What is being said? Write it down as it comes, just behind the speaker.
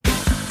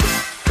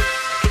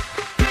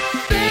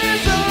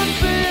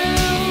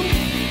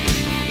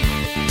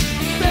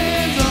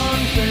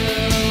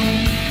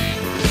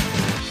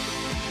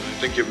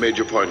think you've made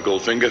your point,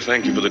 Goldfinger.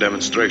 Thank you for the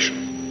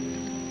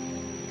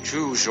demonstration.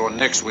 Choose your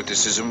next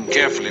witticism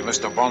carefully,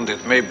 Mr. Bond.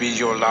 It may be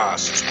your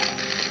last.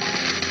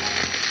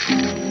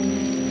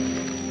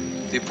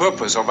 The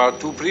purpose of our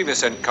 2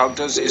 previous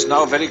encounters is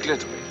now very clear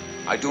to me.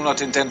 I do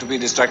not intend to be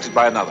distracted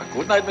by another.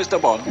 Good night,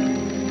 Mr. Bond.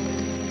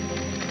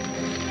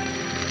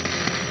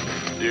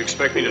 Do you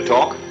expect me to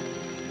talk?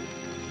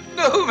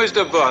 No,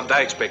 Mr. Bond,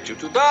 I expect you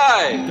to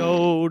die.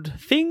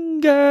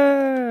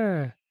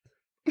 Goldfinger!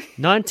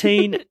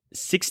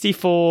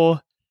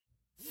 1964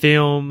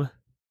 film,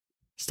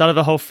 start of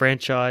the whole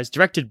franchise,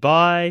 directed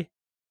by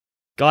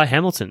Guy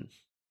Hamilton.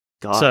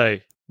 So,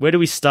 where do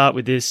we start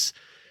with this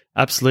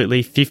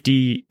absolutely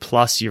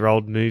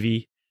 50-plus-year-old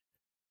movie?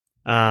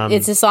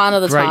 It's a sign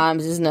of the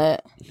times, isn't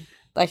it?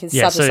 Like, it's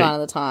such a sign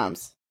of the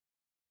times.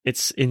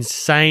 It's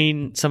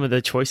insane, some of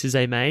the choices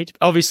they made.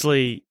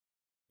 Obviously,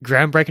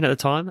 groundbreaking at the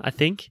time, I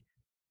think,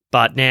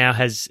 but now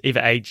has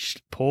either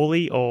aged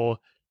poorly or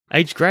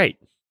aged great.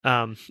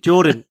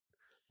 Jordan,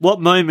 what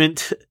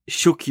moment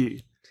shook you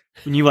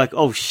when you were like,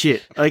 oh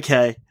shit,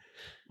 okay,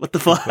 what the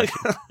fuck?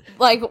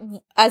 Like,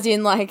 as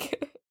in,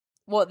 like,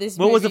 what this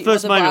movie, what was the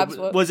first moment?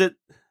 What was it,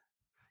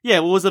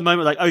 what was the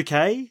moment like,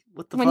 okay,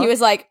 what the fuck? When he was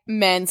like,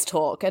 men's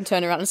talk, and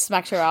turned around and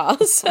smacked her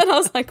ass. And I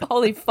was like,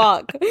 holy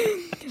fuck.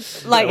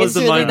 Like, it's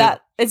really moment.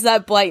 It's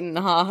that blatant,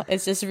 huh?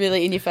 It's just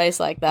really in your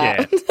face like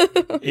that.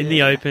 Yeah. In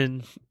the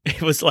open,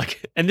 it was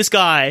like, and this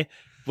guy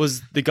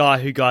was the guy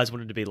who guys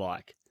wanted to be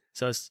like.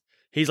 So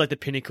he's like the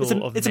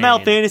pinnacle of it's a male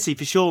fantasy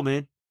for sure,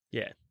 man.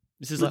 Yeah.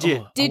 This is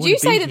legit. Like, did you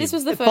say that this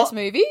was the first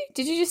movie?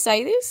 Did you just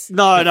say this?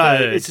 No,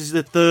 this is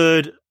the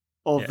third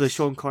of the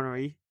Sean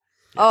Connery.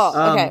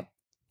 Oh, okay.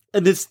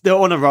 And they're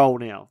on a roll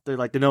now. They're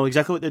like, they know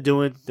exactly what they're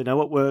doing. They know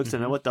what works. They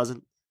know what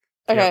doesn't.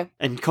 Okay. Yeah.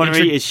 And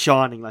Connery is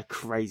shining like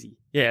crazy.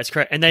 Yeah, it's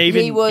correct. And they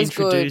even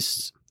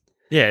introduced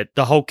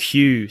the whole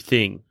Q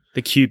thing,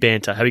 the Q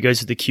banter, how he goes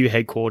to the Q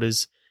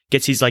headquarters,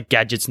 gets his like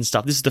gadgets and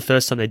stuff. This is the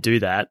first time they do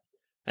that.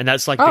 And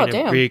that's like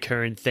been a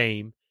reoccurring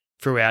theme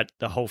throughout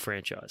the whole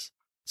franchise.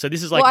 So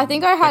this is like, well, I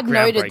think I had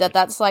noted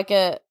that's like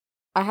I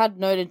had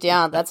noted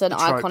down that's an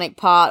iconic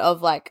part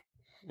of like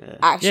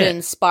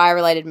action spy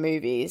related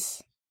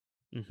movies.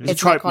 Mm-hmm. It's a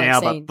trope now,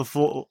 but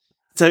before,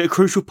 it's a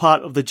crucial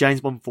part of the James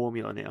Bond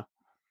formula now.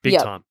 Big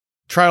time.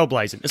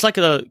 Trailblazing. It's like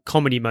a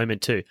comedy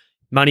moment too.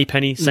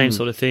 Moneypenny, same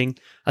sort of thing.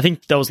 I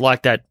think that was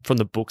like that from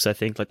the books, I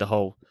think, like the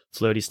whole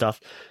flirty stuff.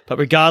 But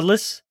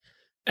regardless,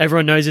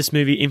 everyone knows this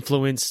movie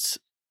influenced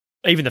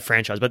even the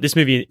franchise, but this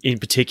movie in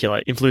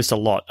particular influenced a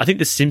lot. I think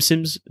the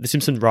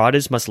Simpson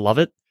writers must love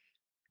it.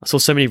 I saw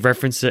so many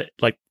references,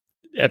 like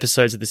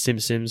episodes of The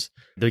Simpsons,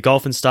 the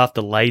golf and stuff,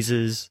 the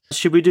lasers.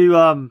 Should we do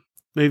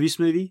movie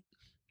smoothie?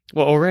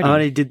 Well, already. I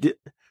already did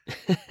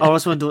I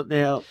just want to do it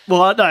now.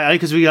 Well, no,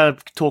 because we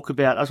got to talk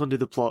about. I just want to do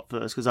the plot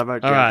first because I wrote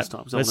it down this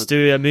time. So let's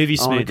do a movie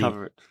smoothie. I want to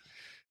cover it.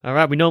 All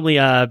right, we normally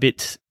are a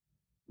bit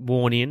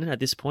worn in at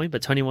this point,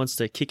 but Tony wants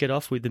to kick it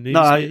off with the movie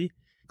smoothie.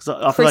 Because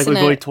I feel like we've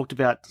already talked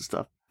about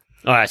stuff.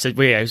 All right, so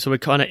we're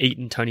kind of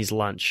eating Tony's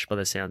lunch by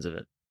the sounds of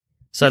it.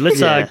 So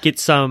let's get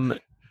some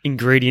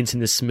ingredients in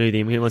this smoothie,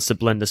 and he wants to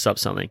blend us up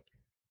something.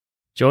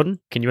 Jordan,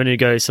 can you want to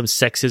go some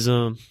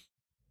sexism?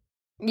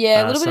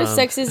 Yeah, a little bit of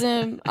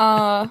sexism,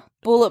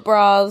 bullet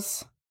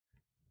bras,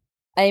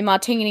 a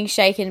martini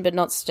shaken but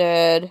not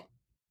stirred,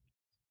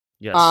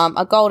 yes,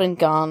 a golden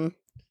gun,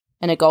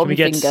 and a golden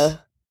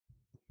finger.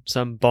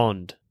 Some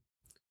Bond.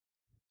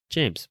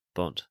 James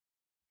Bond.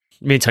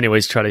 Me and Tony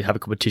always try to have a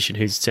competition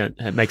who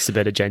makes the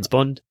better James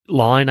Bond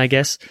line, I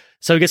guess.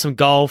 So we get some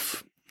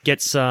golf,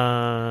 get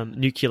some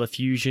nuclear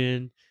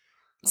fusion,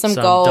 some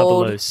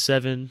gold.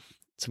 007,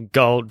 some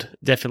gold,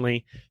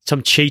 definitely,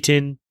 some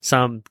cheating,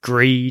 some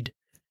greed,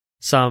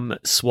 some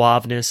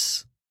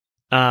suaveness,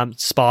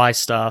 spy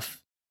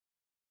stuff,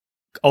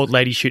 old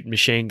lady shooting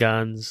machine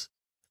guns,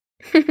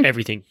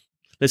 everything.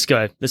 Let's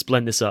go. Let's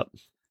blend this up.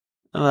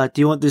 All right.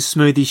 Do you want this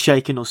smoothie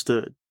shaken or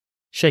stirred?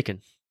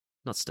 Shaken,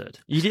 not stirred.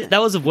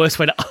 That was the worst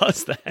way to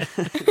ask that.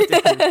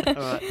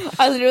 Right.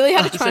 I literally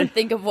had to try and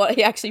think of what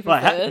he actually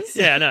prefers.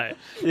 Yeah, I know.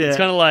 Yeah. It's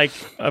kind of like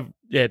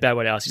bad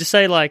way to ask. Just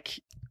say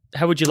like,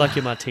 how would you like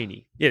your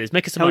martini? Yeah, let's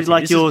make us a martini. How would you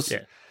like yours?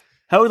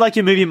 How would you like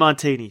your movie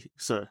martini,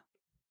 sir?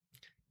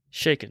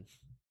 Shaken,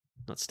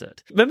 not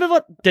stirred. Remember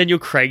what Daniel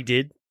Craig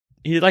did?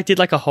 He did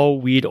a whole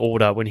weird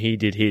order when he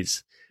did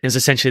his. It was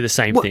essentially the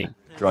same thing.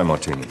 Dry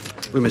martini.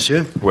 Oui,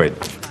 monsieur. Wait.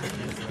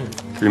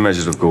 3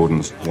 measures of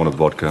Gordon's, 1 of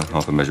vodka,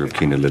 half a measure of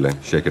quinoa lily.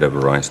 Shake it over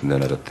rice, and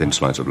then add a thin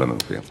slice of lemon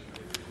peel.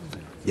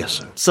 Yes,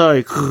 sir.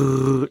 So,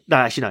 no,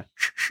 actually no.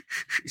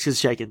 It's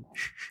just shaken.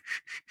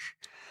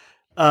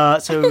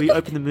 So we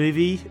open the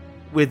movie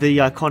with the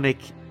iconic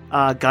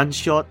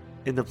gunshot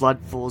and the blood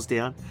falls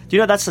down. Do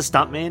you know that's the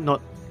stuntman,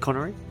 not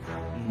Connery?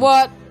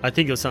 What? I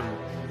think it was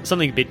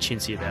something a bit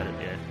chintzy about it,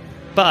 yeah.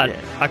 But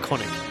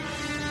iconic.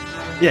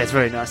 Yeah, it's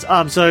very nice.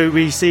 So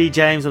we see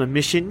James on a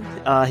mission.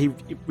 He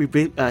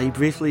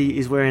briefly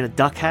is wearing a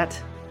duck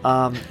hat.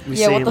 We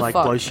see him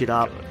blow shit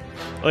up.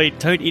 Wait,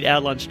 don't eat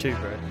our lunch too,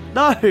 bro.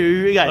 No,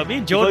 okay. Me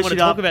and Jordan want to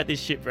talk about this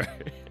shit, bro.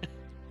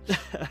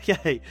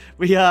 Okay,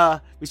 we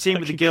see him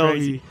with the girl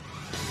crazy.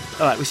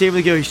 we see him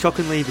with the girl who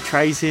shockingly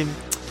betrays him,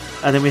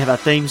 and then we have our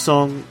theme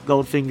song,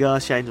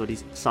 Goldfinger. Shane's already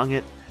sung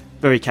it,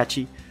 very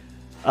catchy.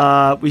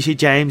 We see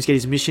James get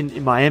his mission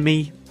in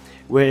Miami,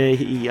 where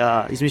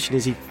his mission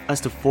is he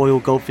has to foil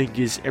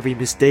Goldfinger's every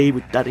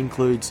misdeed. That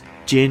includes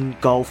gin,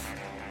 golf,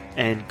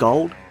 and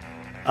gold.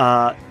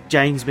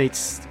 James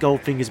meets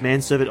Goldfinger's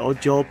manservant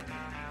Oddjob.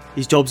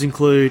 His jobs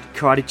include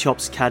karate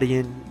chops,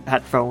 caddying,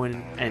 hat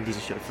throwing, and he's a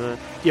chauffeur.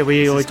 Yeah,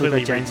 we always talk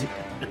about James.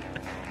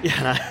 Yeah,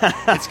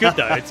 no. It's good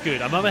though. It's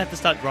good. I might have to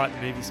start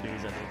writing movie series.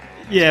 I think.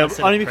 Yeah,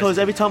 only because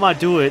every time I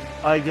do it,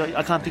 I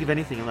can't think of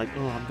anything. I'm like,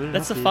 oh, I'm doing.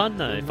 That's the fun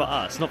though for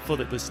us, not for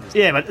the listeners.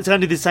 Yeah, but it's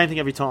going to do the same thing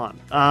every time.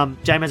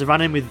 James has a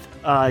run-in with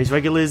his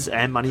regulars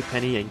and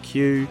Moneypenny and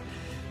Q.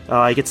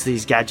 He gets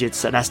these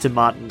gadgets, an Aston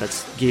Martin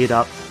that's geared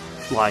up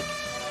like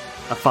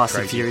a Fast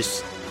and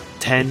Furious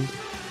 10.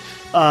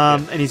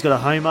 And he's got a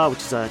Homer, which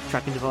is a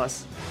tracking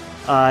device.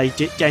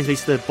 James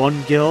meets the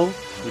Bond girl,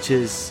 which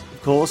is,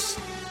 of course,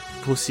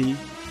 pussy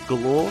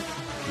galore.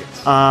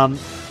 Yes.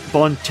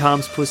 Bond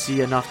charms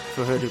pussy enough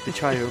for her to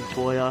betray her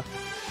employer.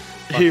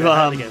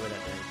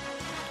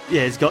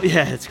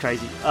 It's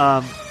crazy.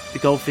 The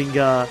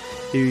Goldfinger,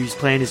 whose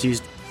plan is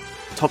used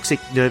toxic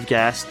nerve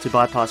gas to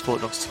bypass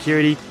Fort Knox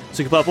security, so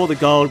he can buy up all the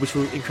gold, which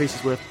will increase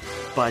his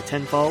worth by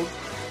tenfold.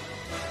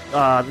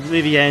 The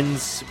movie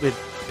ends with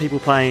people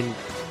playing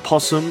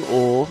possum,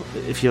 or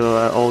if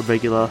you're an old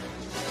regular,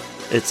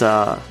 it's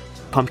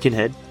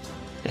Pumpkinhead,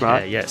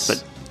 right? Yes.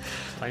 But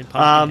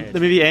Pumpkinhead. the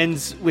movie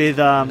ends with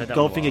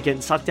Goldfinger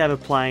getting sucked out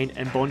of a plane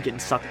and Bond getting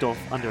sucked off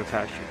under a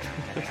parachute.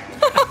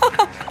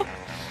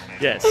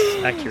 Yes,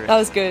 accurate. That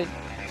was good.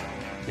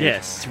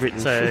 Yes, it's written.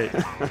 So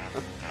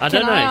I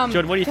don't know,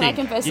 Jordan. What do you think?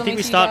 Can I confess you think something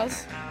we to start? you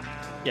guys?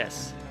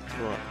 Yes.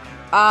 What?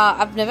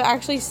 I've never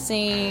actually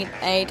seen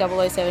a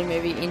 007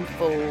 movie in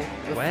full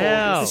before.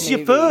 Wow. This is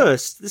your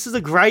first. This is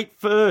a great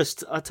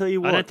first. I tell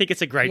you what. I don't think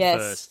it's a great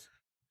first.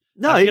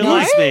 No, I it feel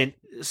is, like- man.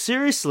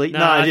 Seriously, No,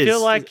 no, I it feel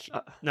is. like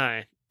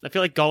no. I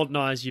feel like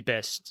GoldenEye is your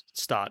best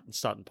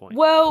starting point.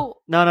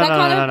 Well, No,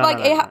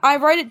 I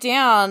wrote it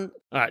down.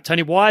 All right,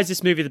 Tony. Why is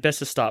this movie the best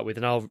to start with?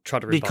 And I'll try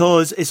to rebut.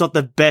 Because it's not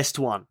the best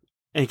one.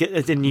 And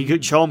then you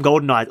could show them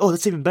Goldeneye. Oh,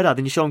 that's even better.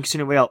 Then you show them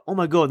Casino Royale. Oh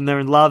my god, and they're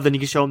in love. Then you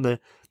can show them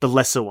the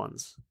lesser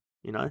ones.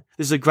 You know,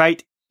 this is a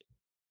great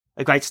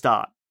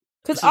start.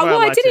 Because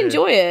I did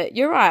enjoy it.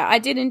 You're right. I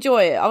did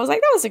enjoy it. I was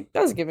like,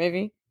 that was a good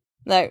movie.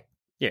 Like,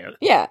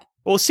 yeah.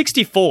 Well,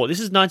 64. This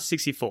is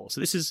 1964, so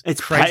this is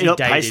crazy dated.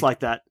 Paced like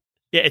that.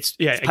 Yeah, it's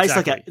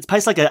exactly. It's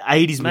paced like an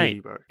 80s Mate, movie,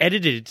 bro.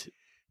 Edited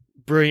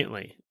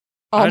brilliantly.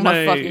 Oh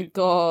my fucking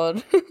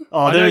god.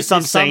 Oh, there are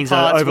some scenes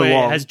that are over where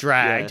long. it has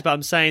dragged, but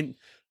I'm saying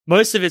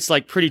most of it's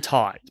like pretty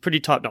tight.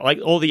 Like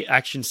all the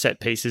action set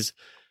pieces,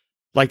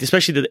 like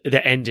especially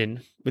the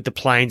ending with the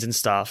planes and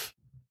stuff,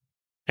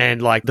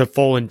 and like the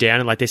falling down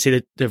and like they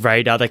see the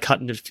radar, they cut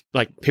into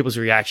like people's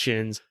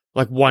reactions,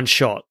 like one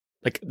shot.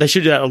 Like they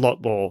should do that a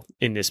lot more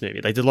in this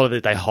movie. Like a lot of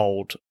it they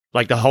hold,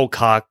 like the whole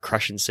car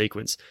crushing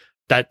sequence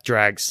that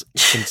drags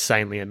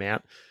insanely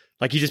amount.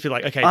 Like you just be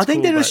like, okay, I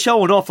think they're just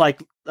showing off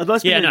like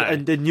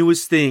the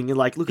newest thing. And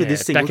like, look at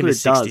this thing. Back look in what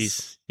the it 60s.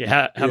 does.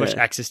 Yeah, how much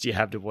access do you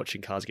have to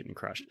watching cars getting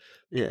crushed?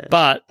 Yeah,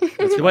 but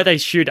the way they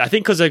shoot, I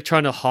think, because they're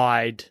trying to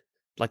hide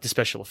like the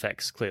special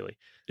effects. Clearly,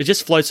 it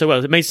just flowed so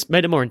well. It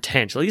made it more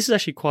intense. Like this is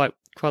actually quite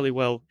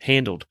well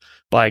handled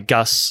by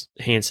Gus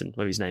Hansen,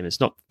 whatever his name is.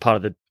 Not part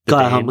of the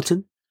Guy band.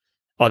 Hamilton.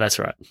 Oh, that's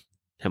right,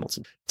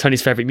 Hamilton.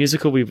 Tony's favorite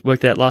musical. We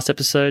worked out last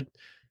episode.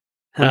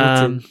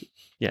 Hamilton.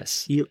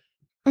 Yes, Yep.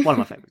 One of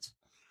my favorites.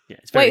 Yeah,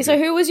 it's very Wait, so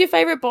good. who was your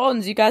favorite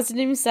Bonds? You guys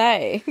didn't even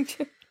say.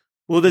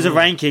 Well, there's a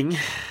ranking.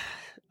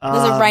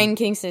 There's a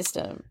ranking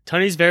system.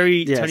 Tony's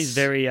very Yes.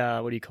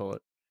 what do you call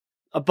it?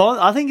 A Bond.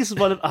 I think this is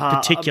one of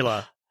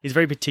Particular. He's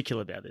very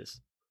particular about this.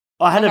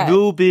 I had Okay. a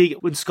real big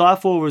when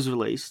Skyfall was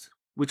released,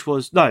 which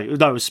was no, it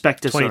was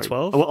Spectre.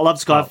 2012? Sorry. I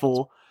loved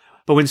Skyfall,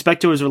 but when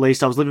Spectre was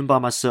released, I was living by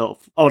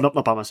myself. Oh, not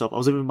by myself. I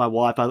was living with my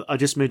wife. I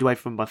just moved away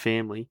from my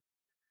family,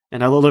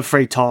 and I had a lot of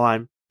free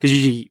time because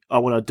usually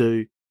what I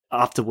do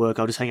after work,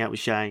 I'll just hang out with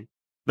Shane.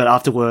 But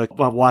after work,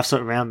 my wife's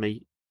not around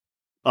me.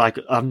 Like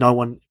I have no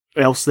one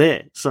else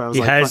there, so I was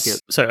fuck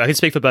it. So I can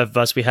speak for both of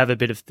us. We have a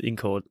bit of thing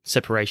called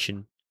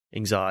separation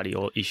anxiety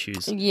or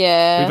issues.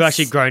 Yeah. We've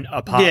actually grown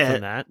apart Yeah.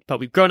 from that, but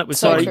we've grown up with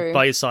So somebody true.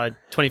 by your side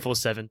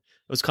 24/7. It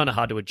was kind of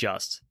hard to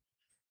adjust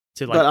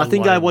to like But I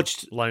think I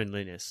watched-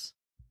 loneliness.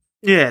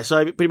 Yeah,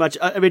 so pretty much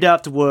every day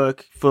after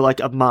work for like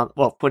a month,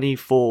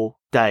 24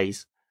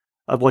 days,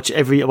 I watched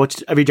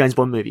every James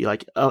Bond movie.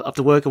 Like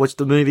after work, I watched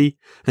the movie,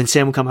 and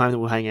Sam will come home and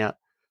we'll hang out.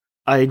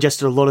 I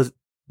ingested a lot of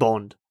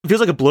Bond. It feels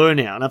like a blur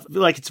now, and I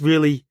feel like it's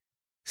really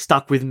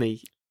stuck with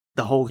me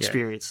the whole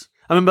experience.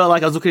 I remember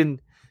like I was looking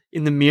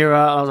in the mirror,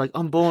 and I was like,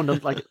 I'm Bond. I'm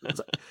like,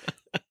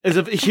 it's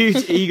a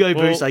huge ego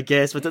boost, I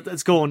guess, but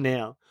it's gone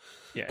now.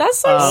 Yeah. That's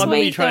so I remember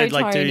sweet, he tried though,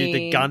 to like do the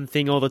Tony. gun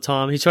thing all the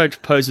time. He tried to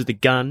pose with the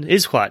gun. It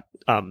is quite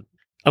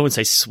I wouldn't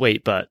say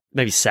sweet, but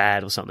maybe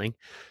sad or something.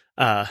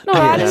 No, I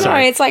don't know.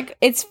 sorry. It's like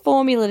it's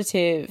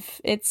formulative.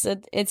 It's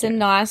a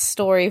nice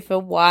story for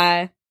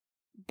why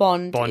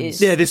Bond, Bond.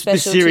 is Yeah, this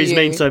special series to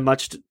you. means so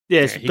much.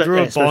 Yes, He grew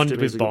a special bond to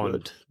me with is a good Bond.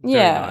 word. Very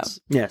Yeah. nice.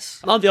 Yes.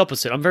 I'm the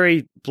opposite. I'm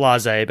very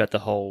blasé about the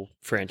whole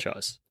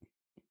franchise.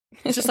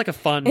 It's just like a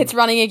fun. It's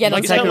running again Like,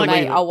 on it's kinda second,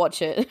 like- mate. I'll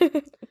watch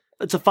it.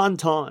 It's a fun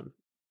time.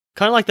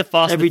 kind of like the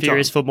Fast and Every the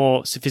Furious time. for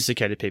more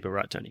sophisticated people,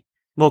 right, Tony?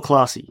 More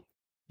classy.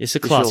 It's a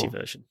For classy sure.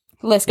 version.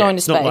 Let's go Yeah, into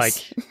it's not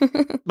space.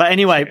 But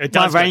anyway, It my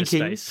does go to ranking,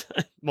 space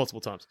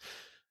multiple times.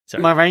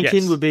 Sorry. my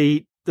ranking Yes. would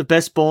be the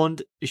best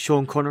Bond is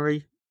Sean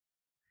Connery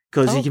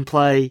because he Oh. can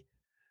play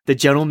the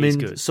gentleman He's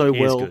good. so He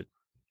is well. good.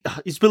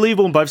 He's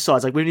believable on both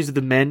sides. Like when he's with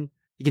the men,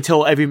 you can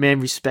tell every man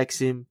respects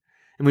him,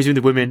 and when he's with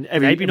the women,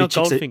 Maybe not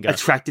chick's Goldfinger.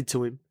 attracted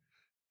to him.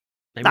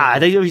 Maybe Nah, not.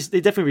 they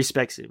definitely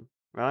respects him,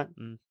 right?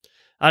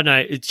 I don't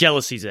know.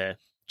 Jealousy's there.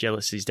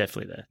 Jealousy's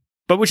definitely there.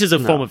 But which is a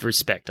No. form of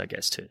respect, I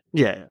guess, too.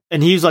 Yeah,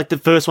 and he was like the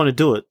first one to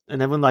do it,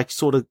 and everyone like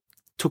sort of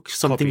took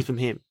some Copy. things from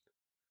him.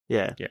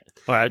 Yeah, Yeah.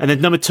 All right. and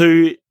then number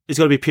 2 is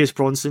got to be Pierce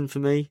Bronson for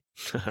me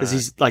because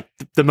he's like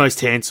the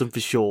most handsome for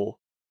sure,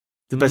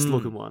 the best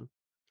looking one.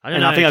 I don't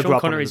and know. I think I Sean grew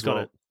up on him Connery's as got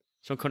well. it.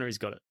 Sean Connery's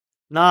got it.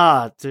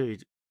 Nah,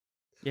 dude.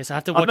 Yes, I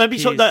have to watch Maybe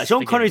Sean Pierce Sean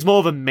again. Connery's more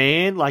of a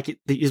man, like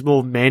he's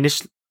more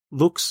mannish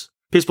looks.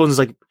 Pierce Brosnan's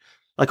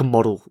like a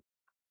model,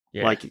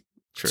 Yeah, like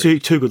true.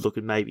 too good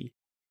looking maybe.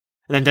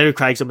 And then Daniel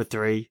Craig's number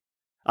 3.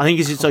 I think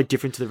he's just so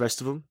different to the rest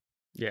of them.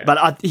 Yeah.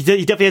 But he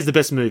definitely has the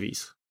best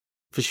movies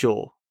for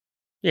sure.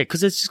 Yeah,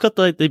 because it's just got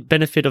the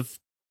benefit of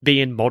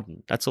being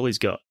modern. That's all he's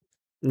got.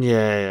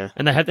 Yeah.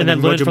 And they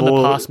then learn Roger from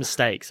Moore- the past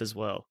mistakes as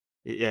well.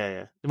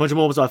 Yeah. And Roger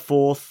Moore was like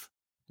 4th.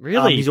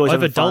 Really? He's always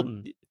Over having fun.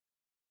 Dalton.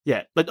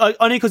 Yeah, but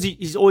only because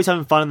he's always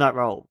having fun in that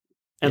role,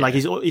 and Yeah. like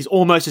he's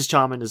almost as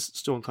charming as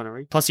Sean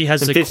Connery. Plus, he has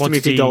Then the fifth to me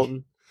would be quantity.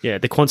 Dalton. Yeah,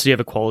 the quantity of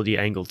a quality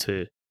angle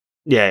too.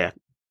 Yeah.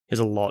 There's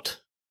a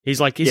lot.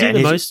 He's like, is Yeah, he and the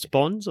he's- most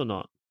Bonds or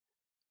not?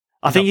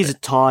 I think up he's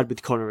tied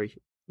with Connery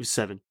with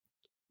 7.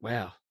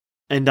 Wow.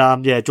 And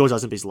George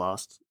Lazenby's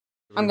last.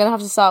 I'm gonna have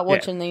to start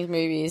watching these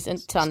movies and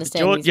to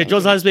understand. George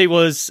Lazenby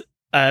was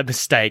a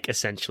mistake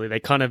essentially. I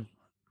can't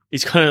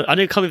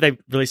believe they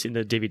released it in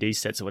the DVD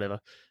sets or whatever.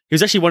 He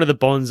was actually one of the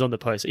Bonds on the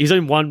poster. He's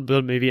in one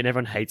Bond movie and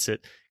everyone hates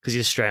it because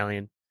he's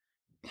Australian.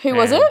 Who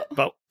was it?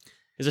 But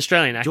he's an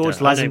Australian actor.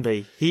 George I don't know.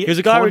 Lazenby. He was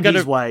a guy who conned got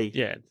his way.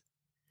 Yeah.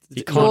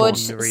 He George conned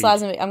the read.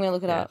 Lazenby. I'm gonna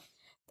look it Yeah. up.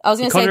 I was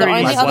gonna He say the conned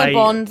only his other way-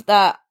 Bond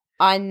that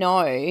I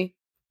know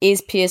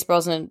is Pierce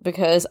Brosnan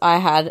because I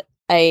had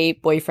a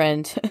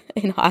boyfriend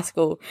in high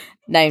school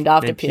named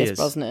after Named Pierce Pierce.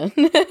 Brosnan.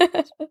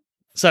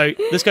 So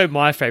let's go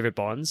my favorite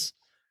Bonds.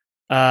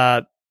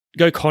 Go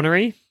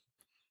Connery.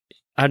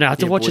 I don't know. I have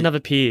to Yeah, watch boy. another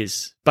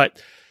Piers.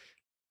 But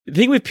the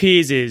thing with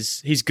Piers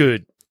is he's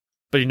good,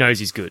 but he knows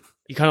he's good.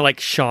 He kind of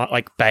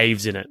like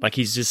bathes in it. Like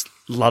he's just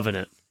loving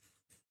it.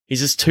 He's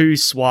just too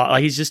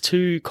like he's just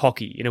too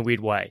cocky in a weird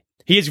way.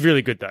 He is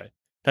really good though.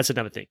 That's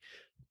another thing.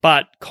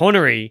 But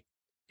Connery,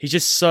 he's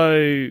just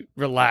so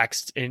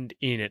relaxed and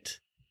in it.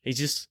 He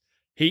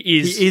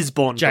is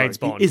Bond. James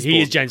bro. Bond.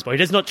 He is James Bond.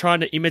 He's not trying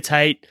to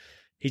imitate.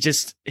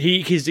 He's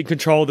in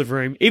control of the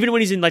room. Even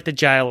when he's in like the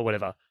jail or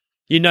whatever,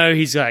 you know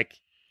he's got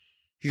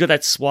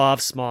that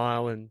suave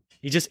smile and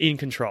he's just in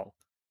control.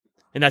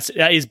 And that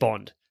is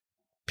Bond.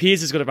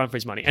 Piers has got to run for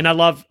his money. And I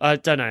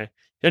don't know,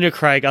 Daniel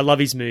Craig, I love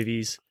his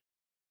movies,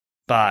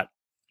 but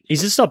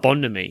he's just not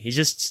Bond to me.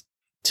 He's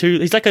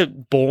like a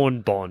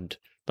Bourne Bond,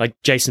 like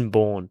Jason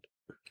Bourne.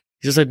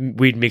 He's just a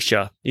weird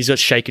mixture. He's not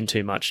shaken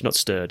too much, not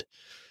stirred.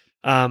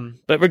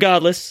 But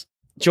regardless,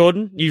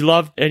 Jordan, you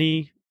love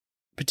any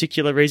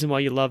particular reason why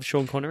you love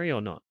Sean Connery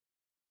or not?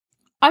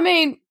 I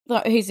mean,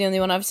 he's the only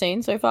one I've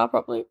seen so far,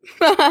 probably.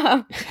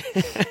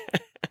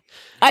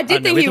 I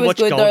did think he was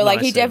good though.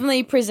 Like he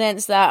definitely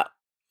presents that.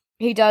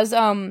 He does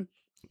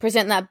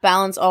present that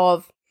balance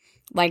of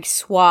like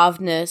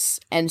suaveness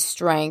and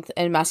strength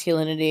and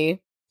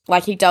masculinity.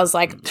 Like he does.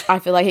 Like I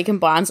feel like he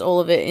combines all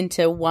of it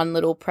into one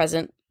little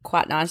present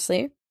quite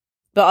nicely.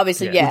 But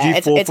obviously, Yeah.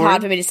 it's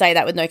hard for me to say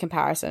that with no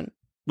comparison.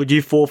 Would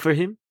you fall for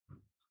him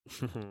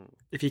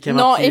if he came up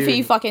Not to you if he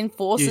and fucking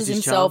forces used his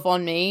himself charm?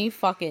 on me.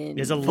 Fucking.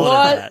 There's a lot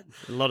what? of that.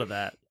 A lot of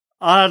that.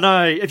 I don't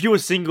know. If you were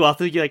single, I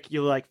think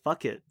you're like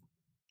fuck it.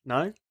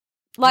 No.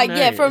 Like No,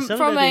 yeah, it's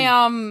from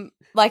a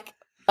like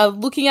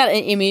looking at an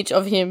image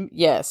of him,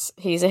 yes,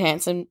 he's a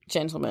handsome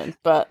gentleman,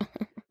 but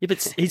Yeah,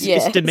 but his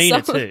Yeah,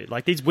 demeanor so- too.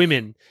 Like these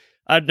women,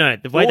 I don't know,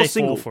 the way They're all they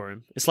single. fall for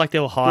him. It's like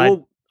they'll hide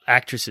All-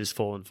 actresses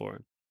falling for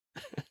him.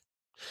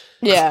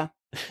 yeah,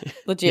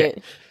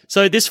 legit.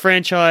 So this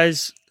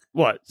franchise,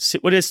 what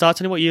did it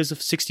start? What years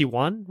of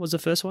 61 was the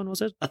first one?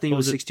 Was it? I think it Or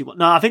was 61.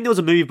 No, I think there was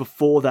a movie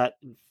before that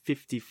in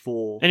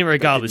 54. Anyway, that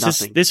did regardless,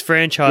 nothing. this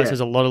franchise Yeah. has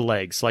a lot of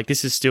legs. Like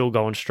this is still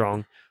going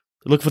strong.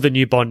 Look for the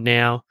new Bond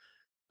now.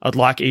 I'd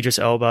like Idris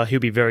Elba. He'll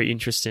be very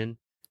interesting.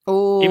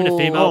 Ooh. Even a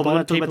female Oh, Bond,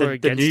 we're talking people about are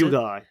the against new it.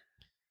 guy.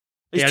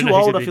 He's Yeah, I don't too know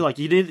who's old. gonna I feel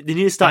be- like they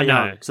need to start I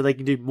know. young so they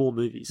can do more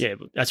movies. Yeah,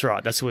 but that's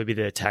right. That's what would be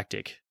their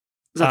tactic.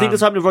 'Cause I think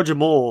that's happened to Roger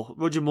Moore.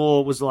 Roger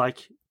Moore was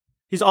like,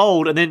 he's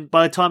old, and then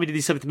by the time he did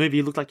his 7th movie,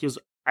 he looked like he was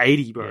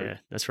 80, bro. Yeah,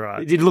 that's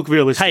right. It didn't look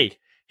realistic. Hey,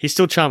 he's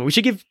still charming. We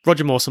should give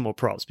Roger Moore some more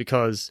props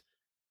because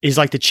he's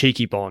like the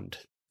cheeky Bond.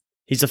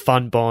 He's a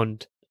fun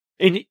Bond.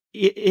 he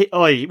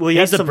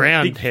He's had the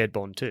brown big, haired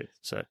Bond too.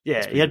 So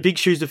yeah, he had big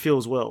shoes to fill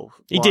as well.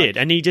 he did,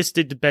 and he just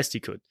did the best he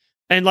could.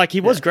 And like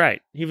he was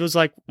great. He was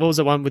like, what was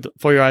the one with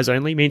For Your Eyes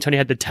Only? Me and Tony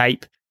had the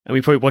tape, and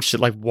we probably watched it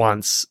like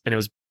once, and it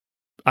was,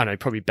 I don't know,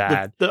 probably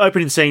bad. The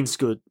opening scene's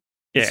good.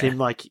 Yeah. It's him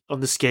like on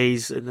the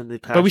skis, and then the.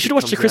 But we should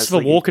watch the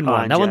Christopher Walken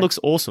one. That one Jack. looks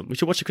awesome. We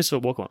should watch the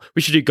Christopher Walken one.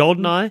 We should do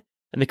GoldenEye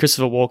and the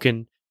Christopher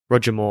Walken,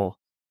 Roger Moore,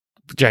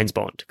 James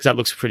Bond, because that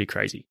looks pretty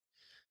crazy.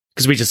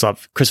 Because we just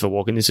love Christopher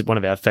Walken. This is one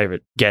of our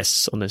favorite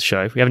guests on this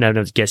show. We haven't had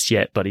another guest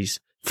yet, but he's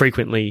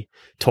frequently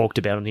talked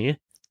about on here.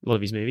 A lot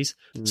of his movies.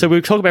 So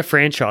we talk about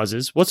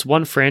franchises. What's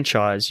one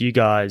franchise you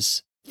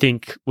guys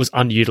think was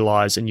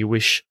underutilized and you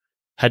wish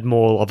had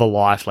more of a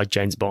life like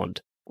James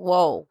Bond?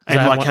 Whoa.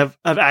 And like have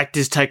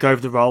actors take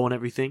over the role and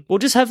everything. We'll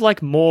just have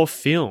like more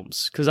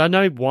films, because I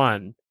know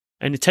one,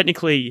 and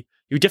technically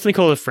you would definitely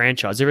call it a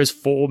franchise. There is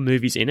 4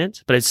 movies in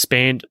it, but it's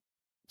spanned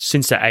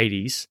since the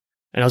 80s.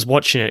 And I was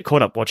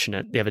caught up watching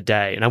it the other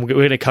day, and we're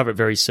going to cover it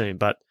very soon.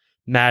 But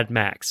Mad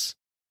Max,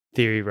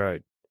 Theory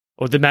Road,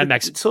 or the Mad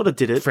Max it sort of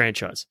did it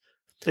franchise.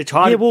 They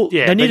tried.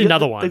 They need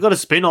another one. They got a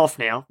spin-off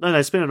now. No,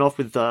 they spin it off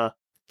with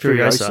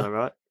Furiosa,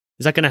 right?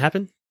 Is that going to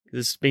happen?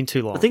 It's been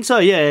too long. I think so.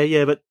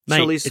 Yeah. But Mate,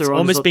 Charlize it's Theron's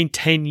almost been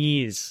 10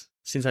 years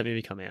since that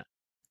movie came out.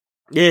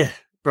 Yeah,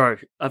 bro.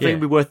 I think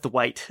it'd be worth the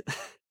wait.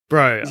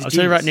 Bro, I'll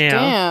tell you right now.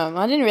 Damn,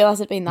 I didn't realize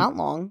it'd been that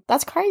long.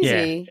 That's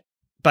crazy. Yeah.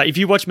 But if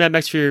you watch Mad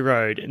Max Fury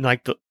Road, and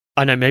like,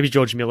 I know maybe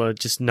George Miller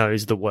just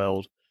knows the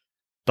world,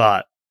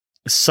 but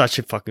it's such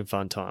a fucking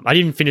fun time. I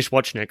didn't even finish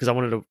watching it because I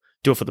wanted to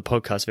do it for the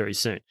podcast very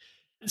soon.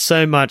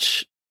 So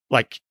much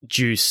like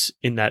juice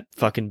in that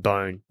fucking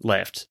bone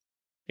left,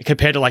 and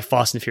compared to like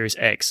Fast and Furious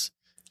X.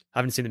 I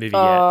haven't seen the movie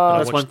yet. But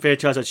that's one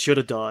franchise that should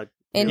have died.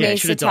 It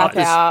needs to tap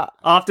out.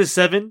 After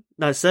 7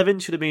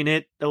 should have been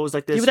it. That was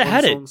like this. Yeah, but they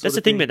had it. That's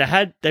the thing,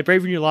 man. They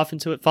breathed new life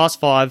into it. Fast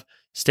 5,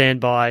 Stand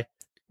By,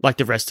 like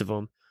the rest of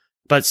them.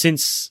 But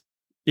since,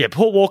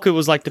 Paul Walker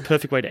was like the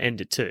perfect way to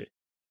end it too,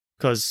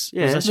 because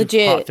it was such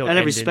a heartfelt and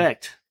ending.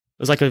 respect.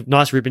 It was like a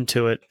nice ribbon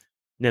to it.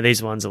 Now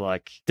these ones are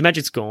like the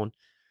magic's gone.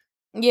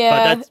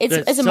 Yeah,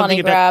 it's a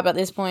money grab at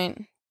this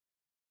point.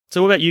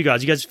 So what about you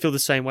guys? You guys feel the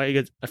same way?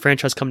 You got a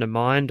franchise come to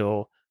mind,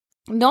 or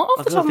not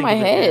off the top of my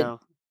head?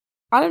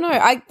 I don't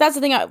know. That's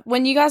the thing.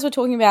 When you guys were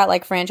talking about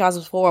like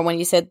franchises before, and when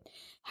you said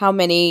how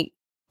many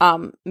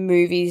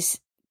movies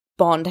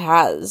Bond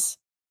has,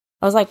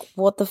 I was like,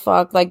 what the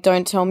fuck? Like,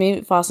 don't tell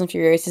me Fast and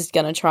Furious is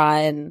gonna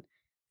try and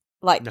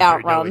like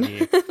outrun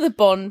the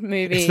Bond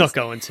movies. It's not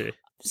going to.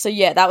 So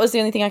yeah, that was the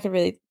only thing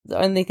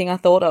I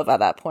thought of at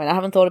that point. I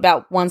haven't thought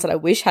about ones that I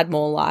wish had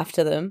more life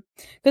to them,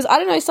 because I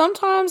don't know.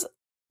 Sometimes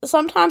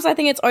I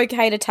think it's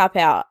okay to tap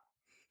out.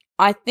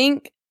 I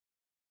think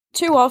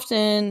too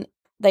often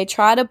they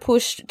try to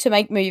push to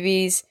make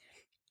movies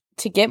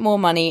to get more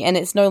money, and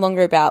it's no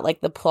longer about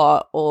like the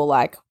plot or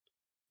like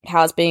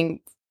how it's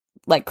being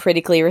like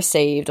critically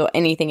received or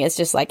anything. It's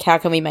just like, how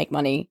can we make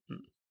money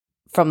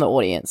from the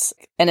audience?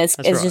 And it's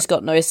just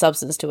got no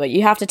substance to it.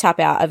 You have to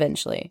tap out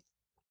eventually.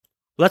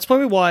 Well, that's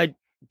probably why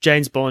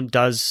James Bond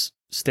does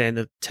stand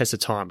the test of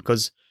time,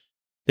 because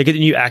they get a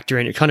new actor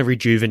in, it kind of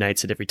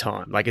rejuvenates it every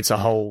time. Like it's a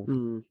whole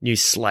new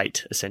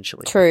slate,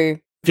 essentially. True.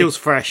 Feels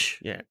fresh.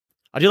 Yeah.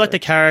 I do like the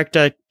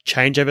character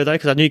changeover, though,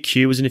 because I knew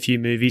Q was in a few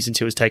movies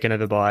until it was taken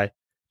over by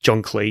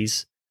John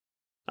Cleese.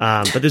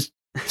 But there's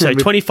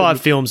 25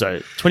 films,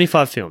 though.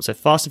 25 films. So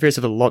Fast and Furious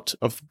have a lot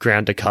of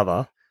ground to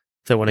cover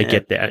if they want to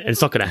get there. And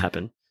it's not going to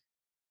happen.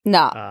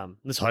 Nah.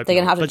 Let's hope they're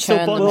going to have to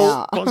churn them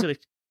out.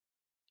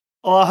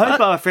 I hope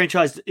our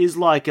franchise is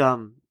like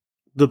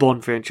the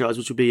Bond franchise,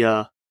 which will be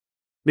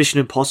Mission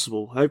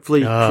Impossible.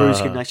 Hopefully,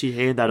 Cruise can actually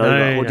hand that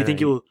over. Or do you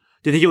think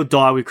it will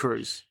die with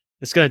Cruise?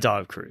 It's going to die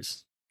with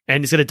Cruise,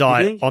 and it's going to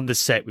die on the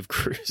set with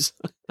Cruise.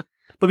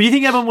 But do you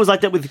think everyone was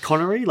like that with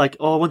Connery? Like,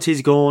 once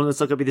he's gone, it's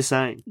not going to be the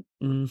same.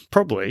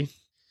 Probably.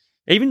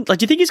 Even like,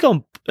 do you think he's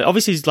gone?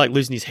 Obviously, he's like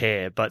losing his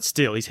hair, but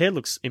still, his hair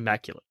looks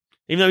immaculate.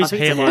 Even though his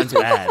hairline's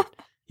bad.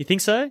 You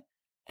think so?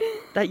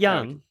 That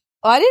young?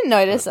 I didn't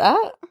notice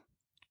that.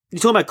 You're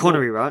talking about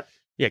Connery, right?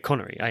 Yeah,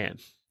 Connery. I am.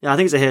 Yeah, I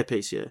think it's a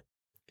hairpiece. Yeah.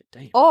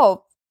 Damn.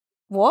 Oh,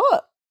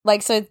 what?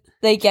 Like, so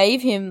they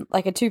gave him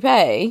like a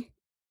toupee?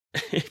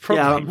 Probably.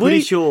 Yeah, I'm pretty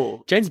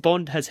sure. James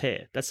Bond has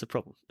hair. That's the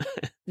problem.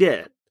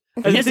 Yeah.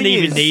 He doesn't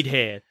even need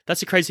hair.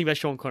 That's the crazy thing about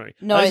Sean Connery.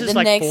 No, the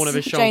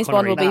next James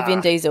Bond will be Vin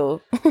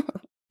Diesel.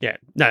 Yeah.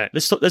 No,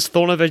 let's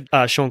fawn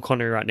over Sean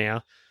Connery right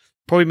now.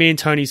 Probably me and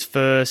Tony's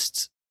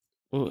first.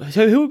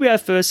 So who would be our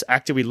first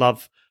actor we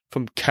love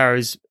from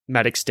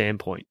charismatic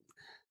standpoint?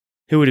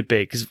 Who would it be?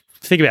 Because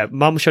think about it.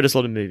 Mum showed us a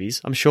lot of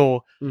movies. I'm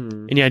sure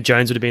Indiana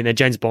Jones would have been there.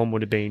 James Bond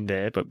would have been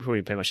there, but probably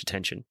didn't pay much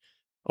attention.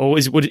 Or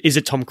is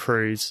it Tom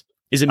Cruise?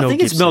 Is it Mel Gibson? I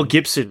think it's Mel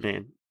Gibson,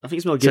 man. I think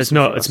it's Mel Gibson.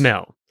 So it's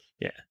Mel.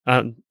 Yeah.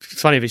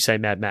 It's funny if you say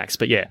Mad Max,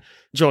 but yeah.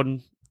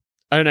 Jordan,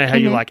 I don't know how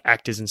you like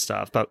actors and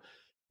stuff, but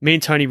me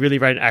and Tony really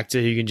rate an actor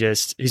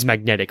who's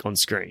magnetic on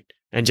screen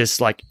and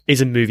just like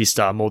is a movie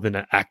star more than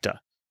an actor.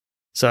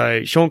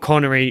 So Sean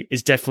Connery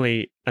is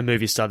definitely a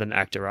movie star than an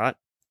actor, right?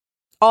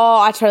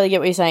 Oh, I totally get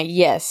what you're saying.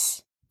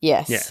 Yes.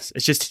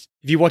 It's just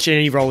if you watch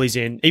any role he's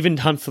in, even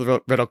Hunt for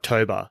the Red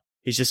October,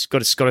 he's just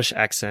got a Scottish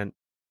accent.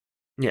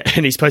 Yeah.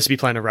 And he's supposed to be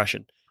playing a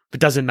Russian. But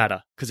doesn't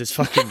matter because it's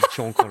fucking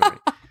Sean Connery.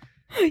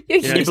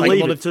 You know,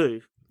 believe it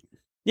too.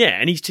 Yeah,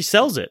 and he just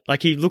sells it.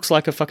 Like, he looks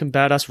like a fucking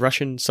badass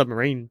Russian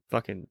submarine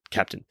fucking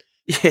captain.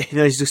 Yeah,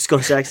 he's just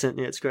Scottish accent.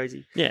 Yeah, it's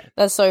crazy. Yeah.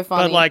 That's so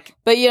funny.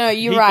 But you know,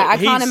 you're right. I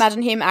can't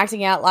imagine him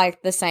acting out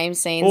like the same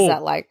scenes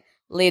that like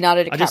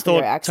Leonardo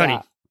DiCaprio acts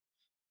out.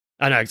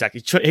 I know,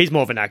 exactly. He's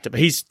more of an actor, but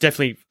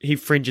he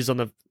fringes on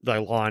the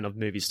line of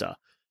movie star.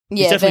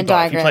 Yeah, he's definitely Venn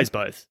both. He diagram. plays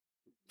both.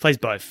 Plays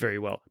both very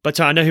well. But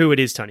I know who it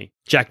is, Tony.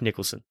 Jack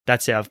Nicholson.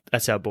 That's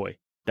our boy.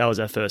 That was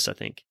our first, I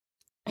think.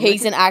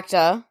 He's an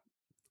actor.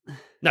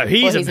 No,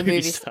 he's a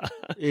movie star.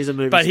 He's a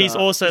movie but star. he's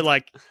also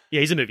like, yeah,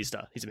 he's a movie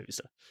star. He's a movie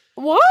star.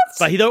 What?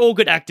 But they're all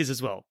good actors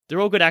as well.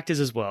 They're all good actors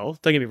as well.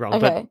 Don't get me wrong.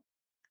 Okay.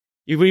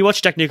 But when you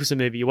watch Jack Nicholson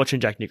movie, you're watching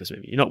Jack Nicholson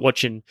movie. You're not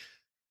watching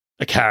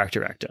a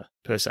character actor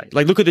per se.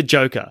 Like, look at the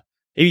Joker.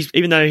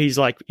 Even though he's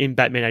like in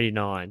Batman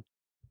 89,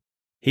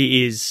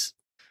 he is...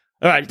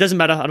 All right, it doesn't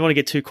matter. I don't want to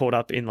get too caught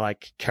up in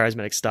like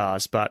charismatic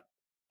stars, but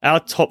our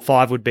top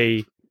 5 would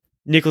be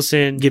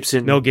Nicholson,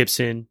 Mel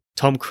Gibson,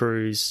 Tom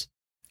Cruise,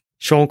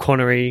 Sean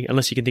Connery,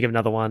 unless you can think of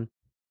another one.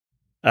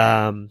 We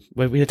have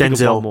to think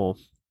of one more.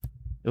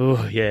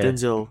 Oh, yeah.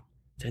 Denzel.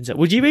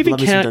 Would you even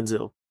count...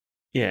 Denzel.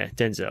 Yeah,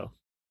 Denzel.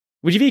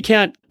 Would you even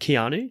count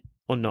Keanu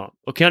or not?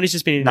 Or Keanu's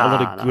just been in a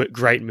lot of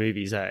great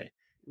movies, eh?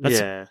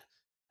 Yeah.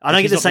 I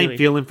don't get the same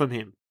feeling from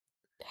him.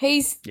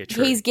 He's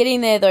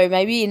getting there, though.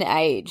 Maybe in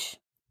age.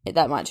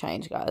 That might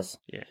change, guys.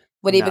 Yeah.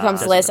 When he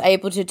becomes less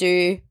able to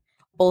do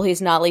all his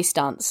gnarly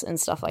stunts and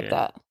stuff like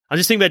that. I'm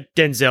just thinking about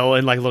Denzel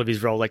and like a lot of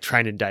his role, like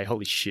Training Day.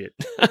 Holy shit.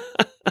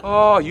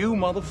 Oh, you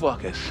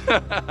motherfuckers.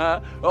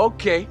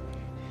 Okay.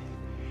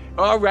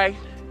 All right.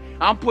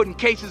 I'm putting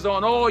cases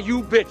on all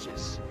you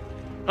bitches.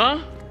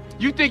 Huh?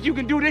 You think you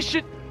can do this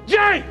shit?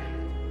 Jay!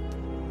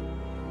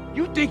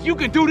 You think you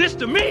can do this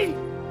to me?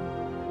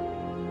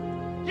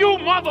 You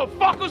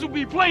motherfuckers will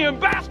be playing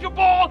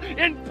basketball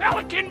in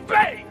Pelican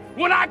Bay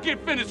when I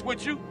get finished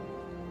with you.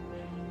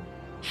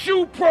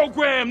 Shoe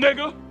program,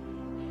 nigga.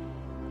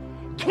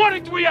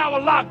 23-hour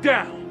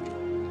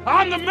lockdown.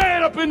 I'm the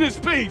man up in this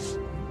piece.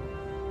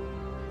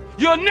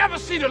 You'll never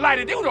see the light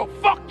of day. Who the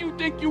fuck you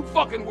think you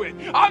fucking with?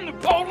 I'm the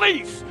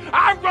police.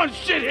 I run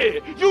shit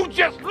here. You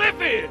just live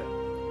here.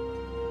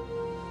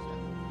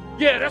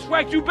 Yeah, that's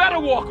right. You better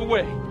walk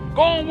away.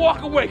 Go on,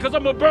 walk away, because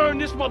I'm going to burn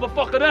this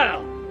motherfucker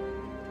down.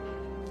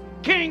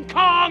 King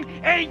Kong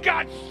ain't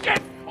got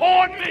shit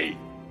on me.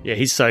 Yeah,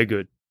 he's so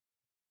good.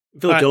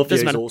 Philadelphia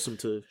is awesome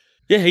too.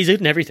 Yeah, he's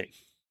in everything.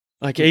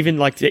 Like, even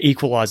like The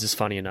Equalizer's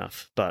funny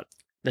enough, but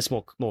that's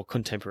more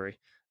contemporary.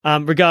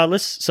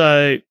 Regardless,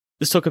 so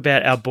let's talk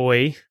about our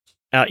boy.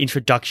 Our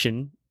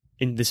introduction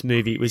in this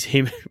movie was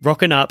him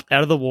rocking up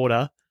out of the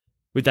water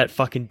with that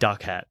fucking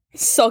duck hat.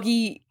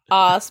 Soggy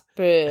ass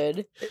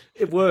bird.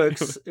 It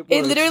works.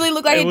 It literally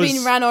looked like it'd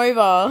been ran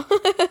over.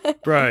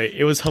 Bro,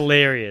 it was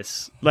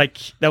hilarious. Like,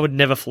 that would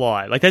never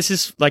fly. Like, that's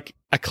just like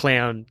a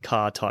clown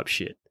car type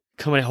shit.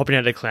 Hopping out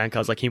of the clown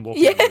cars like him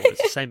walking out of the water.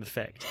 It's the same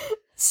effect.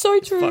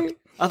 So true.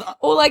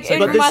 Or like, it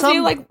reminds me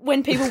of like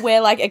when people wear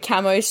like a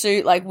camo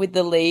suit like with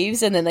the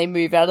leaves and then they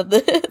move out of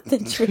the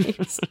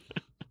trees.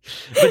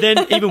 But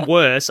then even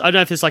worse, I don't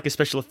know if it's like a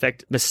special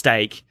effect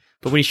mistake,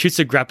 but when he shoots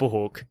a grapple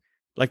hook,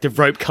 like the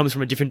rope comes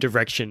from a different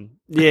direction.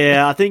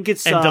 Yeah, I think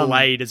it's... and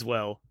delayed as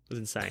well. It was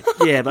insane.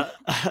 Yeah, but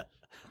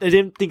they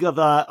didn't think of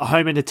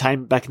home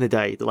entertainment back in the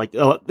day. They're like,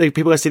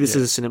 people go see this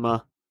as a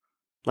cinema.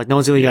 Like, no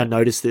one's really going to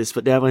notice this,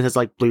 but now everyone has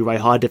like Blu-ray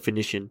high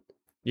definition.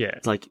 Yeah.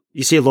 It's like,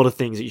 you see a lot of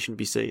things that you shouldn't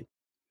be seeing.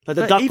 Like,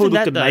 the duck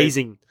looked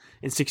amazing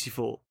in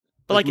 64.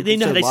 But like, you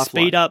know how they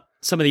speed up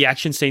some of the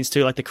action scenes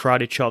too, like the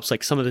karate chops,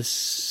 like some of the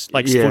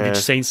footage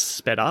scenes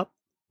sped up.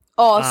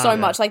 Oh, so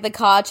much. Like the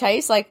car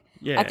chase, like,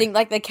 I think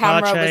like the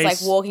camera was like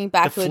walking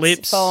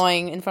backwards,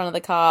 following in front of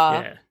the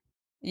car. Yeah.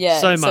 Yeah.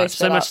 So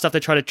much stuff they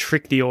try to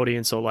trick the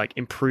audience or like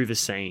improve a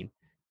scene,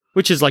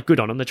 which is like good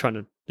on them. They're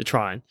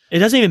trying. It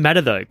doesn't even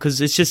matter though,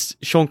 because it's just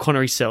Sean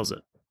Connery sells it.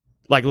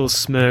 Like a little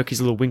smirk,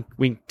 his little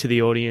wink to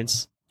the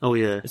audience. Oh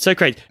yeah. It's so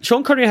crazy.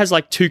 Sean Connery has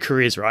like 2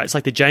 careers, right? It's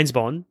like the James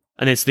Bond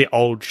and it's the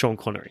old Sean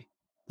Connery.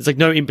 There's like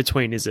no in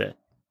between, is there?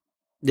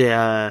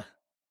 Yeah.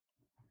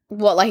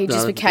 What, like he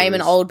just became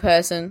an old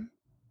person?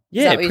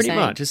 Yeah, pretty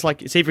much. It's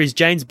like, it's either he's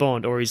James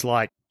Bond or he's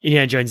like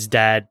Indiana Jones'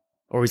 dad,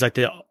 or he's like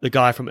the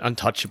guy from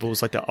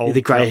Untouchables, like the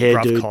old grey hair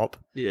rough dude. cop.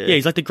 Yeah,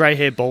 he's like the grey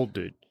hair bald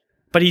dude,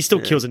 but he still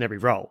kills in every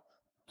role.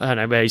 I don't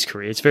know about his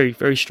career. It's very,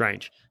 very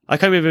strange. I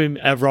can't remember him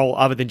a role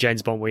other than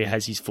James Bond where he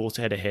has his full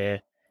head of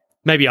hair.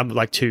 Maybe I'm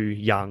like too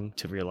young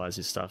to realize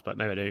this stuff, but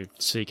maybe I do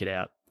seek it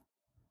out.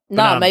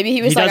 No, maybe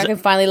he was like, I can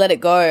finally let it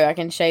go. I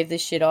can shave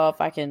this shit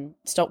off. I can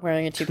stop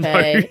wearing a toupee.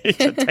 No,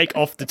 take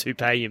off the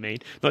toupee, you mean?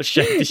 Not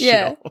shave the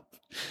shit off.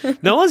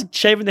 No one's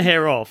shaving the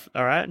hair off,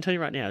 all right? I'm telling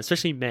you right now,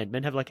 especially men.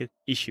 Men have like an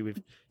issue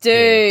with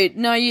Dude,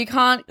 no, you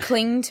can't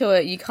cling to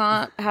it. You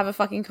can't have a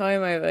fucking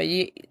comb over.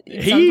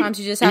 Sometimes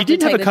you just have to take the jump. He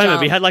didn't have a comb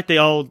over. He had like the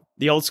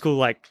old school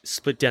like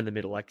split down the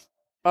middle, like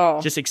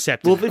just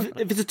accept Well, it.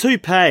 if it's a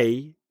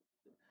toupee,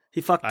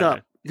 He fucked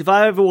up. If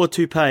I ever wore a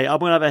toupee, I'm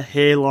going to have a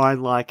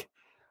hairline like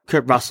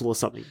Kurt Russell or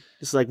something.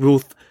 It's like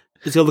real...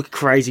 It's going to look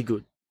crazy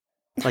good.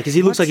 Like, because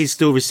he looks like he's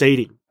still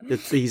receding.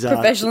 He's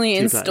professionally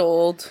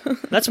installed.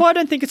 That's why I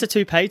don't think it's a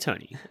toupee,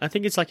 Tony. I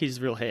think it's like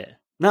his real hair.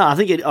 No, I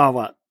think it... Oh,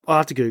 right. I'll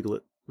have to Google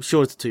it. I'm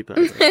sure it's a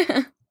toupee.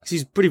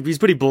 He's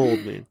pretty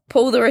bald, man.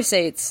 Pull the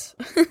receipts.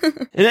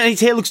 And his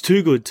hair looks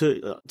too good,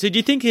 too. So do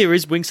you think there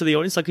is winks to the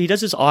audience? Like, he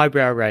does his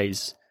eyebrow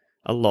raise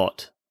a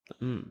lot.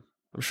 I'm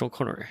Sean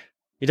Connery.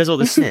 He does all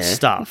this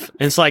stuff.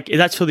 And it's like,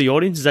 that's for the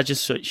audience? Is that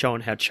just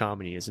showing how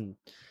charming he is? And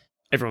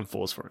everyone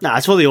falls for it. Nah,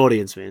 it's for the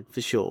audience, man,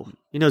 for sure.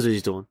 He knows what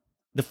he's doing.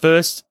 The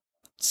first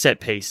set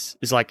piece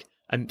is like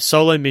a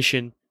solo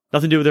mission,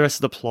 nothing to do with the rest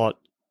of the plot.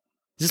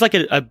 Is this like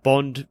a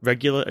Bond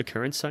regular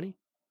occurrence, Tony?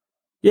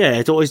 Yeah,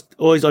 it's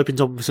always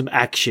opens up with some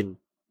action,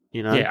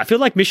 you know? Yeah, I feel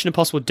like Mission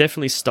Impossible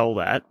definitely stole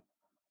that.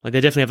 Like,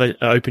 they definitely have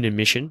an opening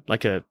mission,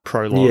 like a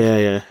prologue.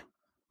 Yeah.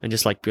 And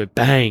just like go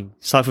bang,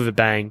 start with a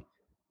bang.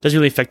 Doesn't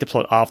really affect the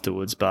plot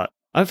afterwards, but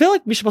I feel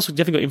like Mission Impossible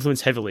definitely got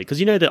influenced heavily, because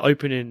you know the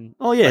opening...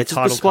 Oh yeah, like, it's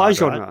the spy card,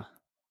 genre. Right?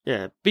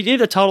 Yeah. But you know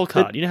the title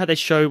card, you know how they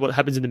show what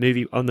happens in the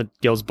movie on the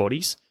girls'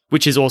 bodies?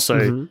 Which is also...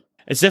 Mm-hmm.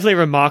 It's definitely a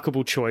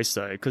remarkable choice,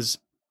 though, because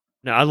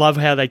I love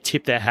how they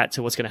tip their hat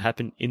to what's going to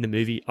happen in the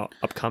movie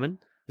upcoming.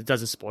 It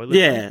doesn't spoil it.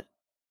 Yeah.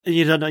 And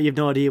you have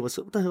no idea what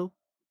the hell.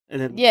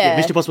 And then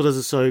Mission Impossible does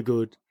it so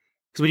good.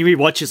 Because when you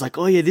rewatch, it's like,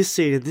 oh yeah, this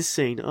scene and this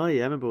scene. Oh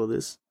yeah, I remember all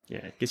this. Yeah,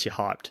 it gets you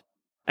hyped.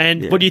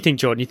 And what do you think,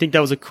 Jordan? You think that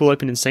was a cool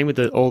opening scene with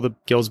all the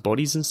girls'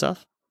 bodies and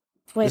stuff?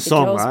 Wait, the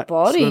song, girls' right?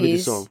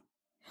 bodies?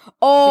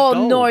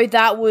 Oh no,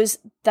 that was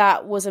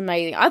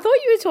amazing. I thought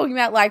you were talking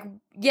about like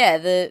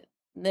the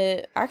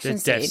action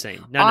the death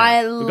scene. No,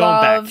 I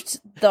loved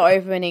the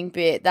opening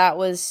bit. That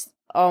was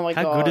god.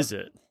 How good is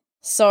it?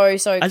 So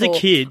cool. As a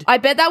kid, I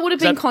bet that would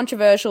have been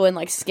controversial and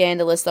like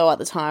scandalous though at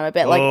the time. I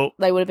bet like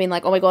they would have been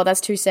like, "Oh my god,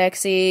 that's too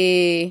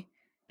sexy."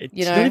 It's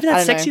not even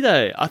that sexy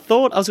though. I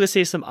thought I was going to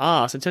see some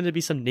ass and turned to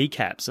be some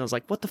kneecaps, and I was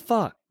like, "What the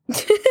fuck?"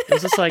 It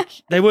was just like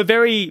they were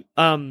very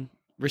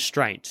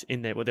restraint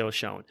in there what they were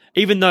showing,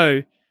 even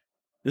though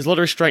there's a lot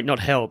of restraint not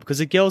held because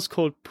the girl's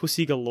called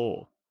Pussy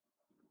Galore.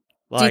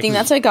 Like, do you think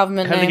that's her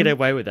government name? How did they get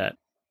away with that?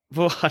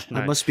 Well, I don't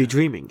know. I must be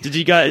dreaming. Did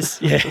you guys?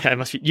 Yeah, I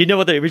must be. You know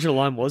what the original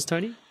line was,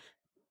 Tony?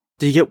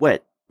 Do you get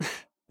wet?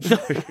 No.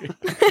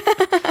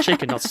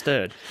 Shaken, not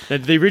stirred.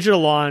 The original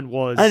line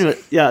was... I didn't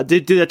know, yeah,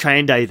 do that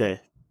training day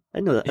there.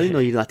 I didn't know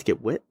you'd like to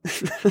get wet.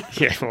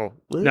 Yeah, well...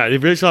 No, the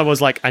original line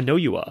was like, I know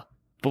you are,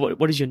 but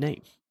what is your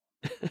name?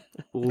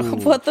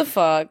 What the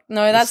fuck?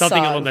 No, that's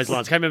something along those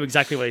lines. I can't remember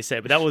exactly what he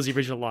said, but that was the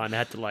original line. They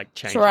had to, like,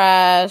 change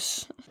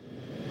Trash.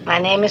 My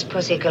name is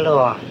Pussy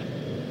Galore.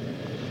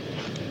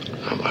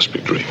 I must be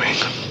dreaming.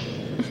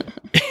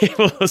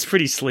 Well, it was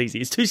pretty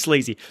sleazy. It's too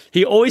sleazy.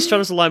 He always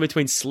straddles the line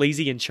between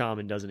sleazy and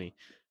charming, doesn't he?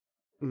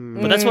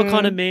 But that's what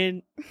kind of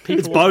man people...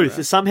 It's both.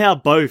 It's somehow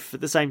both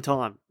at the same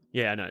time.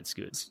 Yeah, I know, it's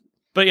good.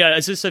 But yeah,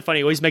 it's just so funny.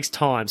 He always makes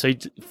time. So he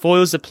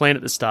foils the plan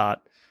at the start,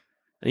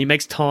 and he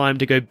makes time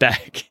to go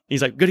back.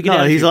 He's like, gotta get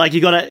out of he's here. like, you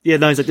gotta... Yeah,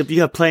 no, he's like, you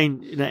got a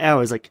plane in an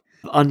hour. It's like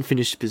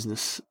unfinished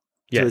business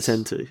to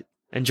attend to.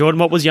 And Jordan,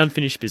 what was the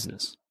unfinished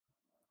business?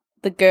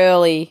 The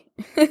girly.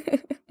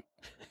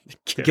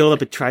 The girl that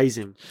betrays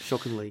him,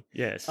 shockingly.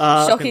 Yes.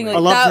 Shockingly. I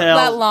love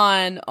that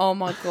line, oh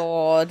my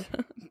god.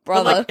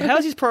 Brother. Like,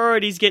 how's his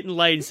priorities getting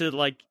laid instead of,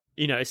 like,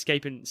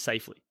 escaping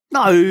safely?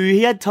 No,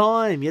 he had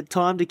time. He had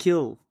time to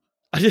kill.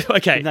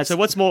 Okay, so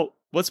what's more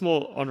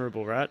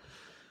honourable, right?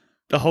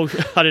 The whole...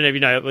 I don't know if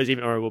you know it was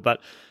even honourable, but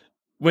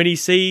when he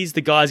sees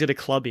the guy's going to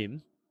club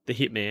him, the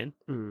hitman...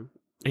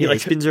 He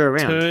spins her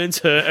around. Turns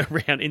her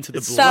around into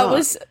the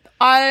blood.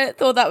 I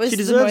thought that was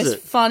the most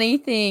funny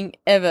thing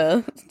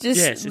ever.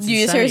 Just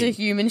use her as a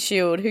human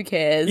shield. Who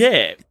cares?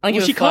 Yeah.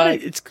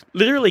 It's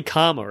literally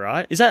karma,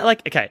 right? Is that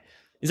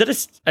is that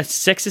a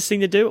sexist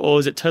thing to do, or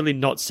is it totally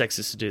not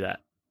sexist to do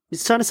that?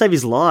 He's trying to save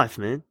his life,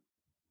 man.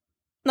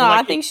 No,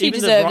 I think she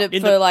deserved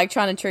it for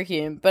trying to trick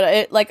him. But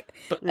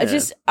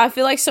I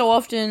feel like so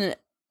often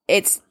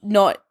it's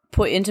not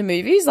put into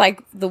movies,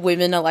 like the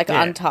women are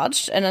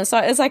untouched, and it's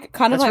like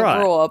kind of like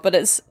raw, but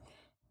it's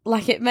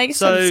like it makes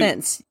some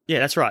sense. Yeah,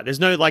 that's right. There's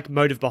no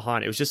motive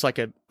behind it. It was just like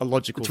a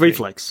logical thing.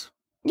 Reflex.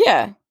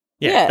 Yeah,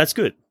 that's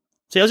good.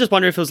 See, I was just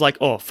wondering if it was like,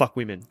 oh, fuck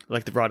women.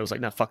 Like the writer was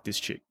like, no, fuck this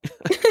chick.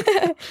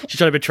 She's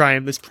trying to betray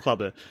him, this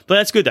clubber. But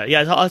that's good though.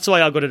 Yeah, that's the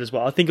way I got it as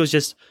well. I think it was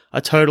just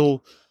a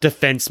total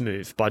defense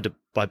move by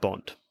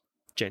Bond,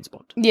 James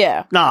Bond.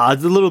 Yeah. Nah,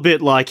 it's a little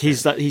bit like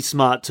he's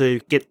smart to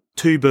get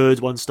two birds,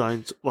 one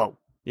stone. Well.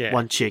 Yeah.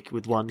 One chick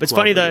with one. But it's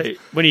funny though,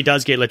 when he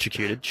does get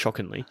electrocuted,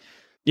 shockingly,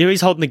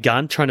 he's holding the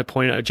gun, trying to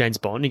point it at James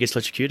Bond, and he gets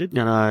electrocuted.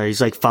 No, he's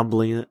like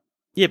fumbling it.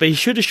 Yeah, but he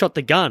should have shot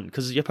the gun,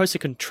 because you're supposed to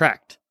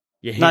contract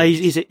your hand. No,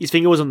 his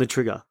finger was on the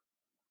trigger.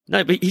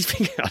 No, but his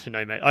finger, I don't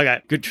know, mate.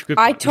 Okay, good point.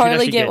 I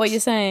totally get what you're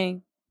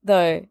saying,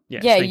 though.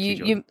 Yes, yeah,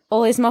 you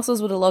all his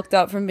muscles would have locked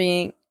up from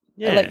being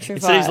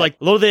electrified. So he's like,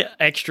 a lot of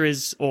the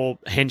extras or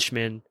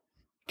henchmen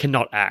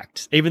cannot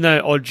act, even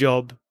though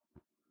Oddjob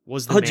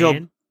was the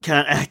man.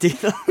 Can't act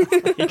either.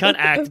 He can't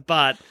act,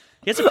 but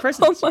He has a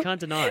presence. You can't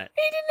deny it.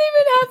 He didn't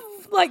even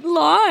have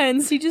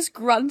lines. He just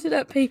grunted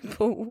at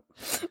people.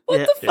 What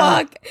the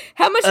fuck?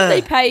 How much did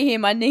they pay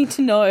him? I need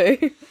to know.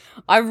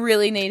 I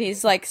really need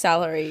his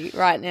salary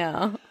right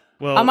now.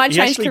 Well, I might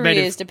change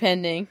careers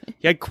depending.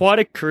 He had quite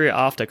a career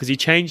after because he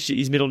changed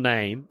his middle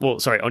name. Well,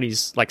 sorry, on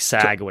his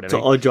SAG or whatever.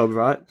 To Odd Job,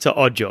 right? To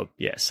Odd Job,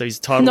 yeah. So his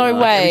title. No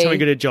way. Every time he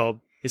got a job,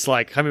 it's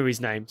I can't remember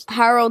his name.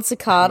 Harold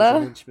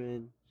Cicada.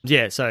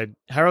 Yeah, so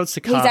Harold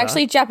Cicada. He's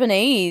actually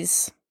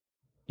Japanese.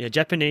 Yeah,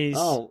 Japanese.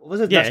 Oh,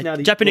 was it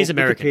nationality? Japanese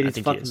American. I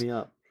think he is. Me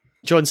up.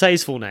 Jordan, say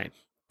his full name.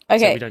 Okay,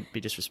 so we don't be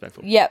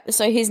disrespectful. Yep.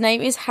 So his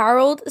name is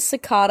Harold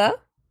Cicada.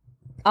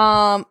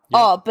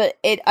 But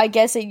I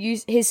guess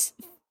his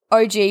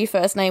OG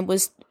first name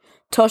was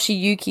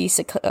Toshiyuki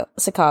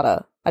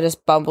Cicada. I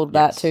just bumbled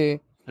that too.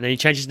 And then he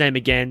changed his name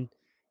again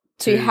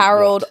to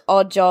Harold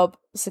Oddjob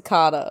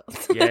Cicada.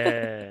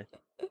 Yeah.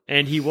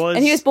 And he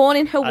was born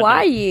in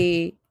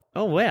Hawaii.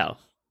 Oh wow.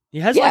 He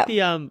has the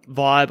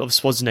vibe of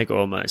Schwarzenegger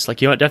almost.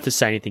 You don't have to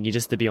say anything, you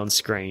just have to be on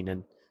screen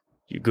and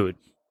you're good.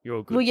 You're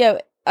all good. Well, yeah,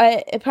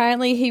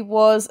 apparently he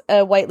was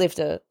a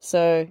weightlifter,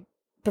 so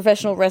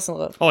professional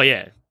wrestler. Oh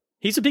yeah.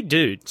 He's a big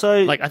dude.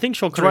 So I think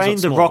Sean Connery's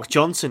Dwayne The Rock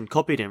Johnson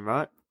copied him,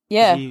 right?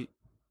 Yeah. He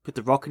put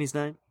The Rock in his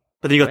name.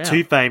 But then he got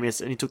too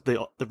famous and he took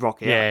the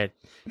Rock out. Yeah.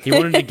 He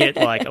wanted to get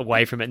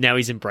away from it. Now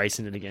he's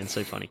embracing it again.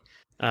 So funny.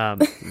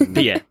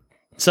 But yeah.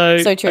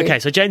 So true. Okay,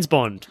 so James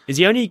Bond, is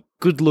he only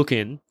good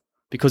looking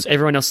because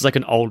everyone else is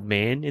an old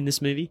man in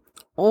this movie?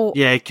 Oh,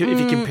 yeah, if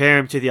you compare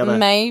him to the other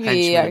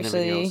maybe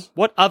actually.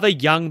 What other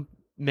young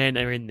men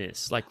are in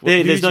this?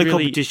 There's no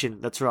competition.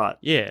 That's right.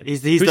 Yeah,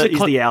 he's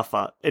the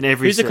alpha in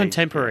every. Who's a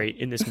contemporary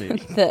in this movie?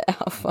 The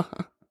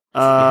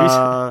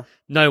alpha.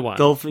 No one.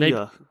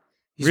 Goldfinger.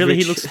 Really,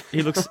 rich.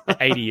 he looks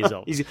 80 years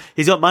old.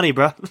 He's got money,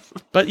 bro.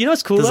 But you know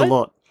what's cool? There's a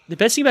lot. The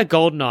best thing about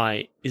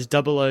GoldenEye is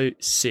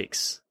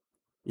 006.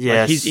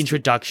 Yeah, his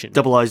introduction.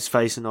 00's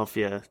facing off,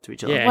 to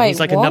each other. Yeah, and he's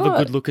another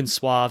good-looking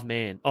suave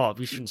man. Oh,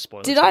 we shouldn't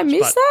spoil it. Did I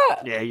miss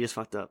that? Yeah, you just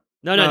fucked up.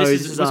 No,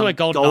 this is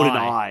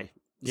GoldenEye.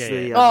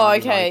 Yeah.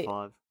 Okay.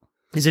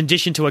 He's in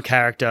addition to a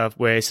character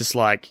where it's just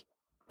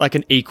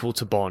an equal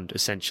to Bond,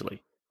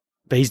 essentially.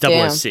 But he's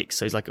 006,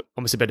 so he's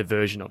almost a better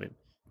version of him.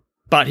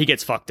 But he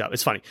gets fucked up.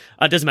 It's funny.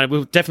 It doesn't matter.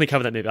 We'll definitely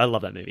cover that movie. I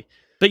love that movie.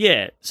 But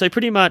yeah, so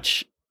pretty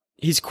much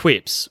his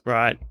quips,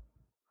 right?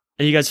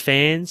 Are you guys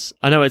fans?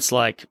 I know it's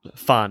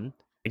fun.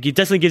 It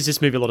definitely gives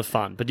this movie a lot of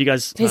fun. But you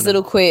guys... His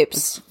little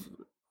quips.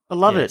 I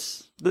love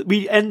it.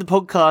 We end the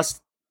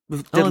podcast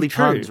with deadly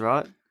puns,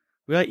 right?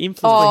 We are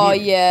influenced by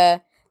him. Yeah.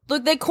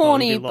 Look, they're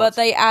corny, but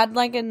they add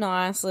a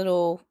nice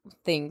little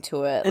thing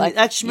to it. And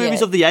action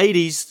movies of the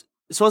 80s,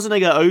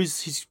 Schwarzenegger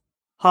owes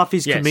half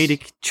his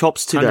comedic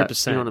chops to 100%.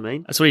 that. You know what I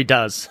mean? That's what he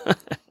does.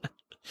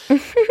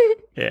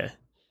 Yeah.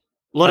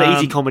 A lot of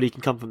easy comedy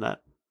can come from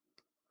that.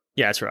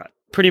 Yeah, that's right.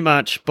 Pretty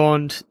much,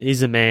 Bond,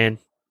 he's a man.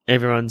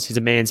 He's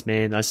a man's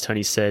man, as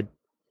Tony said.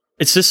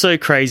 It's just so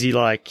crazy,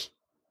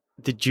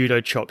 the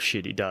judo chop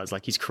shit he does,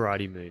 his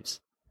karate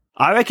moves.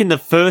 I reckon the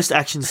first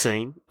action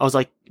scene, I was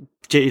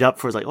G'd up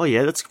for it. Oh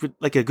yeah, that's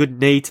a good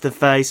knee to the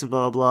face and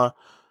blah, blah, blah.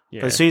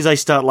 Yeah. But as soon as they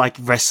start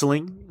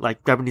wrestling,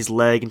 grabbing his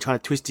leg and trying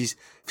to twist his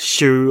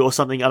shoe or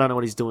something, I don't know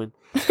what he's doing.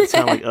 It's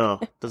kind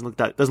of doesn't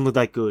look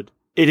that good.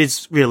 It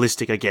is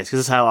realistic, I guess, because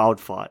that's how I would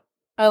fight.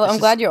 I'm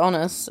glad you're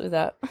honest with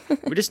that.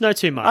 We just know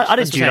too much. I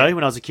did judo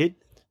when I was a kid.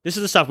 This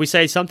is the stuff we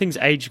say. Some things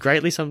age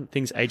greatly, some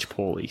things age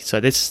poorly. So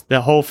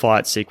the whole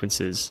fight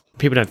sequences,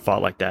 people don't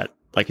fight like that.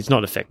 It's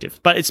not effective,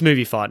 but it's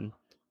movie fighting.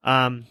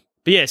 But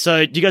yeah.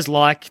 So do you guys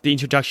like the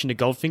introduction to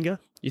Goldfinger?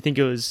 You think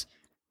it's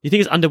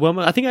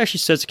underwhelming? I think it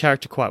actually serves the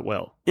character quite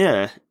well.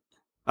 Yeah,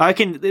 I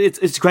reckon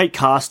it's great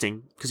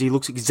casting because he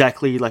looks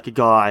exactly like a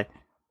guy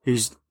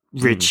who's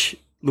rich.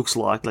 Looks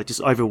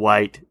just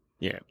overweight.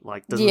 Yeah,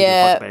 doesn't give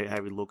a fuck about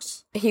how he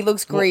looks. He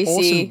looks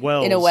greasy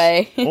in a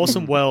way.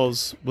 Orson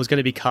Welles was going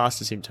to be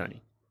cast as him,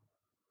 Tony.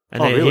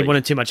 And then really? He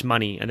wanted too much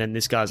money, and then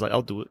this guy's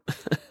I'll do it.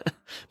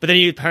 But then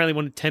he apparently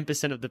wanted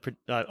 10%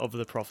 of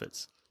the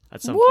profits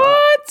at some point.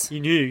 What?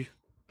 You knew.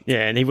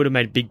 Yeah, and he would have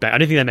made big bank. I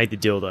don't think they made the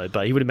deal though,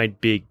 but he would have made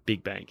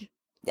big bank.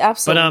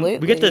 Absolutely.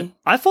 But we get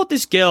I thought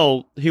this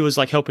girl who was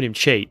helping him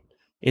cheat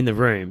in the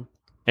room,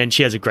 and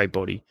she has a great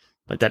body,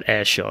 that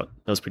air shot.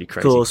 That was pretty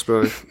crazy. Of course,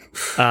 bro.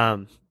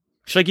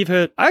 Should I give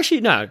her...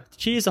 Actually, no.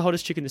 She is the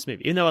hottest chick in this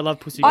movie, even though I love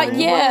Pussy Galore.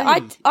 Yeah,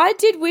 I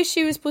did wish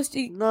she was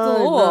Pussy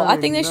Galore. I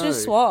think they should have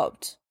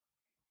swapped.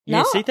 Yeah,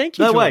 no? see, thank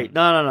you, No, Jordan. wait.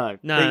 No.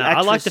 No,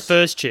 I like the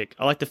first chick.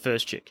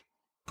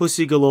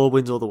 Pussy Galore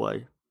wins all the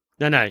way.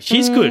 No.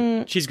 She's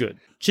good. She's good.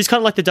 She's kind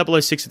of like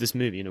the 006 of this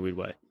movie in a weird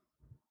way.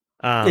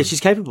 Yeah,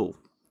 she's capable.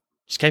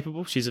 She's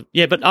capable?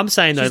 but I'm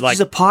saying, though, she's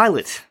a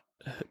pilot.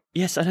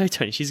 Yes, I know,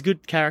 Tony. She's a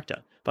good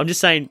character. But I'm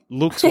just saying,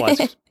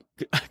 looks-wise...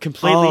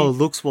 completely. Oh,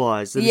 looks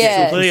wise.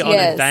 Completely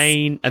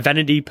on a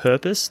vanity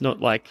purpose, not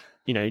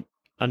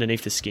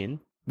underneath the skin.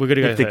 We're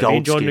gonna go the her. gold Me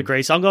and Jordan skin.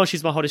 agree. So I'm going.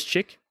 She's my hottest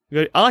chick.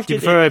 I like Do you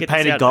prefer her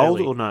painted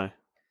gold or no?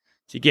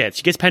 She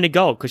gets painted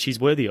gold because she's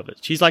worthy of it.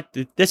 She's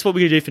that's what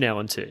we're gonna do from now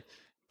on too.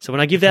 So when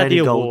I give out the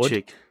award,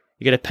 chick.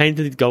 you get a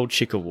painted gold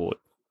chick award.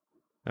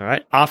 All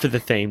right, after the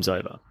theme's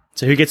over.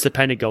 So who gets the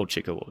Painted Gold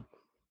Chick award?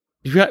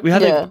 We have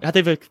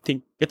to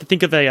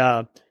think of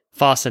a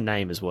faster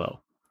name as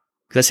well,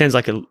 because that sounds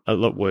like a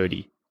lot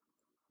wordy.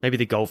 Maybe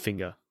the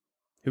Goldfinger.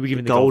 Who we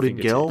giving the Golden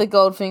Goldfinger Girl? to? The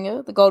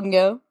Goldfinger, the Golden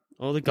Girl.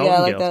 Oh, the Golden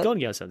Girl. like that.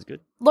 Golden Girl sounds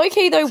good. Low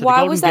key though, So the why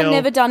Golden was that Girl-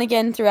 never done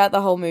again throughout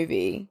the whole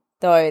movie?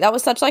 Though that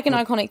was such like an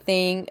iconic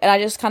thing, and I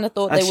just kind of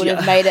thought they would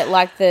have made it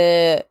like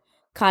the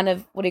kind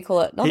of what do you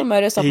call it? Not a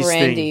modus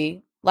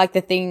operandi, like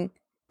the thing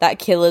that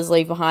killers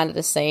leave behind at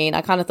a scene.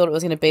 I kind of thought it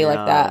was going to be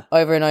like that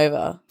over and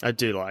over. I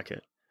do like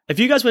it. If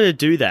you guys were to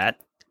do that,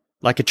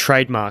 like a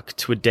trademark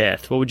to a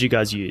death, what would you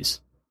guys use?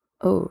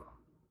 Ooh.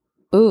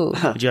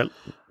 Would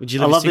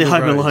you I love the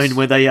Home Alone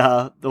where they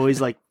always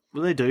like,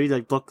 what do they do?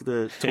 They block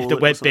the toilet the or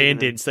wet something,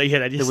 bandits. So yeah,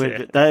 they just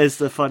that is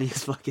the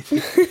funniest fucking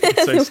thing.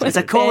 It's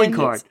a calling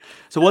card.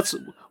 So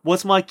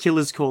what's my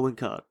killer's calling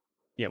card?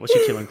 Yeah, what's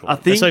your killing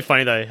card? It's so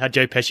funny though how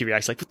Joe Pesci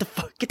reacts like, what the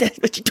fuck? Get that,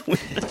 what you doing?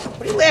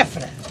 What are you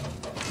laughing at?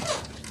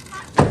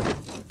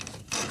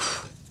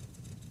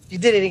 You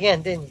did it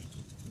again, didn't you?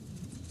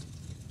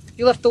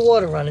 You left the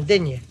water running,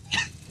 didn't you?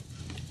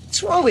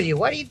 What's wrong with you?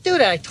 Why do you do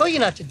that? I told you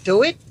not to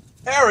do it.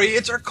 Harry,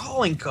 it's our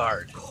calling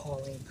card.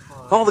 Calling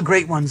card. All the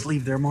great ones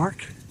leave their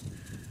mark.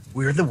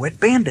 We're the wet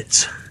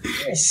bandits.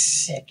 You're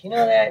sick. You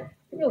know that?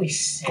 You're really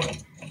sick.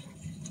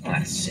 I'm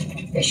not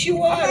sick. Yes,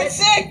 you are. That's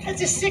sick.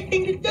 That's a sick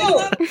thing to do.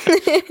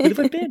 We're the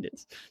wet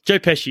bandits. Joe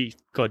Pesci,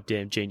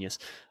 goddamn genius.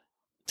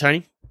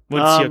 Tony,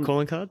 what's your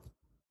calling card?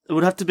 It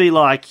would have to be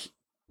like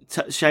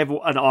shave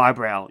an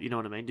eyebrow. You know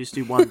what I mean? Just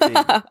do one thing,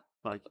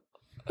 like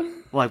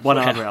one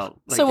eyebrow.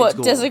 Like, so what?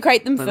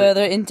 Desecrate them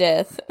further in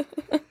death.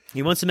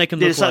 He wants to make him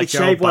look like shave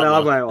Gerald one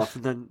Butler. eyebrow off,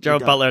 and then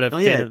Gerald Butler at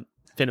Phantom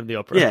of the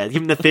Opera. Yeah,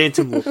 give him the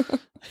Phantom look.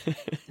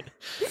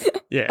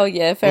 Yeah. Oh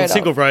yeah, fair enough.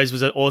 Single Rose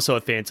was also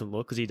a Phantom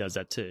look because he does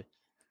that too.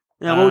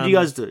 Now, what would you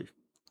guys do?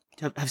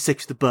 Have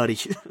sex with the buddy?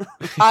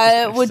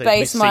 I would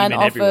base mine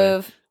off everywhere.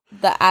 of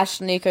the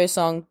Ash Nico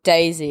song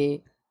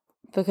Daisy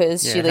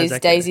because she how's leaves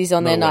that go? daisies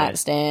on their No way.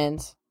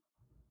 nightstands.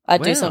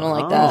 I'd do Wow. something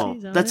like that.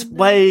 Oh, that's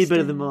way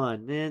better than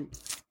mine, man.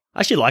 I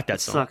actually like that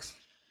song. Sucks.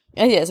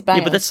 Oh, yeah, it's a banger.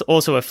 Yeah, but that's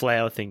also a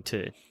flower thing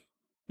too.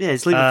 Yeah,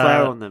 just leave a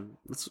flower on them.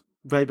 That's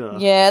way better.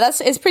 Yeah,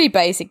 it's pretty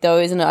basic though,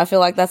 isn't it? I feel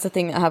like that's the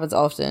thing that happens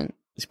often.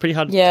 It's pretty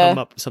hard to come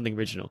up with something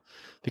original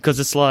because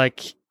it's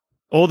like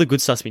all the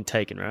good stuff's been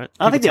taken, right?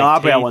 I think the People take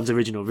eyebrow teeth, one's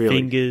original, really.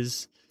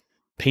 Fingers,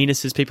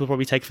 penises, people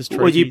probably take for Well,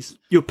 trophies.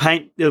 you'll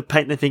paint the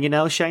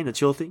fingernails, Shane. That's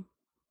your thing.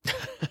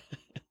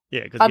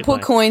 Yeah, 'cause I'd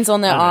put coins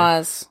on their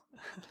eyes.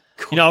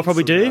 You know what I'll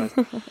probably do?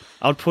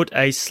 I'll put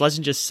a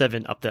Slazenger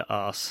 7 up their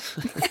ass.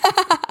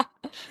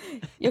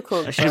 You're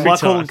cool. And my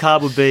calling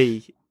card would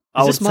be,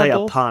 I would this my say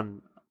ball? a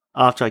pun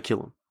after I kill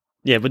him.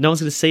 Yeah, but no one's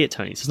going to see it,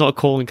 Tony. So it's not a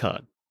calling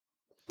card.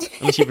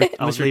 Unless you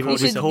I'll leave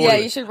it recorded. Yeah,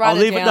 you should write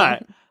it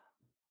down.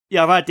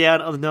 Yeah, I'll write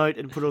down on the note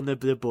and put it on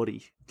their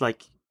body.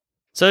 Like,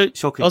 so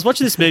shocking. I was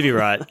watching this movie,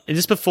 right? And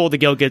just before the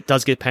girl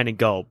does get painted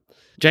gold,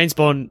 James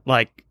Bond,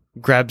 like,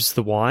 grabs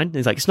the wine. And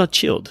he's like, it's not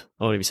chilled.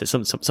 Or whatever he says,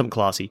 something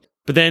classy.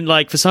 But then,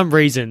 like, for some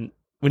reason,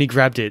 when he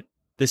grabbed it,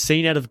 the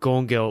scene out of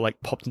Gone Girl, like,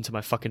 popped into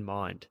my fucking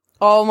mind.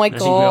 Oh my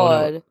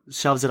god.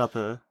 Shoves it up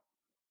her.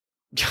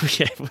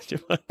 Yeah,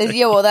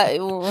 Yeah, well, that.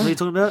 What are you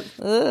talking about?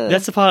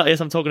 That's the part, yes,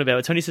 I'm talking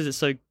about. Tony says it's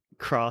so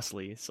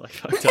crassly. It's like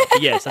fucked up.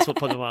 But yes, that's what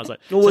popped in my mind. I was like,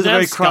 It was so a now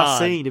very I'm crass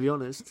scarred. scene, to be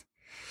honest.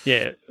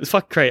 Yeah, it's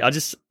fucking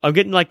crazy. I'm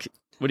getting like,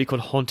 what do you call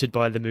it, haunted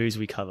by the movies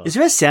we cover. Is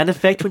there a sound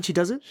effect when she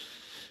does it?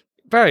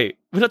 Bro,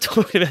 we're not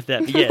talking about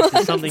that, but yes,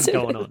 there's something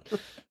going on.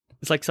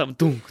 It's like something,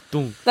 dunk,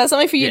 dunk. That's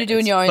something for you Yeah, to do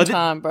in your own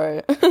time, bro.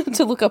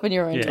 To look up in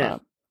your own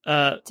time.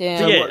 Damn. So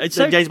Yeah, what- it's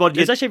so so, James Bond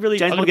it's gets, actually really.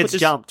 James I'm Bond gonna gets put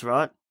this- jumped,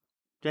 right?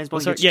 James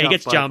Bond sorry, gets yeah, he jumped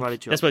gets by a jumped. karate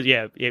chop. That's what.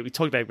 Yeah, we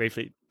talked about it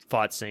briefly.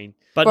 Fight scene,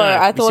 but Bro, no,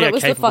 I we thought see it how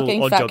was the capable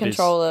fucking Odd fat Job is.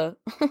 controller.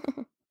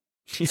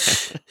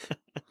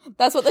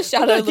 That's what the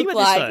shadow think looked about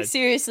this, like. though.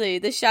 Seriously,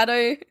 the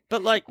shadow.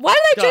 But like, why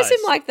did they dress him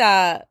guys, like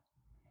that?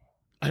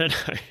 I don't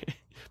know.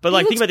 But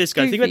like, think about this,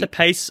 guys. Think about the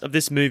pace of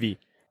this movie.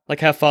 Like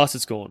how fast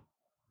it's gone.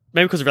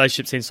 Maybe because the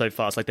relationship seems so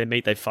fast. Like they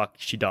meet, they fuck,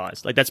 she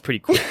dies. Like that's pretty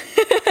cool.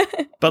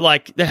 But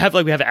like we have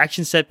an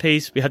action set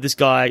piece. We have this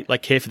guy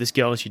like care for this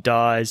girl and she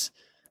dies.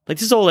 Like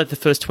this is all at the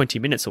first 20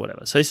 minutes or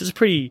whatever. So this is a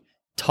pretty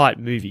tight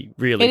movie,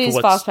 really. It for is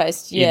what's fast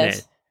paced. in Yes.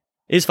 there.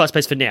 It is fast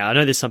paced for now. I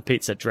know there's some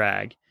beats that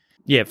drag.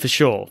 Yeah, for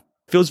sure.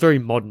 Feels very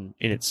modern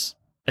in its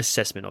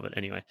assessment of it.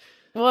 Anyway.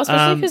 Well,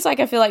 especially because like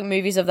I feel like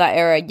movies of that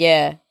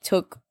era,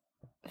 took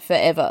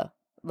forever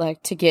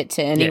like to get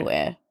to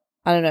anywhere.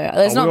 I don't know.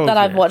 It's not that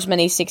I've watched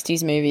many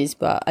 60s movies,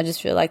 but I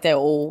just feel like they're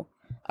all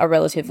are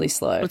relatively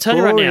slow. I'll tell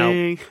you right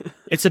now,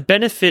 it's a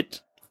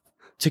benefit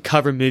to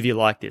cover a movie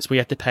like this where you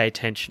have to pay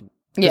attention.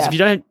 Because if you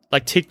don't,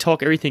 like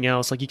TikTok, everything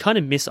else, like you kind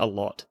of miss a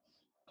lot.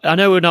 I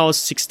know when I was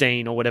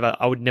 16 or whatever,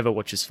 I would never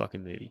watch this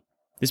fucking movie.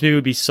 This movie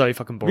would be so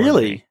fucking boring.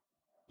 Really?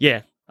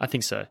 Yeah, I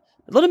think so.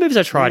 A lot of movies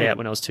I tried out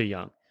when I was too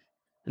young.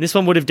 And this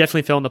one would have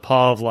definitely fell in the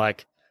pile of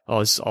like, oh,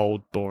 this is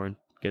old, boring,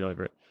 get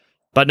over it.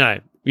 But no,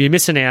 you're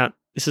missing out.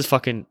 This is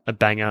fucking a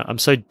banger. I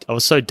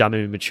was so dumb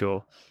and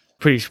immature.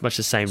 Pretty much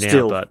the same now,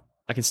 Still. but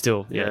I can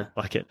still,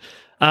 like it.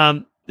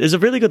 there's a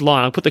really good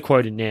line. I'll put the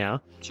quote in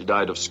now. She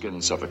died of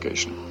skin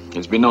suffocation.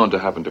 It's been known to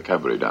happen to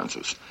cabaret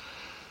dancers.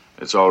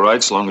 It's all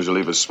right so long as you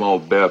leave a small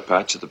bare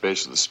patch at the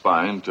base of the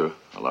spine to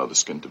allow the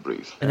skin to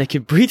breathe. And they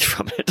can breathe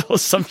from it or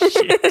some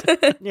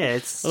shit. Yeah,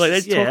 it's Like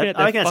they're talking at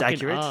their I guess fucking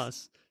accurate.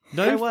 ass.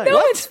 No way. No,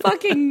 it's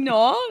fucking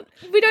not.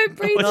 We don't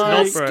breathe It's through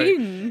our not, bro.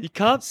 skin. You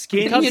can't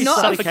Skin be You're not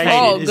a suffocated.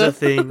 frog. is a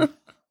thing.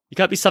 You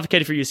can't be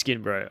suffocated through your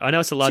skin, bro. I know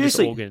it's the largest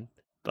Seriously. organ,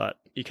 but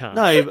you can't.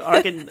 No, I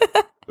reckon.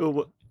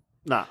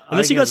 Nah,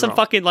 Unless you got some wrong.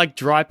 fucking like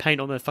dry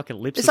paint on the fucking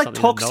lips. It's or like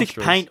something. and toxic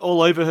nostrils. paint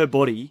all over her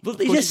body. Well, Of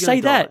course just she's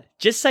say gonna that. die.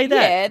 Just say that.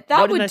 Yeah, Why that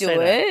didn't would I do say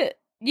that? it.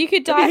 You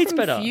could That'd be die heaps from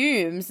better.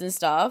 fumes and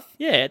stuff.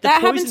 Yeah, the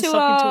That happened poison to,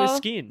 sunk into her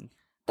skin.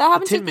 That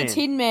happened to Tin the Man.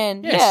 Tin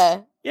Man. Yes.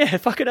 Yeah. Yeah,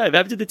 fucking no. That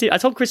happened to the Tin. I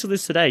told Crystal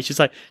this today. She's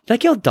like, "Did that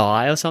girl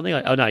die or something?"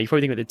 Like, oh no, you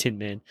probably think about the Tin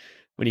Man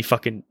when he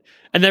fucking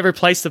and they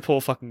replaced the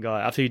poor fucking guy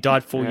after he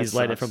died 4 Yeah, years that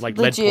later sucks. from like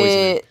lead poisoning.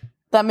 Legit.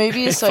 That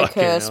movie is so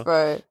Fucking cursed, hell.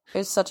 bro.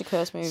 It's such a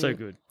cursed movie. So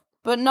good.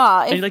 But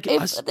nah, if, And, like,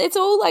 if it's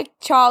all like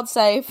child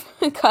safe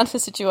kind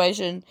of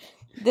situation,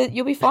 that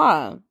you'll be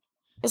fine.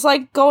 It's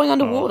like going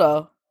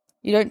underwater.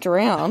 You don't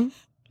drown.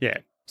 Yeah.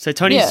 So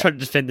Tony's Yeah. trying to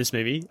defend this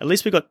movie. At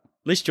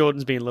least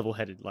Jordan's being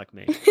level-headed like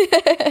me.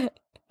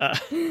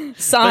 But,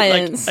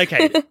 Science. like,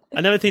 okay,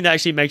 another thing that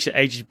actually makes it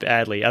age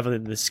badly, other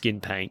than the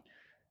skin paint,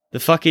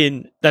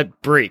 that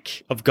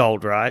brick of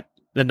gold, right?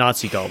 The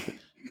Nazi gold.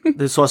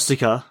 The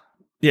swastika.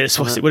 Yeah,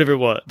 swastika, whatever it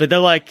was. But they're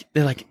like,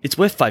 it's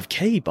worth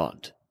 5K,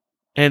 Bond.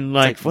 And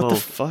like, It's what like, the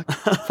fuck?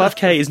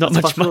 5K is not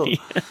It's much fuck money.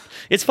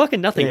 It's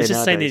fucking nothing. Yeah, It's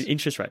just saying the nowadays.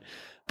 interest rate.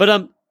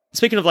 But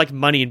speaking of like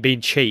money and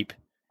being cheap,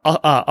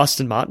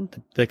 Aston Martin,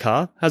 the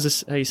car. How's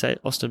this? How you say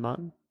it? Aston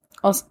Martin.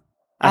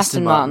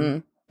 Aston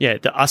Martin. Yeah,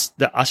 the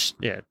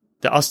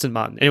Aston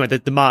Martin. Anyway,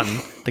 the Martin,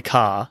 the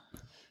car.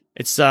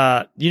 It's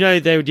they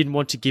didn't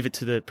want to give it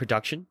to the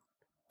production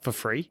for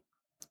free.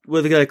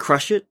 Were they going to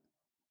crush it?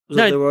 Was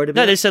that what they were worried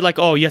about? No, they said like,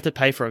 oh, you have to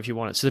pay for it if you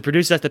want it. So the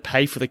producers have to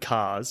pay for the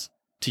cars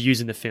to use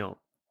in the film.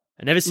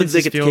 And ever since they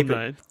this get to film, keep it?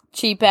 though,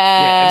 Cheap yeah,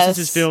 ass. ever since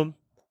this film,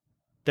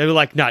 they were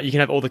like, nah, you can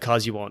have all the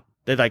cars you want.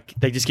 They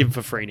just give them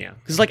for free now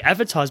because it's like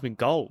advertisement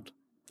gold.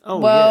 Oh,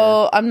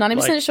 Well, I'm 90%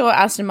 Like- sure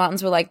Aston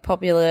Martins were like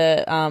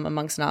popular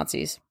amongst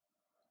Nazis.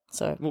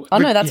 So, Well, oh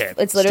no, yeah,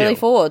 it's literally still.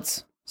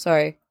 Fords.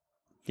 Sorry,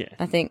 Yeah.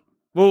 I think.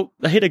 Well,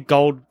 they hit a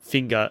gold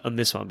finger on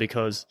this one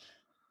because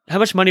how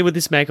much money would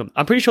this make them?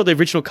 I'm pretty sure the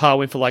original car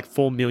went for like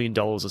 $4 million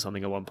or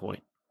something at one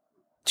point.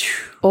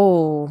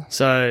 Oh,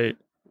 So,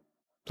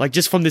 like,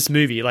 just from this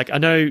movie, like, I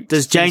know.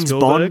 Does Steven James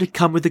Spielberg- Bond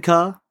come with the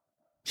car?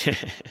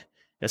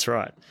 That's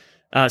right.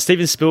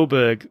 Steven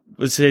Spielberg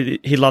said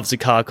he loves the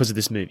car because of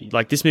this movie.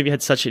 Like, this movie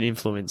had such an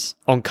influence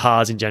on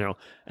cars in general,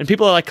 and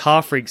people are like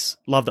car freaks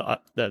love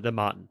the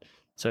Martin.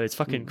 So it's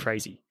fucking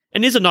crazy.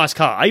 And it is a nice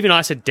car. Even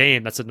I said,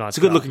 "Damn, that's a nice." It's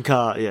a good looking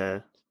car, yeah.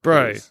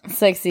 bro. It is.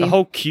 sexy. The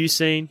whole Q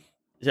scene.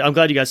 I'm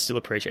glad you guys still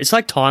appreciate it. It's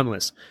like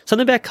timeless.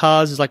 Something about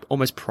cars is like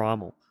almost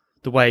primal.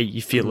 The way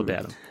you feel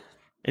about them,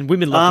 and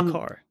women love the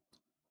car.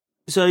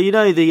 So you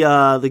know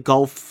the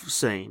golf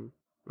scene,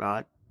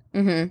 right?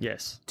 Mm-hmm.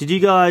 Yes. Did you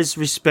guys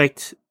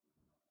respect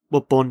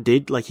what Bond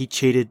did? Like he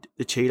cheated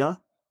the cheater,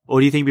 or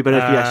do you think it'd be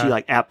better if he actually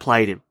like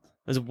outplayed him?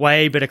 There's a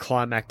way better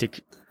climactic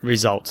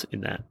result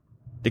in that.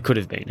 There could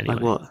have been anyway.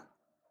 Like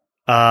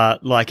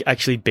what? Like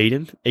actually beat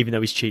him, even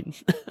though he's cheating.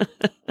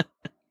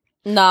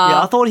 Nah.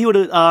 Yeah, I thought he would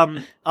have.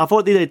 I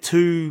thought the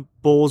two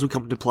balls would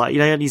come into play. You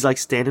know, and he's like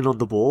standing on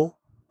the ball,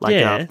 like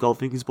Yeah.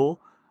 Goldfinger's ball.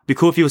 Be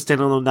cool if he was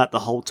standing on that the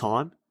whole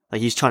time,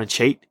 like he's trying to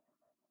cheat.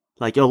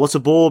 Like, oh, lots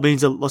of ball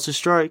means a lots of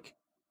stroke.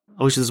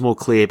 I wish it was more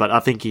clear, but I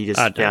think he just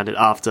found it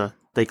after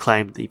they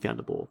claimed that he found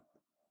the ball.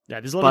 Yeah,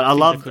 there's a lot But of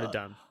things I they could have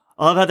done.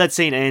 I love how that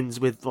scene ends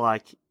with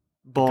like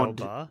Bond,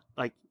 Gold bar.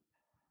 like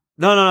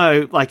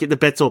no, like the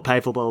bet's all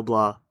paid for, blah blah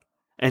blah.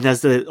 And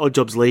as the odd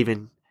job's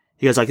leaving,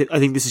 he goes like, "I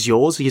think this is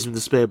yours." He gives him the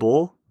spare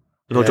ball,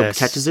 and odd job Yes.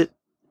 catches it,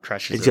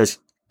 Crashes and it. he goes,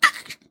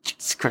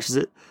 just crashes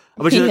it.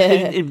 Which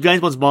Yeah. in James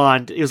Bond's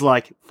mind, he was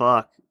like,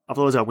 "Fuck, I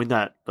thought I was gonna win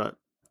that, but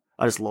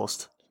I just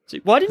lost." So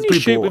why didn't It's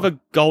you pretty shoot with baller. a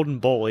golden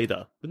ball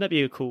either? Wouldn't that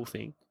be a cool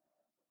thing?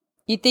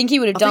 You'd think he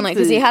would have I done it think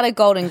because he the- had a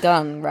golden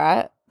gun,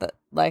 right? That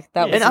was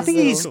And I his think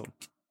little-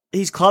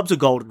 his clubs are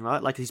golden,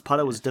 right? Like his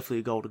putter was definitely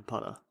a golden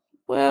putter.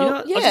 Well, You know,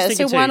 I was just yeah. So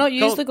thinking why too, not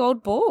use gold- the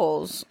gold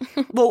balls?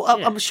 Well,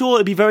 I'm sure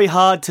it'd be very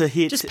hard to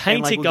hit. Just and,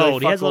 paint like, it we'll go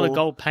gold. He has a lot of fuck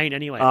all- gold paint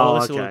anyway. Oh,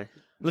 Unless okay.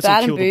 Unless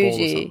Bad it'll and kill the ball or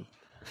bougie. something.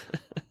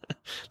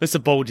 Unless the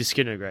ball would just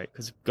disintegrate,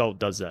 because gold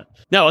does that.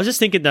 No, I was just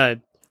thinking though,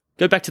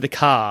 go back to the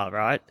car,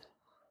 right?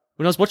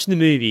 When I was watching the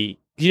movie,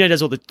 you know, it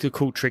does all the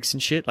cool tricks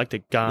and shit, like the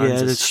guns, Yeah,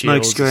 the the shields,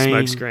 smoke the screen.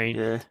 smoke screen.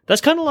 Yeah.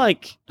 That's kind of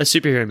like a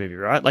superhero movie,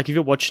 right? Like if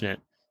you're watching it,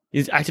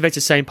 it activates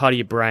the same part of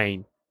your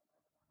brain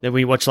that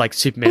when you watch like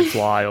Superman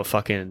fly or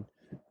fucking,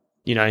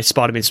 you know,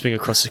 Spider-Man swing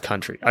across the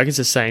country. I guess it's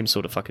the same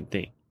sort of fucking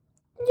thing.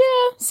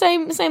 Yeah,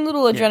 same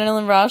little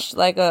adrenaline rush.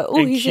 Like, oh,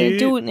 And he's gonna Q-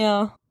 do it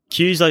now.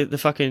 Q's like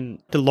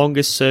the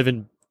longest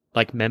serving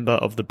like member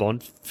of the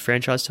Bond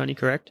franchise, Tony,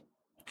 correct?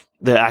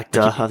 The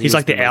actor. I think He's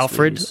like it's the most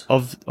Alfred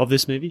movies. of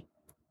this movie.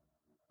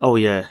 Oh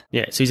yeah,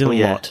 Yeah, so he's in Oh, a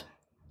yeah. lot.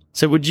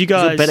 So would you he's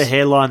guys a better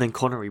hairline than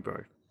Connery,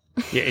 bro.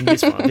 Yeah, in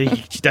this one, he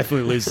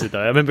definitely loses it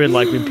though. I remember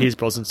when Pierce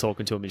Brosnan's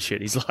talking to him and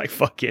shit, he's like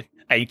fucking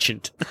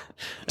ancient.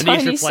 And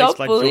Tony, stop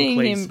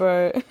bullying him,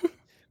 bro.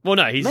 Well,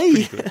 no, he's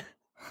pretty good.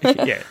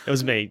 Yeah, it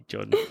was me,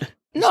 Jordan.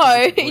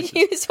 No,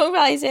 you was talking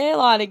about his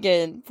hairline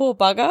again. Poor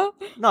bugger.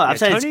 No, I'm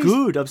saying it's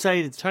good. I'm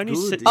saying it's Tony's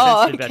good.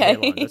 sensitive about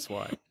hairline, that's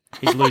why.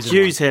 He's losing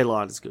Hugh's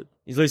hairline is good.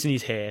 He's losing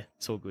his hair.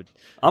 It's all good.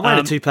 I'm wearing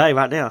a toupee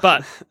right now.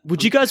 But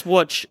would you guys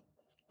watch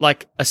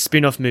like a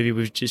spin-off movie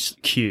with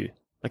just Q,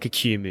 like a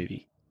Q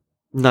movie?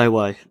 No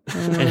way.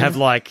 And have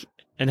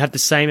the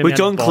same amount with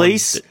John of Bond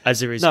Cleese as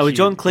there is. No, Q with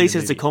John Cleese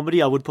in as the a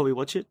comedy, I would probably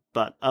watch it.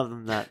 But other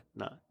than that,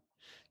 no.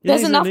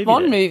 There's enough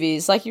Bond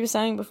movies, like you were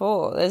saying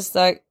before. There's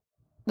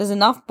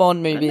enough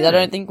Bond movies. I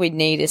don't think we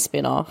need a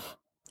spin-off.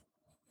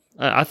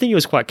 I think he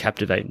was quite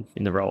captivating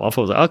in the role. I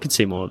thought I could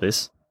see more of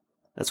this.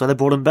 That's why they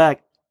brought him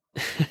back.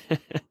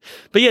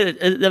 But yeah,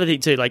 the other thing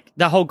too, like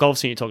that whole golf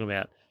scene you're talking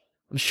about,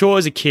 I'm sure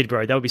as a kid,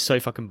 bro, that would be so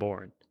fucking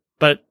boring.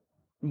 But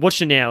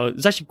watching it now,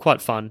 it's actually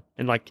quite fun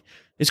and like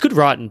it's good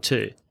writing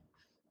too.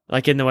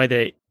 Like in the way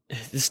that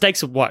the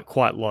stakes are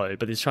quite low,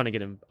 but they're trying to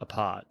get him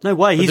apart. No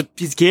way,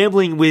 he's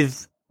gambling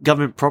with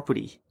government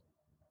property.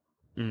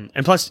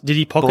 And plus, did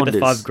he pocket the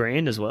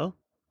 $5,000 as well?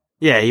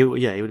 Yeah, he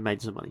would have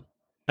made some money.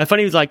 And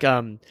funny was like,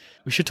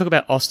 we should talk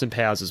about Austin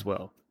Powers as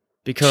well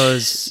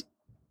because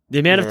the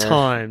amount of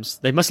times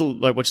they must have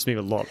watched this movie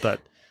a lot, but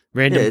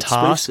random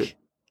task,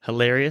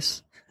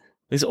 hilarious.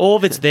 There's all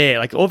of it's there,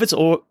 like all of it's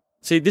all.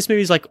 See, this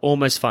movie's like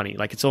almost funny,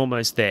 like it's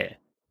almost there,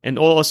 and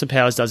all Austin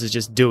Powers does is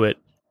just do it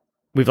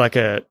with like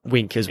a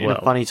wink as well, in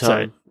a funny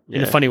tone,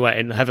 in a funny way,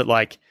 and have it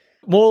like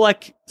more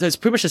like so. It's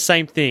pretty much the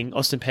same thing,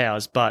 Austin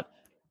Powers, but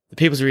the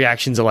people's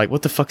reactions are like,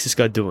 "What the fuck's this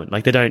guy doing?"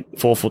 Like they don't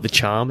fall for the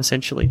charm.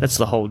 Essentially, that's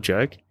the whole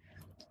joke.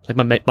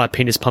 Like my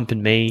penis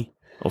pumping me,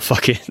 or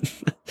fucking,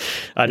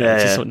 I don't know,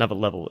 it's just another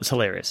level. It's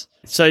hilarious.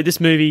 So this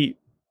movie,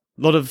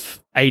 a lot of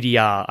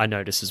ADR I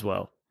noticed as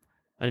well.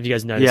 I don't know if you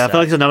guys noticed. Yeah, I feel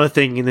like it's another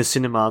thing in the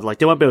cinema. Like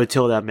they won't be able to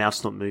tell that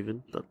mouth's not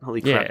moving. But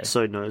holy crap, it's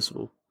so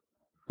noticeable.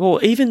 Well,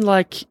 even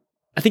like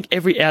I think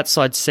every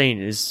outside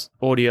scene is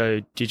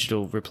audio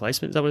digital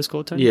replacement. Is that what it's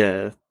called, Tony?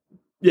 Yeah.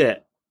 Yeah.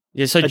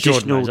 Yeah, so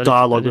additional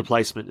dialogue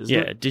replacement, isn't it?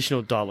 Yeah,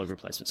 additional dialogue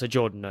replacement. So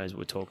Jordan knows what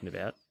we're talking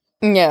about.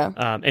 Yeah.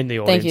 And the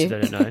audience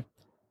that don't know.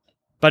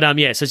 But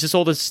yeah, so it's just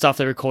all the stuff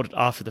they recorded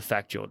after the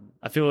fact, Jordan.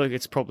 I feel like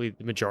it's probably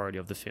the majority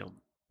of the film.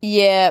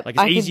 Yeah, like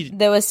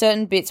there were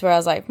certain bits where I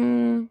was like,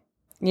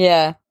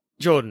 yeah.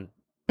 Jordan,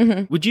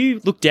 would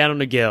you look down on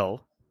a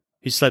girl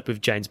who slept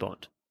with James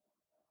Bond?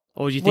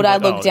 Or would you think would I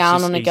look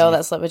down on a girl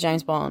that slept with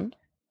James Bond?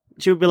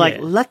 She would be like,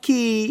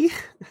 lucky.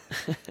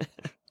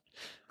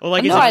 Or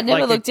like, no, I'd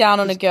never look down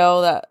on a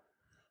girl that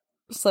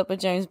slept with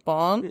James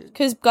Bond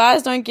because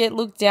guys don't get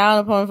looked down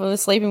upon for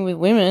sleeping with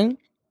women.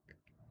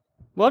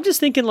 Well, I'm just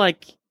thinking,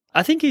 like,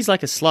 I think he's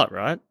like a slut,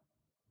 right?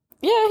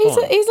 Yeah,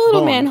 he's a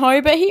little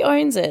man-ho, but he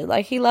owns it.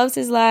 Like, he loves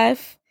his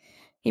life.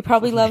 He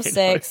probably loves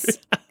sex.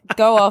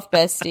 Go off,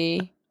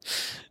 bestie.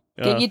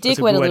 Get your dick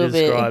wet a little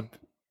bit.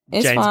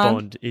 It's James fine.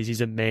 Bond is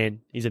he's a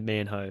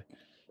man-ho.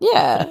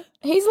 Yeah,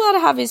 he's allowed to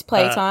have his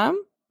playtime.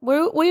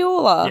 We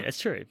all are. Yeah, it's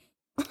true.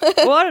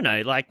 Well, I don't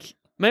know. Like,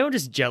 maybe I'm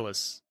just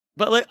jealous.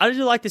 But like, I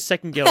do like the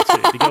second girl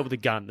too. The girl with the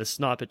gun, the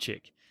sniper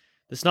chick.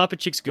 The sniper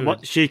chick's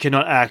good. She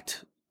cannot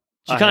act.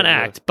 She can't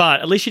act,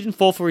 but at least she didn't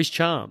fall for his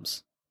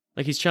charms.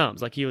 Like his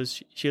charms. Like she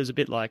was a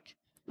bit like.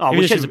 Oh,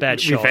 well, she was a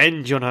bad shot.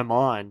 Revenge on her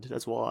mind.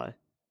 That's why.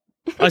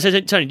 So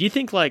Tony, do you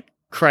think like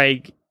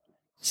Craig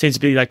seems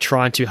to be like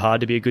trying too hard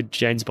to be a good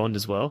James Bond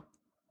as well?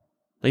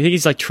 Like, you think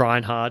he's like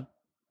trying hard?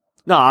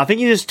 No, I think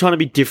he's just trying to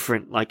be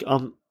different. Like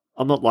I'm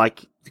not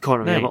like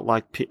Connery. I'm not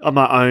like I'm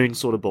my own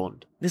sort of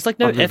Bond. There's like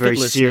no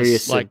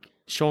effortlessness like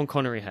Sean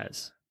Connery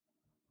has.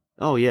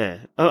 Oh yeah,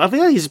 I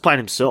think he's just playing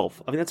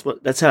himself. I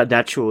think that's how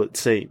natural it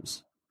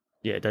seems.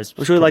 Yeah, that's.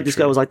 I'm sure like this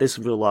guy was like this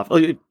in real life.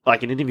 Oh,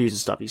 like in interviews and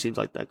stuff, he seems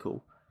like that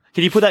cool.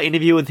 Can you put that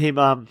interview with him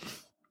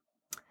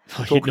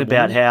talking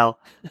about how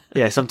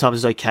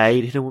sometimes it's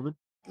okay to hit a woman?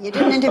 You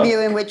did an interview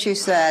in which you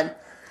said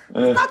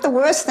it's not the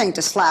worst thing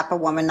to slap a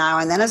woman now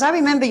and then. As I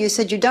remember, you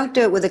said you don't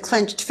do it with a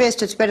clenched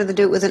fist. It's better to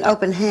do it with an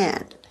open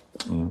hand.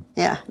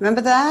 Yeah,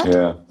 remember that?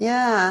 Yeah.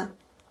 Yeah.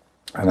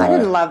 And I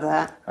didn't love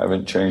that. I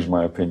haven't changed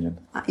my opinion.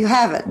 You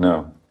haven't?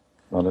 No,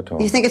 not at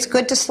all. You think it's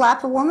good to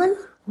slap a woman?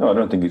 No, I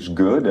don't think it's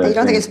good. You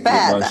don't think it's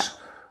bad?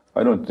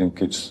 I don't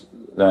think it's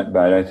that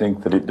bad. I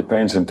think that it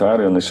depends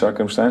entirely on the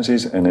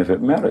circumstances and if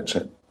it merits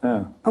it.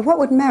 Yeah. What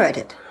would merit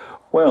it?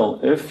 Well,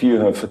 if you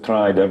have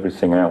tried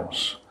everything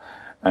else,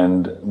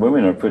 and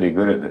women are pretty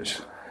good at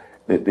this,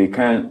 they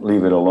can't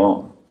leave it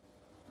alone.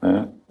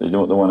 They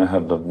want to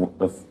have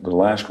the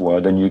last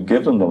word, and you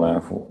give them the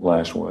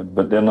last word,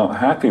 but they're not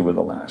happy with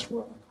the last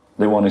word.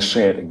 They want to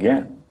say it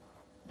again,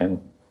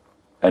 and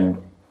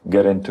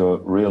get into a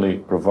really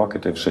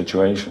provocative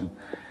situation.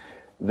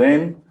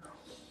 Then,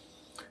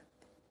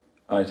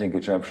 I think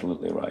it's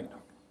absolutely right.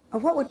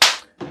 What would?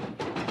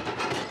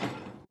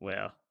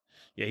 Wow,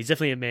 yeah, he's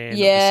definitely a man.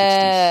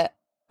 Yeah, of the 60s.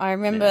 I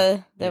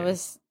remember there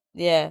was.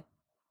 Yeah,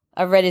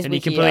 I read his and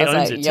wiki. He completely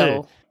I was owns like, it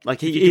yo. too.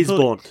 Like he is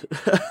Bond.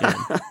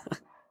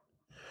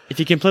 if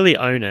you completely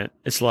own it,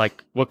 it's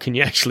like, what can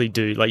you actually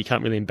do? Like, you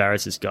can't really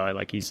embarrass this guy.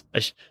 Like, he's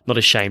not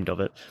ashamed of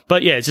it.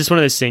 But yeah, it's just one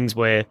of those things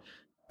where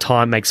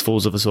time makes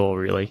fools of us all,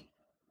 really.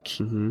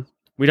 Mm-hmm.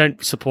 We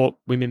don't support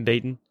women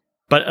beaten,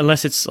 but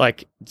unless it's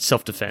like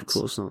self-defense.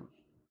 Of course not.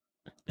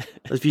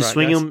 If you Right,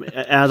 swing guys? them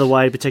out of the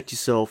way, protect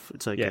yourself,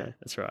 it's okay. Yeah,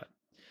 that's right.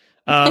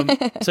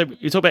 So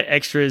you talk about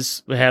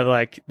extras, how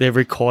like their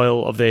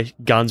recoil of their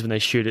guns when they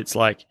shoot, it's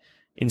like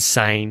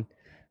insane.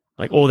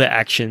 Like all their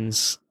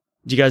actions.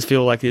 Do you guys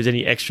feel like there's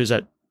any extras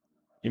that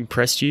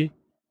impressed you?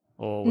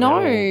 Or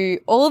No,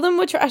 all of them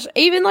were trash.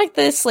 Even like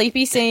the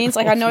sleepy scenes.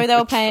 Like I know they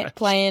were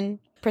playing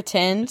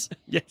pretend,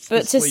 Yes,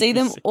 but the to see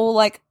them sleepy all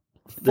like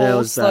There fall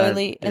was that,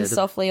 slowly yeah, and the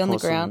softly on the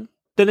possum. ground.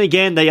 Then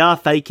again, they are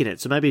faking it,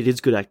 so maybe it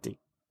is good acting.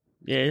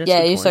 Yeah, that's Yeah,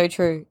 a good you're so point.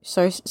 true.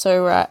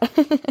 So right.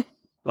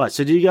 Right,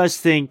 so do you guys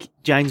think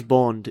James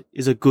Bond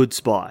is a good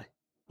spy?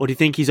 Or do you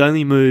think his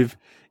only move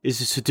is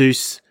to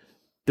seduce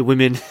the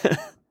women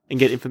and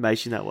get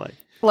information that way?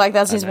 Like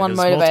that's I his know, one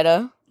there's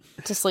motivator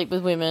to sleep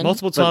with women.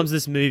 Multiple times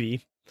this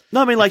movie.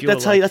 No, I mean, like, you're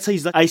that's how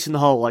he's like ace in the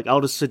hole. Like, I'll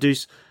just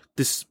seduce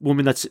this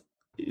woman is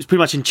pretty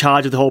much in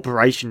charge of the whole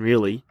operation,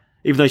 really,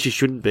 even though she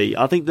shouldn't be.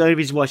 I think the only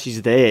reason why she's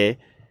there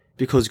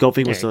because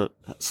Goldfinger wants to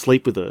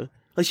sleep with her.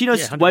 Like, she knows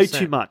Yeah, way 100%.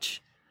 too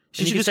much.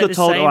 She And you should just can say got the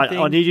told, same all right, thing-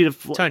 I need you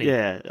to... Tony,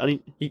 yeah. You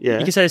yeah.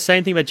 can say the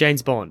same thing about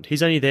James Bond.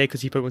 He's only there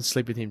because he probably wants to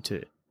sleep with him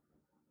too.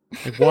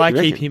 Like, why You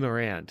keep reckon? him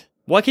around?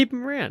 Why keep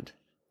him around?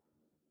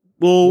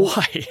 Well,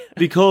 Why?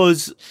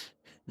 because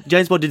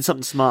James Bond did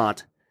something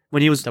smart.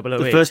 When he was... 008.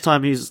 The first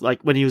time he was,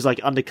 like, when he was, like,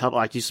 undercover,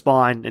 like, his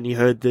spine, and he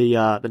heard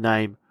the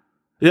name.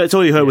 That's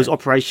all he heard was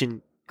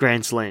Operation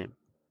Grand Slam.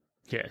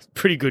 Yeah,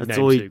 pretty good That's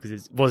name all he- too because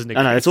it wasn't a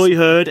I know, that's crease. all you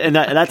heard, and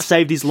that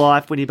saved his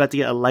life when he about to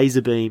get a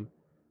laser beam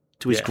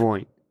to his Yeah.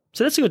 groin.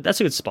 So that's a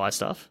good spy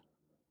stuff.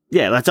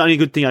 Yeah, that's the only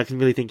good thing I can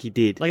really think he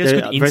did. Like, it's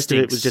good the rest of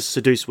it was instincts. just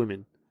seduce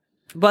women.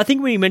 But I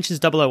think when he mentions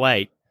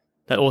 008,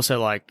 that also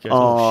like goes,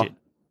 oh shit,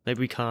 maybe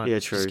we can't Yeah,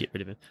 just true. get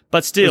rid of him. But It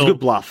was still, a good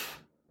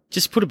bluff.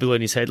 just put a bullet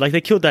in his head. Like, they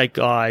killed that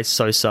guy,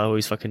 Sosa, who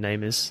his fucking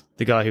name is.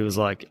 The guy who was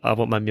like, I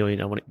want my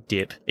million, I want it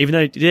dip. Even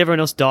though, did everyone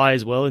else die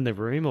as well in the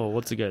room, or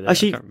what's the go there? I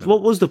Actually, can't remember.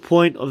 what was the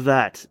point of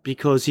that?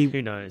 Because he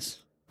Who knows?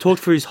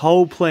 talked through his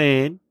whole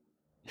plan,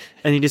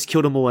 and he just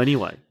killed them all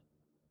anyway.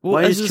 Well,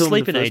 Why this just is a kill them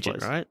in the sleeping first agent,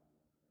 place? right?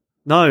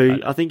 No,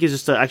 I think it's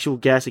just the actual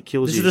gas that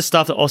kills This you. is the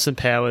stuff that Austin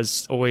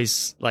Powers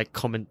always like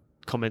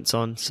comments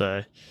on,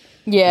 so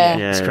Yeah,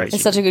 Yeah, it's crazy.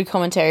 it's such a good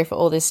commentary for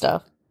all this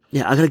stuff.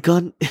 Yeah, I got a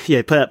gun.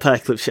 Yeah, play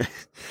that clip, Shay.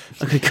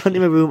 I got a gun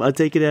in my room. I'll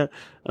take it out.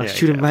 I'll Yeah,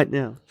 shoot him okay. right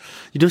now.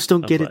 You just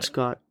don't I'll get play it, it.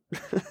 Scott.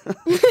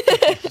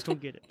 just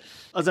don't get it.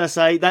 I was gonna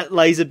say that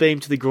laser beam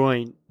to the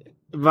groin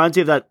reminds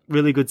me of that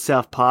really good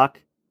South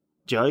Park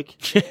joke.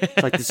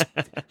 It's like this I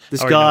already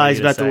know what guy's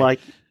you're gonna about to say. like,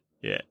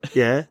 Yeah.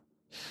 yeah,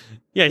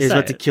 Yeah, he's say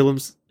about to it. kill him.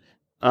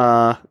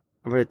 I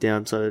wrote it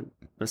down so I didn't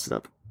mess it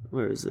up.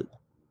 Where is it?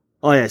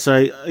 Oh yeah,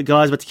 so a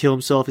guy's about to kill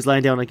himself. He's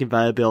laying down on a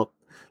conveyor belt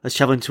that's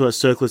traveling to a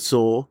circular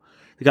saw.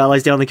 The guy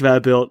lays down on the conveyor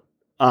belt,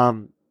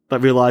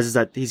 but realizes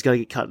that he's going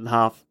to get cut in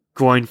half,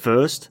 groin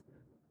first.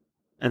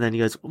 And then he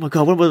goes, "Oh my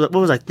god, what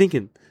was I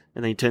thinking?"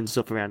 And then he turns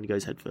himself around and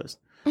goes head first.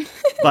 Why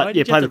But did yeah,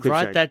 you play have the to clip.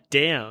 write Shane. that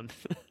down?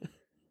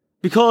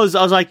 Because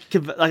I was like I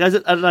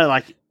don't know,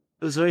 like it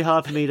was very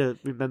hard for me to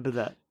remember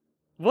that.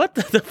 What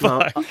the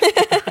Well,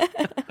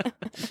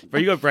 fuck? Bro,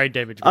 you got brain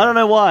damage. Bro. I don't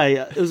know why.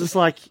 It was just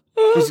like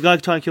this guy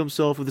trying to kill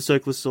himself with a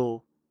circular saw.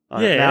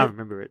 Yeah. Now I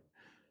remember it.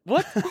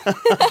 What?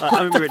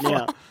 I remember it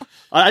now.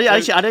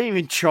 Actually, I don't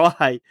even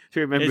try to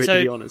remember it, So-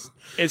 to be honest.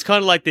 It's kind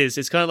of like this.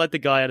 It's kind of like the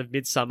guy out of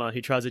Midsummer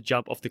who tries to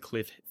jump off the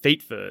cliff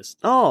feet first.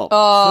 Oh,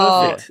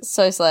 Oh, perfect.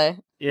 so slow.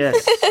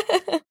 Yes.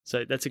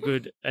 So that's a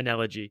good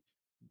analogy.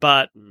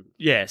 But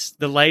yes,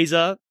 the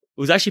laser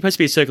was actually supposed to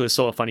be a circular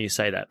saw. Funny you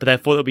say that, but they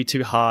thought it would be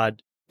too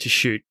hard to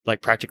shoot,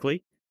 like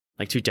practically,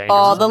 like too dangerous.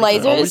 Oh, or the something.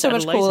 laser Oh, is just so add a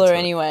much laser cooler to it.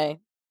 anyway.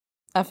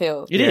 I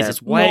feel It is. Yeah.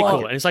 It's way More-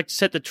 cooler, and it's like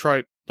set the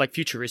trope, like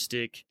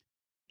futuristic,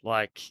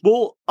 like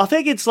Well, I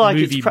think it's like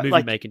movie it's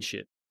like making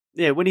shit.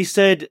 yeah. When he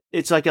said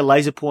it's like a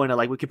laser pointer,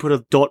 like we could put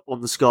a dot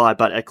on the sky,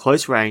 but at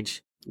close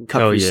range, and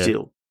cut Oh, through yeah.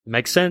 steel.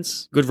 Makes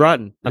sense. Good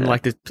writing. Yeah.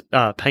 Unlike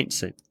the paint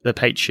scene, the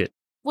paint shit.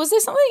 Was there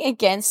something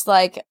against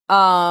like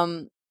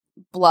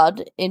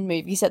blood in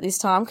movies at this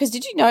time? Because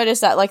did you notice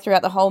that like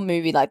throughout the whole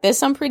movie, like there's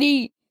some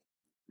pretty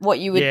what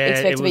you would Yeah,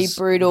 expect it to be was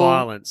brutal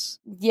violence.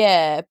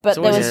 Yeah, but It's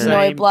there always was the no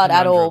same blood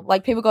at all. conundrum.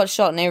 Like people got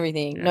shot and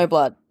everything. Yeah. No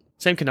blood.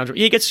 Same conundrum.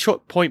 Yeah, he gets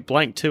shot point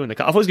blank too in the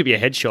car. I thought it was gonna be a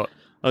headshot.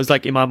 I was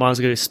like, in my mind, I was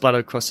gonna splatter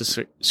across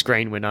the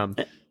screen when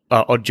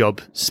Odd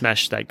Job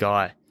smashed that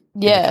guy in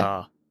the Yeah.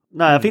 car.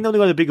 No, I think they only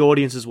got a big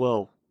audience as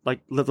well.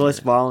 Like the less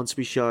violence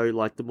we show,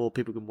 like the more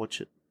people can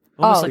watch it.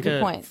 Almost Oh, like good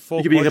a point.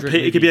 It could be like a four-quadrant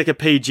it could be movie. like a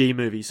PG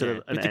movie, sort Yeah,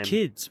 of an with the M.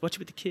 kids. Watch it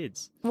with the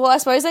kids. Well, I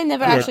suppose they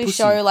never Yeah, actually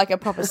pussy. show like a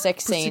proper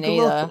sex Pussy scene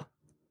galore. either.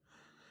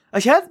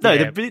 Actually,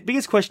 Yeah. the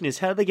biggest question is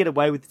how do they get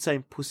away with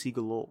saying pussy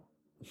galore?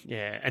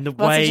 Yeah, and the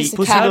Well, way. it's just a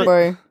Pussy cat, got-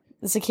 bro.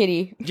 It's a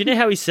kitty. Do you know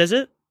how he says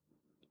it?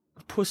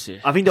 Pussy.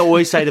 I think they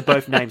always say the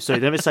both names, so they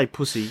never say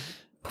pussy.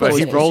 Bro,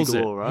 he Pussy rolls it.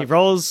 galore, right?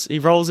 He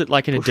rolls it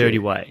like in a Pussy. dirty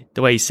way.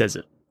 The way he says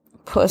it.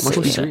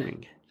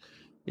 Pussy.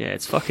 Yeah,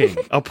 it's fucking.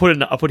 I'll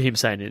put him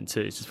saying it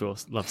too. It's just we all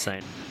love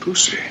saying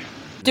Pussy.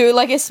 Do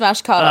like a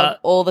smash cut of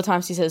all the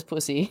times he says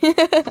pussy.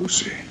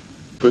 Pussy.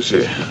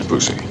 Pussy.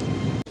 Pussy.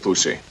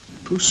 Pussy.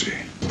 Pussy.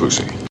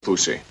 Pussy.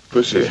 Pussy.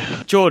 Pussy.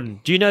 Jordan,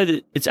 do you know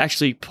that it's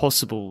actually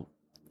possible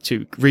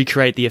to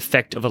recreate the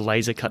effect of a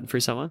laser cutting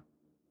through someone?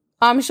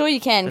 I'm sure you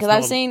can, because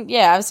I've seen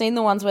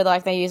the ones where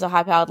like they use a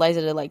high-powered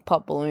laser to like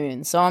pop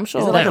balloons. So I'm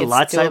sure Is it like a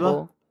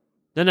lightsaber?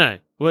 Doable. No.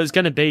 Well, it's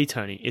going to be,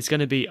 Tony. It's going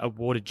to be a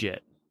water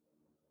jet.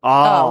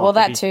 Oh, well,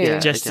 that too. Yeah,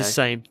 just the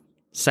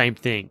same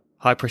thing.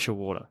 High pressure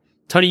water.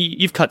 Tony,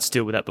 you've cut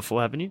steel with that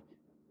before, haven't you?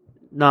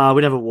 No,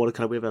 we don't have a water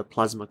cutter. We have a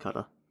plasma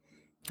cutter.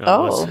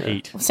 Oh, that's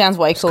heat. Sounds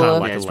way cooler.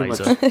 Kind of like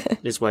a laser.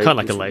 It's way kind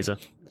of like a laser.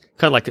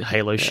 Kind of like a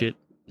Halo shit.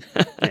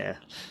 Yeah.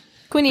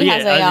 Quinny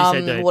has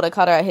a water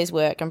cutter at his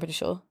work, I'm pretty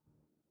sure.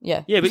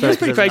 Yeah. Yeah, but it's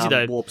pretty crazy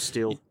though. Warp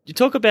steel. You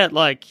talk about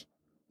like,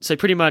 so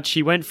pretty much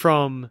he went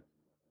from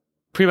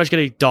pretty much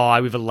going to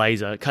die with a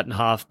laser, cut in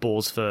half,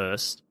 balls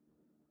first,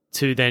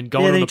 to then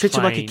going on a plane. treats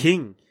him like a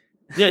king.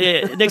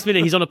 Yeah. Next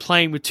minute he's on a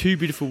plane with two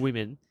beautiful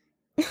women.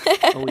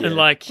 And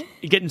like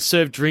getting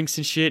served drinks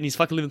and shit, and he's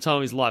fucking living the time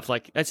of his life.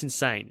 Like that's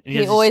insane. And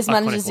he always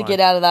manages to get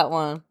out of that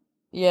one.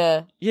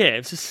 Yeah. Yeah,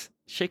 it's just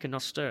shaken,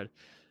 not stirred.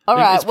 All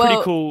right, it's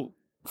pretty cool.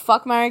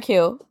 Fuck, marry,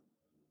 kill.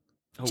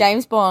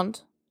 James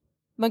Bond,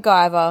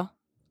 MacGyver,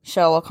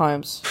 Sherlock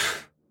Holmes.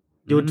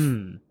 You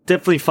would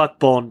definitely fuck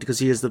Bond because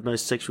he has the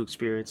most sexual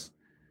experience.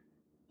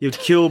 You'd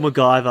kill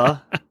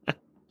MacGyver, and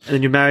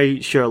then you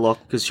marry Sherlock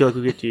because Sherlock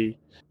will get you.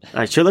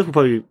 Sherlock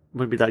probably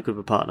wouldn't be that good of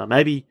a partner.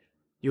 Maybe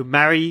you'll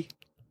marry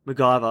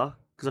MacGyver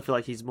because I feel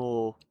like he's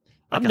more.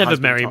 Like I'm never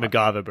marrying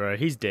MacGyver, bro.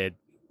 He's dead.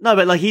 No,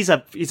 but like he's a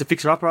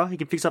fixer-upper. He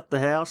can fix up the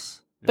house.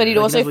 But he'd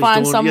also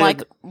find some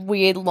like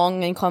weird,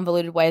 long, and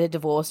convoluted way to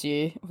divorce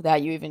you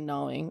without you even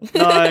knowing.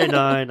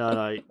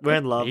 No. We're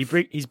in love.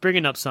 He's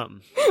bringing up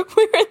something.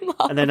 We're in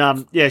love. And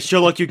then,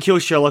 Sherlock, you kill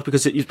Sherlock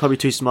because he's probably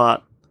too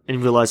smart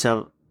and realize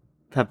how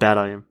bad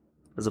I am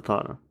as a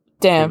partner.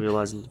 Damn.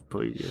 Realizing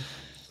probably,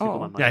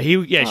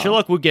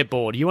 Sherlock would get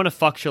bored. You want to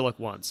fuck Sherlock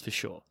once for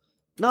sure.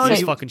 No,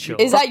 he's fucking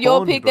Sherlock. Is that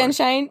your pick then,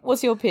 Shane?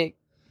 What's your pick?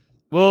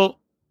 Well,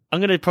 I'm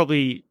gonna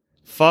probably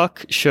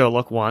fuck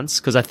Sherlock once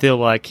because I feel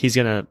like he's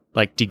gonna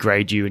like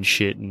degrade you and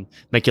shit and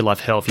make your life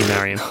hell if you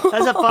marry him.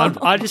 How's that fun?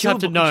 I just have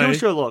to know. Kill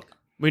Sherlock.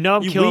 We know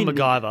I'm killing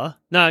MacGyver.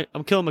 No,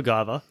 I'm killing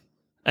MacGyver,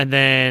 and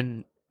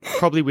then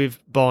probably with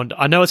Bond.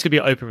 I know it's gonna be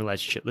an open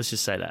relationship. Let's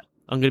just say that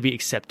I'm gonna be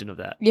accepting of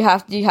that. You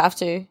have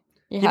to.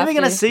 You're never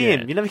gonna see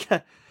him. You're never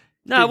gonna.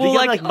 No, dude,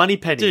 like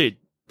Moneypenny, dude.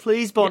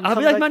 Please, Bond. I'll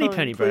be like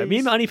Moneypenny, bro. Me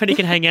and Moneypenny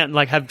can hang out and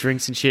like have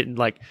drinks and shit and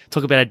like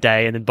talk about a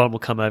day, and then Bond will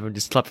come over and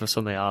just slap us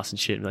on the ass and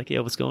shit and be like, yeah,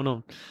 what's going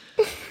on?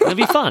 It'll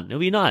be fun. It'll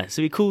be nice.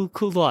 It'll be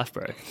cool life,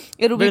 bro.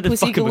 It'll be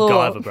pussy galore.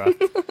 MacGyver, bro.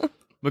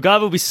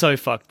 MacGyver will be so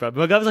fucked, bro.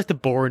 MacGyver's like the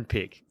boring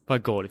pick. My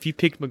God, if you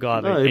pick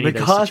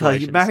MacGyver,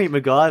 you marry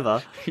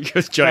MacGyver. You're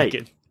just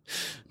joking.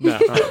 No,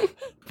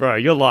 bro,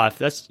 your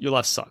life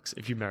sucks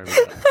if you marry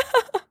MacGyver.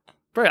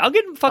 Bro, I'll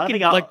get fucking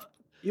like.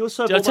 You're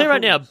so. I'll tell you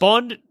right now,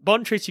 Bond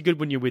treats you good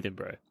when you're with him,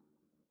 bro.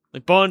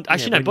 Like Bond,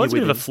 actually no, Bond's a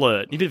bit of a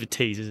flirt. He's a bit of a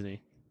tease, isn't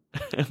he?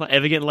 Am I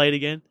ever getting laid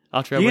again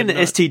after you're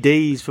getting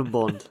STDs from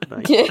Bond,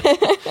 mate. Yeah.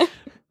 I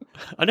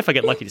don't know if I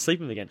get lucky to sleep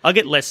with him again. I'll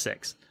get less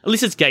sex. At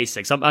least it's gay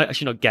sex. I'm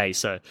actually not gay,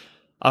 so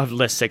I'll have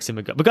less sex than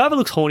MacGyver. MacGyver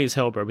looks horny as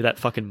hell, bro, with that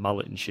fucking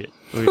mullet and shit.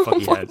 Whatever the fuck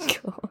he has.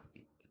 God.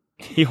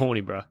 He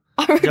horny, bro.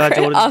 I regret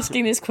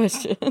asking this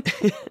question.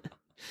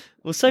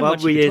 Well, so why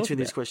much are we answering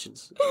these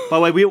questions? By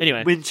the way,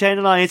 anyway, when Shane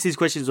and I answered these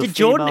questions, it was did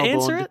Jordan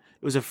answer Bond, it?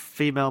 It was a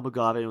female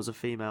MacGyver and it was a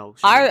female.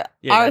 I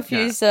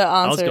refuse to answer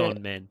I was going,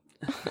 man.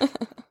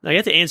 No, you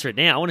have to answer it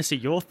now. I want to see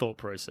your thought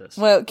process.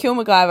 Well, kill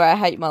MacGyver. I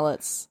hate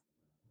mullets.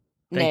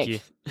 Thank you.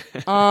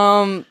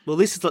 Well, at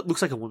least it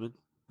looks like a woman.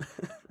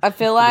 I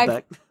feel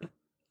like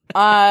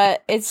I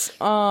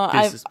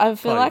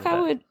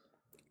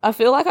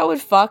feel like I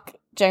would fuck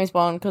James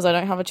Bond because I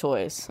don't have a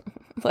choice.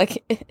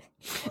 Like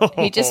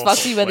he just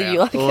fucks you whether you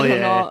like it or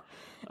not,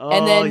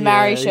 and then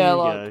marry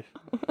Sherlock.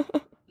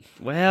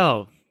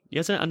 Wow, you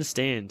guys don't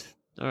understand.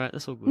 All right,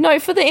 that's all good. No,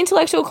 for the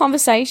intellectual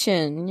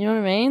conversation, you know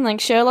what I mean?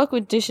 Like Sherlock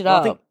would dish it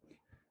up.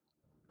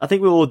 I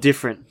think we're all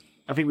different.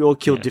 I think we all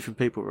killed different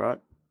people, right?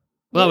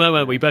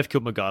 Well, we both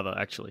killed MacGyver,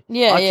 actually.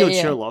 Yeah, I killed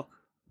Sherlock.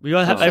 We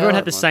all everyone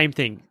had the same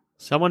thing.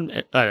 Someone,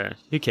 I don't know,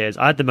 who cares?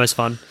 I had the most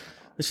fun.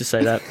 Let's just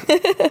say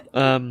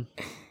that.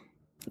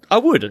 I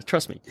would,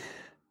 trust me.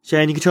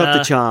 Shane, you control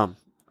the charm.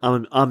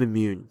 I'm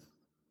immune.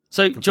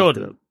 So,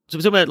 Jordan, so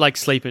we're talking about like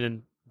sleeping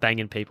and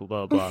banging people,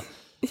 blah, blah, blah.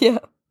 Yeah.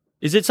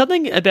 Is it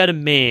something about a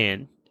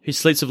man who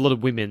sleeps with a lot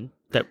of women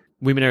that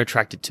women are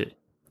attracted to?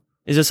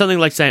 Is there something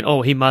like saying,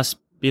 oh, he must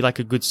be like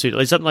a good suitor?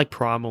 Like something like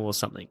primal or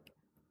something?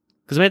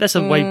 Because maybe that's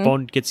the way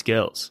Bond gets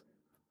girls.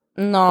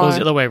 No. Or is it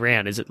the other way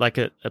around? Is it like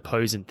a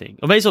opposing thing?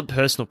 Or maybe it's a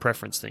personal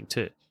preference thing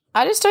too?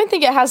 I just don't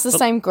think it has the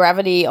same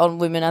gravity on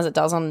women as it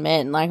does on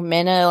men. Like,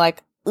 men are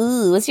like,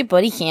 ooh, what's your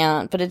body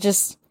count? But it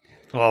just...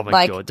 Oh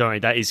my God, don't worry,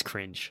 that is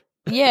cringe.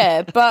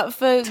 Yeah, but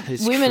for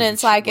women,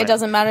 it's like, it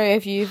doesn't matter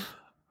if you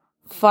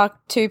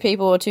fuck 2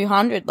 people or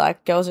 200.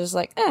 Like, girls are just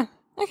like,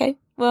 okay,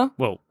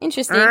 well,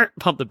 interesting.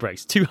 Pump the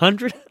brakes.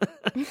 200?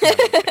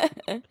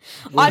 I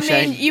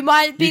mean, you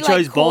might be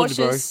like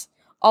cautious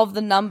of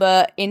the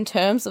number in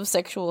terms of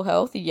sexual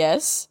health,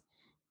 yes,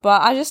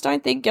 but I just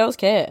don't think girls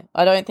care.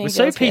 I don't think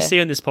we're girls so PC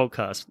care. on this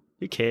podcast.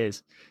 Who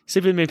cares?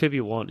 Sleep with as many people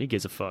you want. Who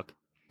gives a fuck?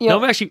 Yep.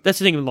 No, actually, that's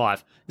the thing in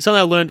life. It's something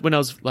I learned when I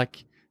was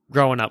like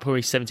growing up,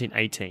 probably 17,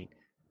 18.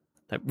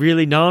 Like,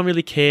 really, no one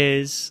really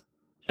cares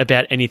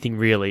about anything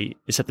really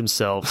except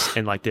themselves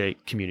and like their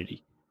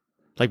community.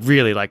 Like,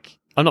 really, like,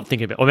 I'm not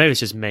thinking about, or maybe it's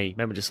just me.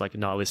 Maybe I'm just like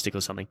nihilistic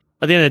or something.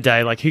 At the end of the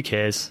day, like, who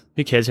cares?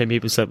 Who cares how many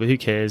people slept with? Who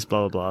cares?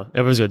 Blah, blah, blah.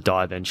 Everyone's going to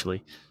die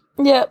eventually.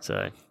 Yep.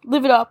 So,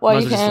 live it up while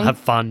you can. Just have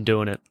fun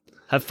doing it.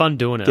 Have fun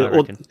doing it, I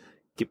reckon.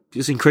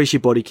 Just increase your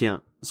body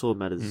count. That's all that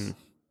matters.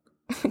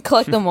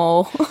 Collect them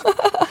all.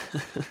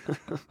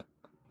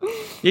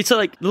 It's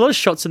like a lot of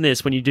shots in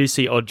this when you do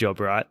see Odd Job,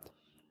 right?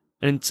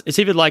 And it's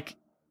either like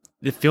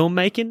the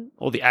filmmaking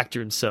or the actor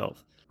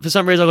himself. For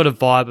some reason, I got a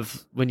vibe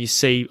of when you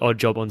see Odd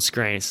Job on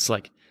screen, it's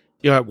like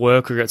you're at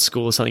work or you're at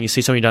school or something, you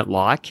see someone you don't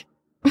like.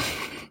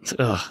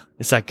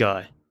 It's that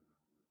guy.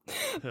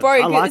 Bro,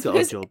 I like the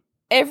Odd Job.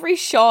 Every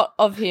shot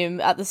of him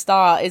at the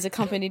start is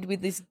accompanied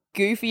with this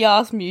goofy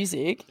ass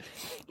music.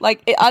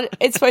 Like,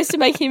 it's supposed to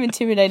make him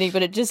intimidating,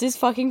 but it just is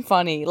fucking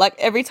funny. Like,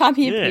 every time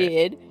he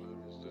appeared.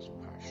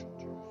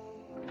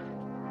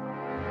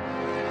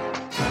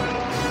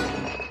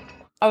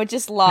 I would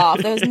just laugh.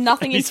 There was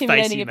nothing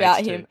intimidating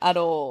about him at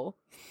all.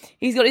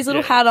 He's got his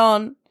little hat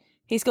on.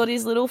 He's got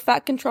his little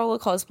Fat Controller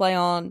cosplay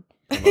on.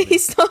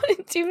 He's not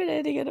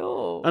intimidating at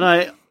all.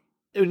 And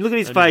look at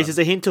his face. There's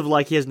a hint of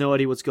like he has no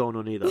idea what's going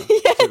on either.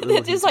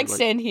 Just like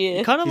stand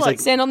here. Kind of like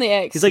stand on the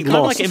X. He's like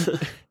lost.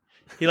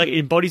 He like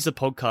embodies the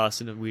podcast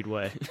in a weird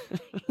way.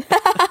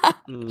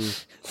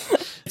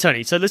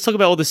 Tony, so let's talk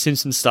about all the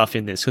Simpsons stuff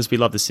in this because we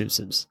love the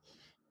Simpsons.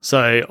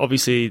 So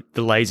obviously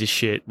the laser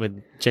shit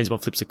when James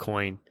Bond flips a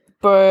coin.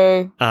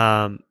 Bro.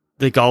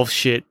 The golf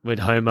shit when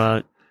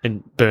Homer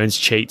and Burns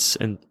cheats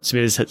and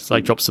Smithers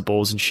like drops the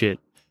balls and shit.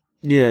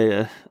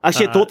 Yeah.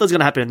 Actually, I thought that was going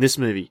to happen in this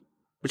movie,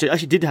 which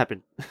actually did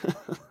happen.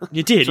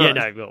 You did, yeah.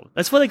 No, well,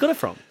 that's where they got it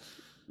from.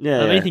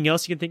 Yeah. Anything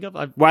else you can think of?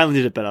 Waylon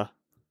did it better.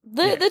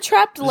 The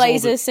trapped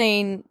laser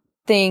scene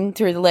thing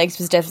through the legs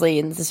was definitely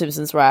in The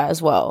Simpsons, right,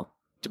 as well.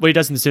 What he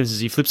does in The Simpsons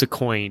is he flips a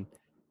coin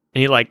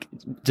and he like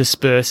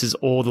disperses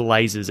all the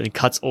lasers and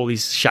cuts all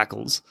these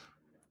shackles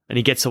and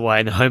he gets away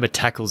and then Homer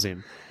tackles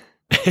him.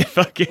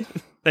 Fucking,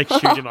 they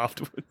shoot him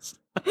afterwards.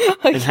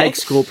 Okay. And Hank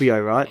Scorpio,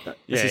 right?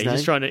 He's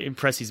just trying to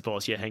impress his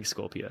boss. Yeah, Hank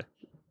Scorpio.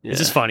 Yeah. It's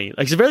just funny.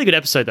 Like, it's a really good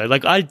episode though.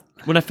 Like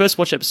when I first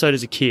watched the episode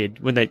as a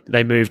kid, when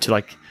they moved to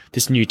like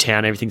this new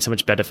town, everything's so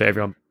much better for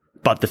everyone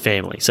but the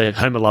family. So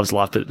Homer loves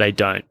life, but they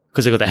don't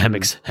because they got the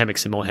hammocks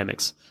and more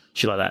hammocks,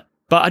 shit like that.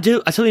 But I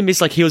totally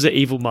miss like he was an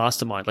evil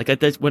mastermind. Like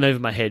that went over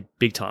my head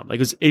big time. Like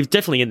it was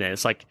definitely in there.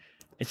 It's like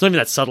it's not even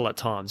that subtle at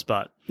times,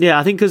 but yeah,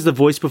 I think because the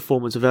voice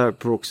performance of Eric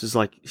Brooks is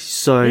like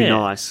so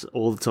nice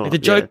all the time. Like the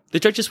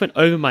joke just went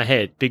over my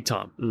head big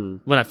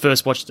time when I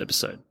first watched the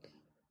episode.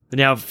 And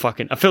now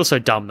I feel so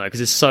dumb though because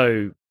it's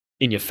so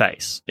in your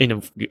face in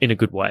a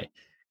good way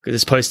because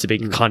it's supposed to be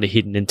kind of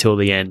hidden until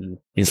the end. And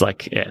he's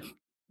like, it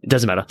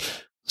doesn't matter.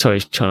 Sorry,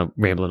 trying to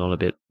rambling on a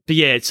bit. But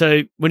yeah,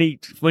 so when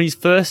his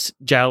first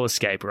jail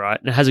escape, right,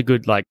 and it has a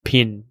good like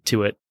pin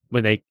to it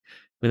when they're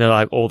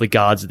like all the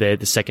guards are there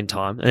the second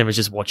time and everyone's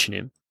just watching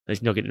him.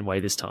 He's not getting away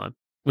this time.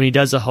 When he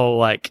does the whole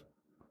like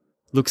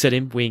looks at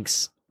him,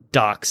 winks,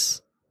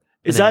 ducks.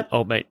 Is that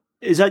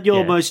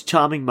your most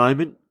charming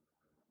moment?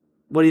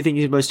 What do you think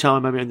is your most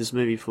charming moment in this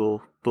movie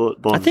for Bond?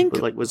 I think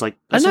that's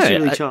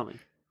really charming.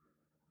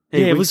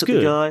 He it was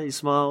good. The guy, he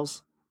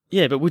smiles.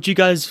 Yeah, but would you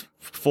guys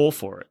fall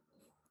for it?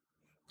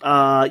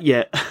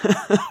 Yeah,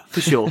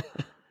 for sure.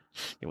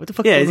 What the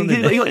fuck? Yeah,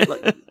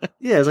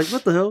 I was like,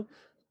 what the hell?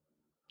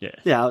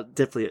 Yeah,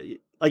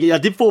 definitely. Like, I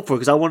did fall for it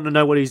because I wanted to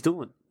know what he's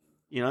doing.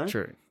 You know,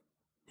 true.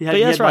 He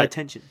had my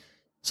attention.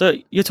 So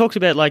you talked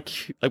about like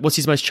what's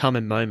his most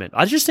charming moment?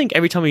 I just think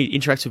every time he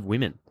interacts with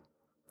women,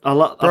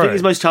 I think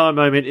his most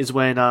charming moment is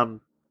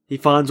when he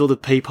finds all the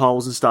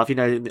peepholes and stuff, you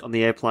know, on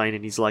the airplane,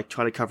 and he's like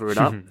trying to cover it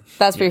up.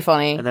 That's pretty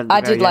funny. And then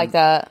I did like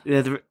that. Yeah,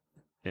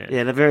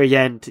 at the very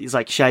end, he's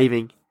like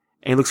shaving,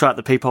 and he looks right at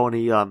the peephole, and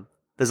he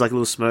there's like a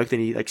little smirk, then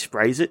he like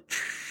sprays it.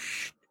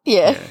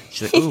 Yeah.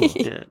 She's like, ooh,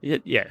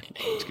 yeah,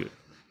 it's good.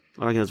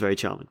 I think it was very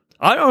charming.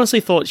 I honestly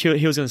thought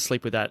he was going to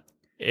sleep with that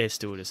air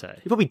stewardess.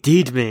 He probably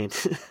did, man.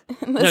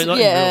 No, not in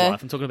real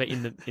life. I'm talking about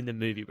in the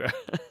movie, bro.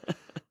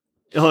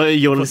 Oh,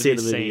 you want to see it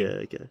in the movie? Yeah,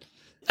 okay.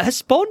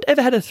 Has Bond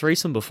ever had a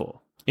threesome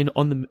before in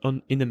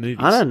the movies?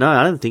 I don't know.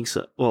 I don't think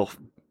so. Well,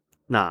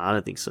 I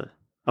don't think so.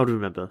 I would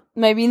remember.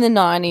 Maybe in the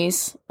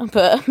 90s,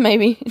 but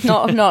maybe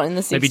not in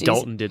the 60s. Maybe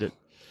Dalton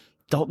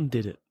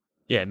did it.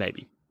 Yeah,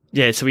 maybe.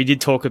 Yeah, so we did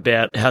talk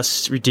about how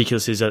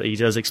ridiculous it is that he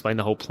does explain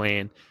the whole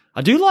plan.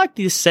 I do like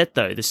the set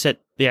though.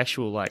 The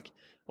actual like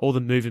all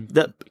the moving.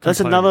 That's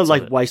another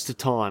like waste of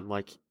time.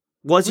 Like,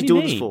 why is he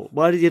doing this for?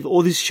 Why did he have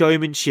all this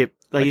showmanship?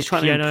 Like he's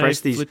trying to impress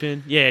these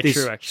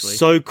true actually.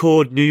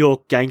 so-called New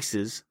York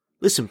gangsters.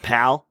 Listen,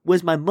 pal,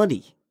 where's my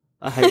money?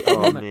 I hate.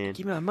 Oh man,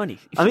 give me my money.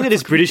 I think they're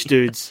just British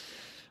dudes.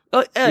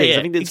 Oh, yeah,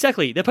 I think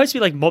exactly. They're supposed to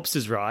be like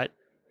mobsters, right?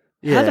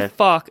 Yeah. How the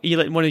fuck are you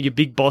letting one of your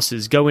big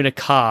bosses go in a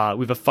car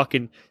with a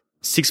fucking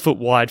 6 foot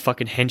wide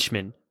fucking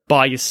henchman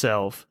by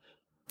yourself?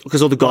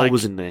 Because all the gold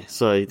was in there,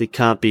 so they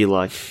can't be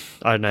like.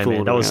 I don't know,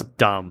 man. That was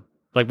dumb.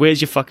 Like,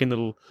 where's your fucking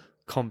little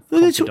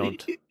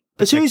confidant?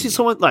 As soon as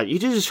someone like you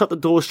just shut the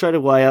door straight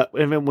away,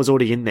 everyone was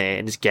already in there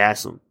and just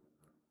gas them.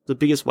 The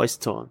biggest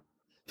waste of time.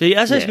 But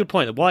yeah, that's a good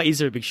point. Why is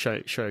there a big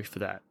show for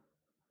that?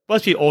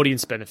 Must be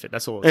audience benefit.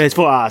 That's all. It's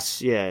for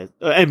us, yeah,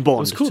 and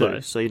Bond it's cool, too. Though.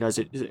 So he knows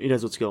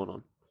what's going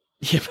on.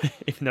 Yeah, but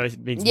even though it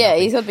means yeah,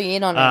 nothing. he's got to be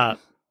in on it.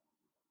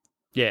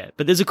 Yeah,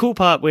 but there's a cool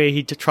part where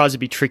he tries to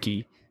be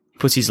tricky.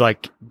 Puts his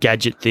like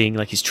gadget thing,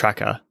 like his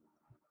tracking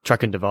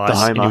device, the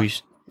Homer.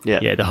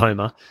 The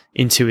Homer,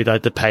 into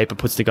the paper,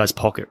 puts the guy's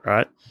pocket,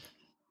 right?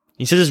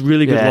 He says this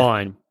really good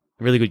line,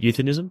 really good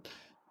euphemism,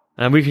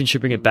 and we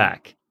should bring it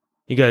back.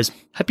 He goes,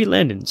 "Happy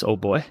landings, old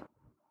boy,"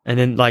 and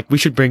then like we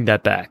should bring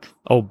that back,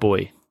 old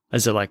boy,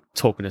 as they're like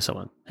talking to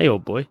someone. Hey,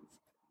 old boy.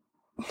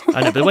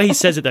 I know, but the way he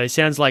says it though, it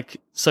sounds like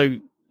so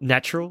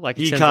natural. Like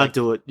you can't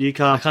do it. You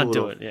can't. I can't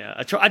do it.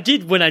 Yeah, I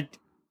did when I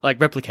like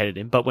replicated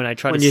him, but when I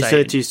tried when to you say said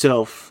it it to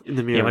yourself in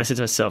the mirror, when I said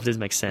to myself, it doesn't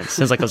make sense.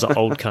 Sounds like I was an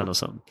old cunt or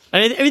something. I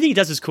mean, everything he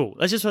does is cool.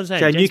 That's just what I'm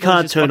saying. Jane, you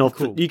can't turn off.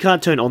 Cool. You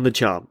can't turn on the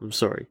charm. I'm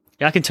sorry.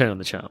 Yeah, I can turn on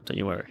the charm. Don't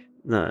you worry.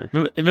 No.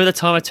 Remember the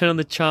time I turned on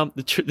the charm,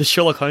 the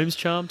Sherlock Holmes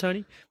charm, Tony?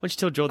 Why don't you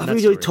tell Jordan that Have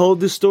we story? already told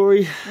this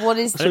story? What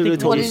is I don't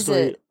think what is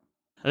it?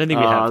 I don't think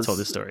we have told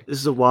this story. This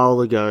is a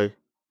while ago.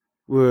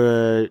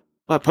 We're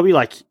probably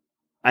like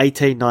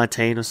 18,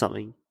 19 or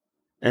something.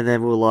 And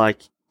then we're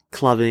like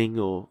clubbing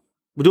or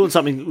we're doing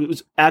something.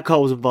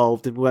 Alcohol was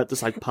involved and we were at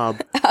this like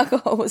pub.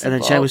 Alcohol was and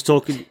involved. then Shane was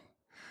talking.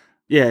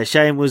 Yeah,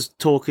 Shane was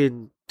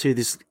talking to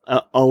this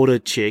older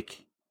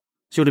chick.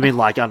 She would have been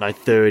like, I don't know,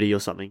 30 or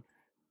something.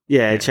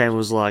 Yeah, and Shane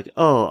was like,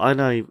 oh, I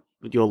know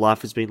what your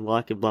life has been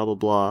like and blah, blah,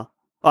 blah.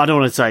 I don't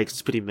want to say because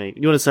it's pretty mean.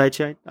 You want to say it,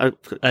 Shane?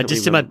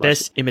 Just did my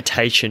best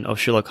imitation of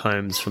Sherlock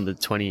Holmes from the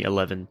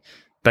 2011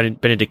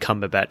 Benedict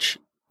Cumberbatch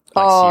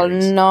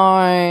series.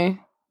 No.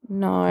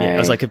 Yeah, it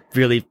was like a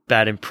really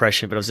bad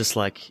impression, but I was just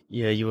like,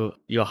 yeah,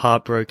 you're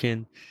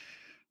heartbroken.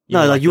 You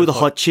were the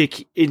hot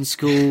chick in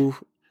school.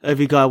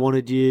 Every guy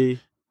wanted you.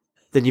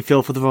 Then you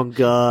fell for the wrong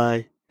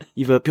guy.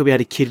 You've probably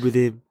had a kid with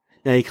him.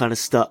 Now you kind of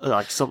start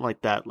like something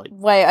like that. Like,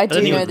 wait, I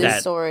do know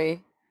this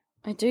story.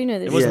 I do know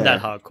this. It wasn't that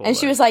hardcore. And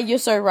she was like, "You're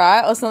so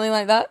right," or something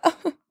like that.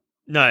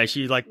 No,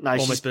 she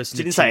almost burst.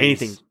 She didn't say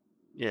anything.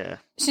 Yeah,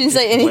 she didn't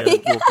say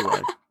anything.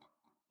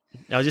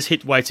 I was just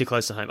hit way too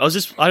close to home. I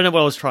don't know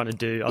what I was trying to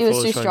do. You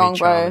were too strong,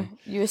 bro.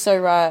 You were so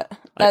right.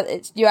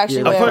 You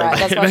actually were right.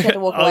 That's why she had to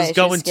walk away. I was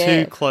going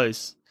too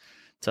close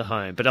to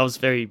home, but I was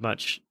very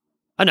much.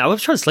 I know I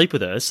was trying to sleep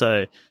with her,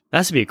 so that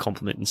has to be a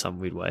compliment in some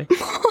weird way.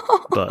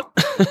 But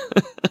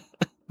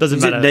doesn't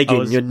matter.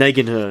 You're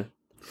negging her.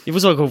 It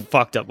was like a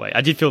fucked up way.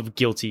 I did feel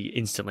guilty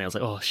instantly. I was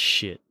like, oh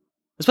shit.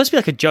 It's supposed to be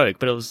like a joke,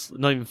 but it was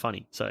not even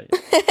funny. So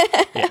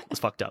yeah, it was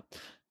fucked up.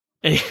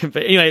 But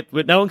anyway,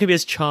 no one can be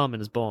as charming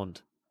as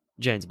Bond.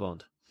 James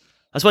Bond.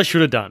 That's what I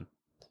should have done.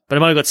 But I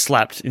might have got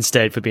slapped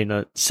instead for being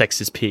a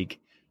sexist pig.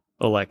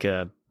 Or like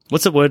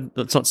what's the word?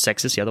 It's not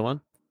sexist, the other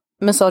one?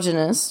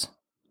 Misogynist.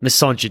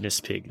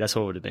 Misogynist pig. That's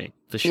what it would have been,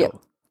 for sure.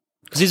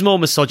 Because he's more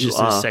misogynist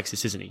than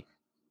sexist, isn't he?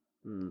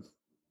 Mm.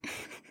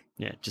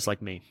 Yeah, just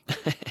like me.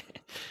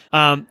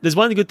 There's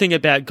one good thing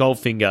about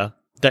Goldfinger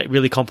that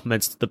really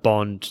complements the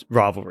Bond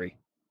rivalry.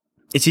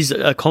 It's his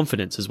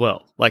confidence as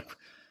well. Like,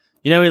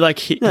 him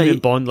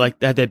and Bond, like,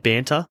 they had their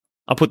banter.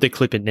 I'll put the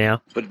clip in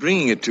now. But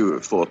bringing it to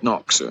Fort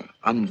Knox,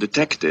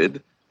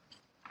 undetected,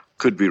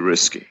 could be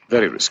risky.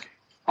 Very risky.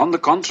 On the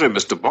contrary,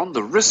 Mr. Bond,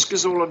 the risk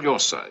is all on your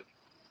side.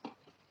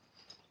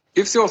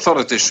 If the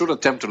authorities should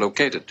attempt to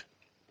locate it,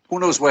 who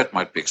knows where it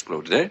might be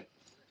exploded, eh?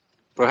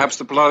 Perhaps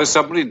the Polaris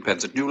submarine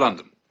pens at New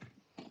London.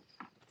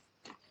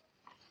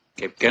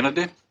 Cape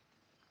Kennedy?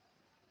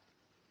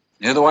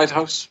 Near the White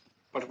House?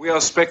 But we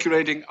are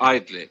speculating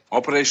idly.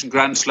 Operation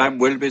Grand Slam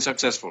will be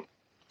successful.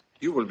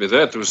 You will be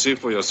there to see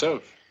for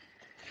yourself.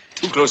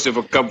 Too closely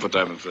for comfort,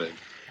 I'm afraid.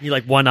 He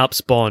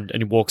one-ups Bond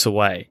and he walks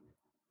away.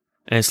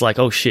 And it's like,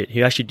 oh shit,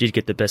 he actually did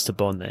get the best of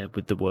Bond there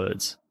with the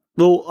words.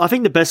 Well, I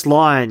think the best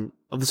line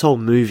of this whole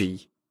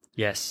movie.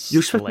 Yes. You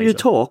expect me to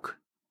talk?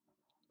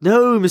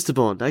 No, Mr.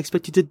 Bond, I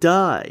expect you to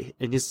die.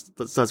 And just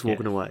starts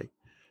walking away.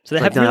 So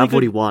they have really I've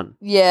already won.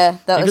 Yeah,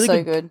 that was really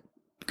so good.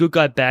 Good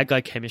guy, bad guy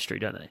chemistry,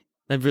 don't they?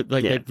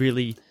 They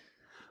really.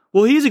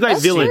 Well, he's a great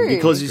villain true.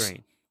 because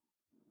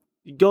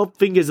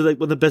Goldfinger's like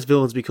one of the best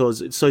villains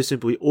because it's so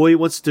simple. All he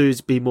wants to do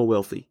is be more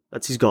wealthy.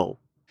 That's his goal.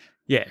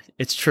 Yeah,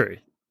 it's true.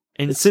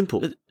 And it's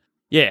simple.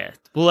 Yeah.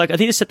 Well, I think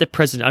they set the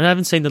precedent. I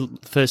haven't seen the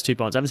first two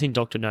Bonds. I haven't seen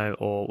Dr. No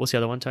or what's the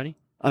other one, Tony?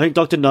 I think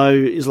Dr. No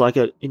is like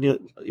he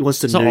wants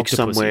to nuke Octopus,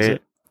 somewhere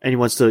and he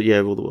wants to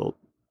rule the world.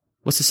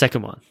 What's the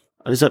second one?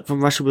 Is that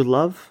From Russia with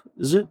Love?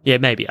 Is it? Yeah,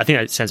 maybe. I think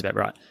that sounds about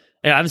right.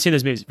 I haven't seen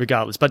those movies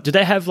regardless, but do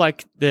they have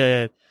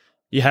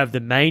you have the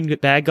main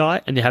bad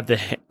guy and you have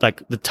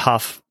the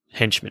tough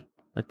henchman?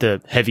 like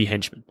the heavy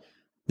henchman.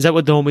 Is that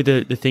what normally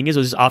the thing is,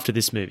 or is it after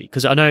this movie?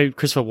 Because I know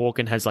Christopher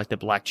Walken has like the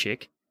black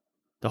chick,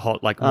 the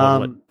hot like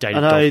model that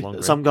dated Dolph I know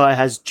Lundgren. some guy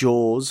has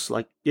Jaws.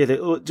 Like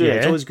it's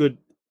always good.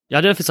 Yeah,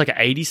 I don't know if it's like an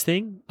 80s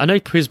thing. I know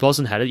Pierce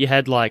Brosnan had it. You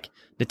had like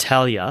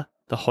Natalia,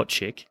 the hot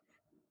chick,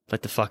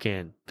 like the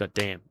fucking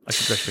goddamn. I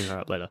should bring her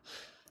up later.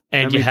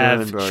 And you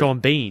have Sean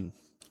Bean.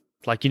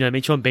 Like, you know what I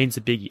mean? Sean Bean's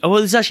a biggie. Oh, well,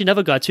 there's actually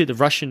another guy too, the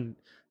Russian,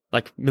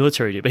 like,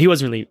 military dude, but he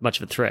wasn't really much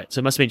of a threat. So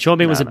it must have been Sean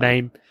Bean was the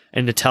name,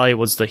 and Natalia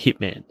was the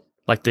hitman,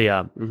 like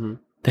the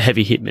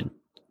heavy hitman,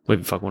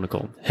 whatever the fuck I want to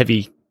call him,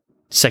 heavy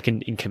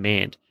second in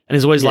command. And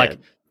there's always like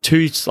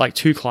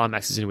two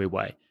climaxes in a weird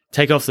way.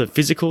 Take off the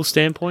physical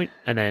standpoint,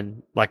 and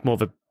then like more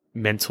of a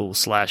mental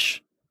 /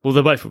 well,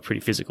 they both were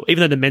pretty physical,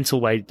 even though the mental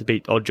way to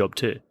beat Oddjob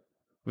too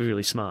was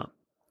really smart.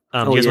 You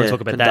guys want to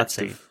talk about that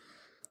scene?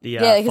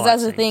 Yeah, because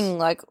that's the thing.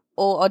 Like,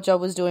 all Oddjob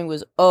was doing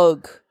was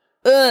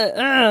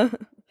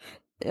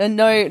and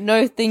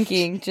no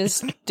thinking,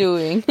 just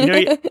doing.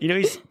 you know,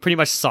 he's pretty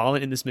much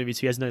silent in this movie,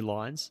 so he has no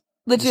lines.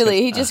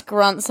 Literally, he just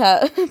grunts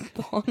at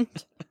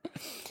Bond.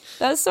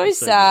 That's so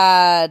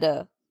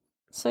sad.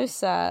 So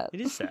sad.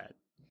 It is sad.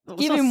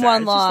 Give him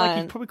one line.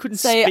 Like he probably couldn't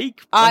say,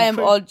 speak. I am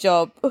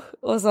Oddjob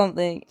or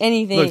something.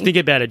 Anything. Look, think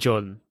about it,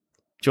 Jordan.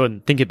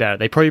 Jordan, think about it.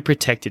 They probably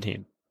protected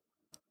him.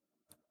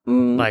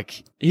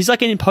 Like, he's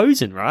like an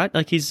imposing, right?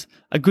 Like, he's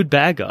a good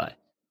bad guy.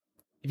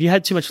 If you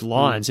had too much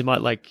lines, it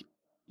might, like,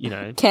 you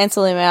know,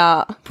 cancel him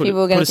out.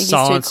 People are going to think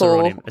he's too cool.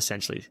 On him,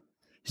 essentially.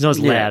 He's not as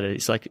loud.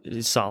 It's like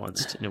he's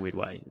silenced in a weird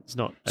way. It's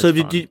not. So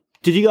did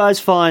you guys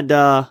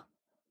find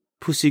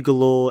Pussy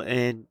Galore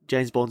and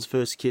James Bond's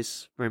first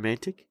kiss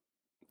romantic?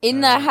 In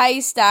the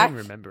haystack. I don't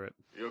remember it.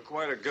 You're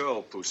quite a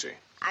girl, Pussy.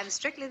 I'm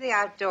strictly the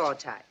outdoor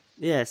type.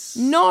 Yes.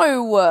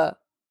 No,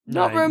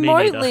 not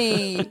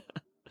remotely.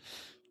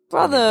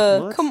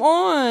 Brother, come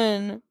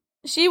on.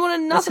 She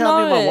wanted nothing. That's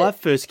how me and my wife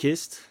first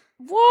kissed.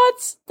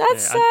 What?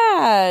 That's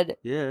sad.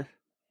 Yeah.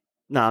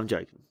 No, I'm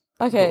joking.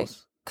 Okay.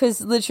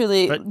 Because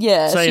literally,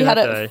 she had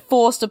it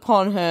forced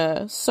upon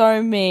her.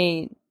 So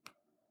mean.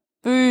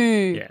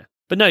 Boo. Yeah.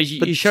 But no,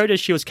 you showed her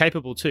she was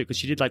capable too, because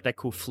she did like that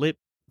cool flip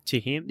to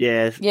him.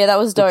 Yeah. Yeah, that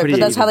was dope, but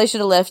that's how they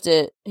should have left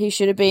it.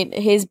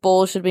 His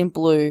ball should have been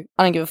blue.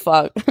 I don't give a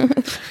fuck.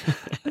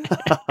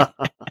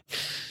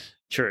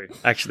 True.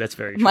 Actually, that's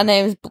very true. My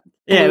name's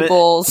Blue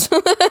Balls.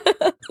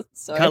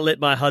 Can't let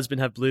my husband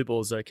have blue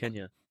balls though, can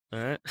you? All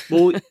right.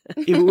 Well,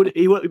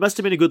 it must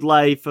have been a good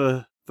lay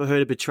for her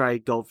to betray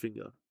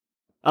Goldfinger.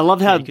 I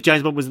love how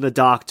James Bond was in the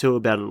dark too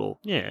about it all.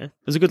 Yeah. It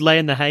was a good lay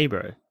in the hay,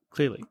 bro.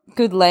 Clearly.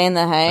 Good lay in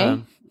the hay.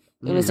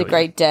 It was a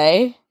great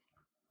day.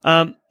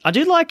 I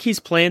do like his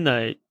plan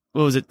though.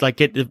 What was it? Like,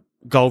 get the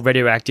gold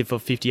radioactive for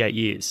 58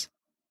 years.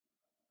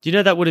 Do you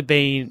know that would have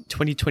been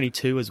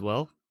 2022 as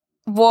well?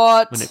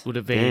 What? When it would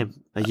have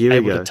been a year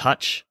able ago. to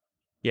touch.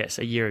 Yes,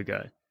 a year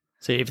ago.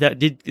 So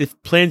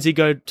if plans did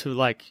go to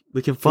like,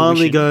 we can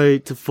finally go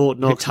to Fort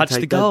Knox touch and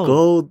take the gold. that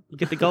gold. You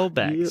get the gold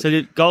back. So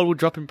the gold will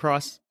drop in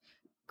price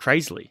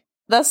crazily.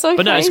 That's so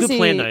But crazy. no, it's a good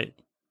plan though.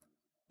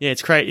 Yeah,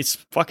 it's great. It's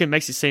fucking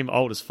makes it seem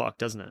old as fuck,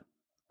 doesn't it?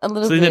 A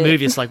little bit. So in the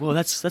movie, it's like, well,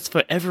 that's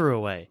forever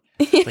away.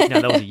 Like,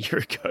 no, that was a year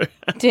ago.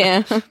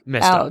 Damn.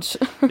 Messed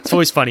Ouch. up. It's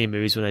always funny in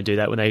movies when they do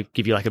that, when they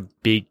give you like a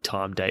big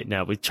time date.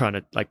 Now we're trying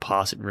to like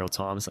pass it in real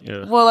time. It's like,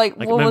 ugh. Well, like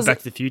what remember was Back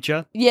to the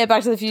Future? Yeah,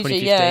 Back to the Future.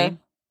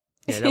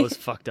 Yeah, that was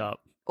fucked up.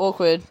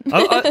 Awkward.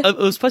 It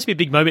was supposed to be a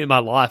big moment in my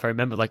life. I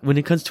remember, like, when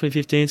it comes to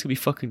 2015, it's gonna be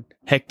fucking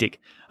hectic.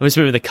 I just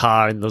remember the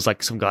car, and there was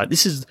like some guy.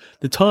 This is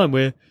the time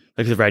where,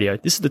 like, the radio.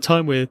 This is the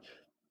time where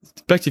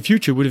Back to the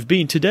Future would have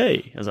been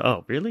today. I was like,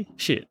 oh, really?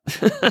 Shit.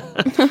 It was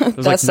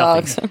that like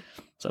sucks. Nothing.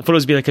 So I thought it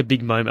was be like a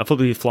big moment. I thought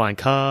it would be flying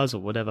cars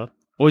or whatever.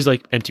 Always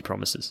like empty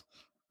promises.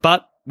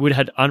 But we would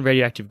have had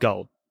unradioactive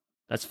gold.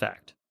 That's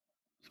fact.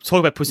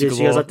 Talk about Pussy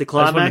Galore. You guys like the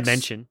climax? I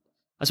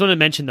just wanted to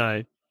mention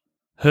though,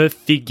 her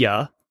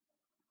figure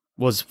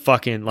was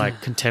fucking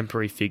like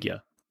contemporary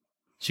figure.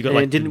 She got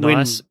like didn't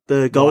nice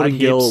win the Golden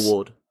wide Girl hips.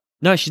 Award.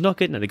 No, she's not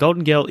getting it. The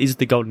Golden Girl is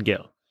the Golden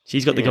Girl.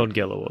 She's got the Golden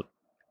Girl Award.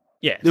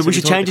 Yeah. Then we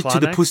should change it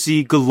to the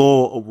Pussy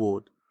Galore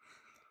Award.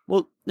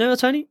 Well, no,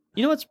 Tony.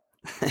 You know what's?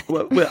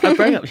 well, I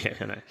bring up. Yeah,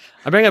 I know.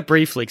 I bring up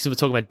briefly because we're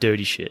talking about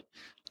dirty shit.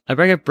 I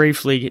bring up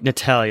briefly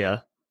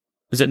Natalia.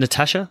 Is it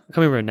Natasha? I can't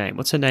remember her name.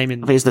 What's her name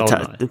in? I think it's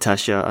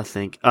Natasha. I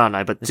think. Oh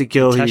no, but it's a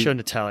girl. Natasha or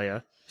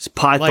Natalia. It's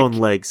Python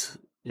legs.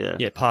 Yeah.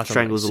 Yeah, Python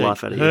strangles legs. the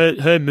life out of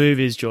you. Her move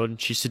is, Jordan.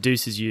 She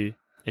seduces you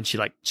and she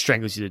like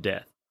strangles you to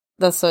death.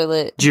 That's so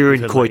lit.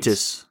 During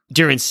coitus.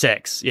 During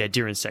sex. Yeah,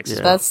 during sex.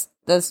 Yeah. That's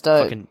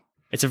dope. Fucking,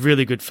 it's a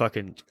really good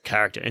fucking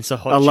character. It's a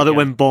hot. I love it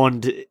when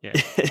Bond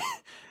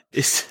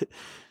is.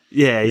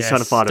 Yeah, he's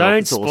trying to fight her off.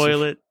 Don't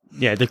spoil it.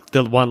 Yeah,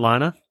 the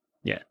one-liner.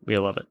 Yeah, we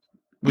love it.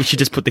 We should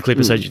just put the clip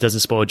in so it doesn't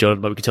spoil Jordan,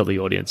 but we can tell the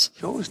audience.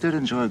 You always did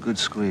enjoy a good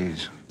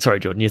squeeze. Sorry,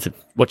 Jordan. You have to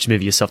watch the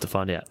movie yourself to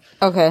find out.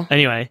 Okay.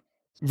 Anyway,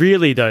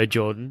 really though,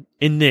 Jordan,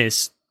 in the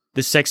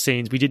sex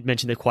scenes, we did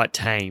mention they're quite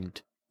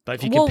tamed. But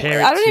if you compare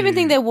it I don't even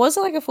think there was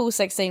like a full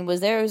sex scene,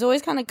 was there? It was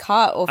always kind of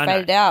cut or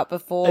faded out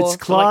before. It's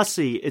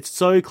classy. It's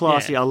so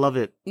classy. I love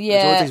it.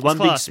 Yeah. It's one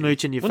big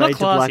smooch and you fade to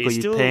black or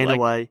you pan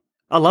away.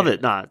 I love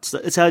it. No,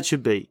 it's how it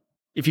should be.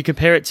 If you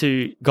compare it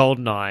to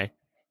GoldenEye,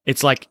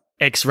 it's like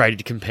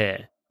X-rated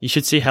compare. You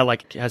should see how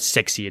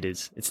sexy it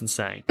is. It's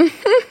insane.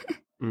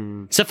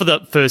 Except for the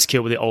first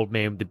kill with the old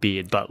man with the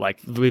beard, but like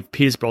with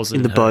Pierce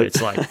Brosnan in the boat,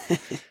 it's like,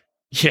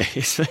 yeah,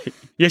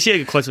 you see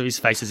a close of his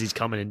face as he's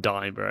coming and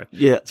dying, bro.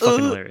 Yeah, it's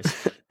fucking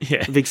hilarious.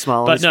 Yeah, a big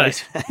smile on his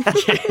face.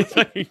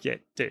 Yeah,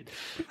 dude,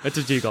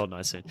 let's do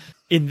GoldenEye soon.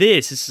 In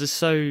this, it's just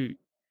so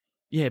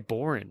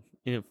boring.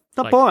 You know,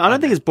 not boring. I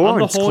don't think it's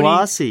boring. It's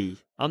classy.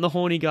 I'm the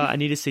horny guy. I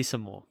need to see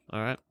some more.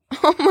 All right.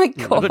 Oh my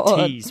god! I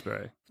got teased,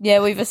 bro. Yeah,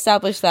 we've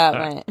established that,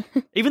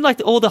 mate. Even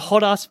like all the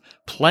hot ass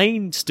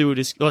plane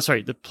stewardess. Oh,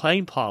 sorry, the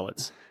plane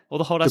pilots. All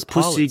the hot ass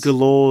pilots. Pussy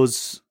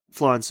galore's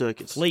flying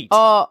circus fleet.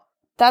 Oh,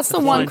 that's the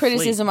one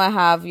criticism I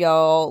have,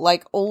 y'all.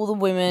 Like all the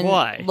women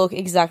look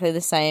exactly the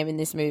same in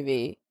this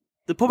movie.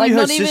 They're probably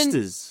her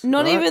sisters.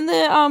 Not even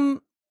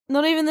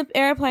the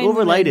airplane. All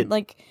related.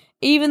 Like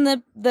even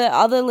the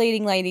other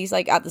leading ladies,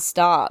 like at the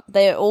start,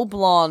 they're all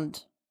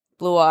blonde.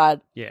 Blue-eyed.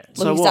 Yeah.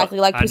 Look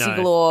exactly like Pussy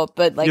Galore,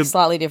 but like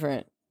slightly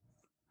different.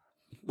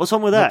 What's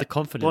wrong with that? The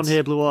confidence. Blonde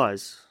hair, blue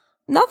eyes.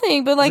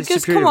 Nothing, but like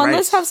just come on,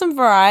 let's have some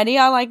variety.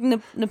 I like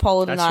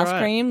Neapolitan ice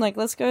cream. Like,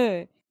 let's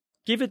go.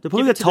 They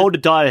probably got told to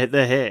dye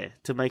their hair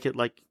to make it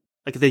like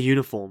their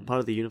uniform, part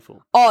of the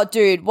uniform. Oh,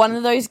 dude, one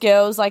of those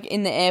girls like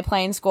in the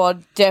airplane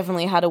squad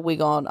definitely had a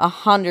wig on,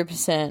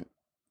 100%.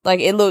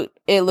 Like it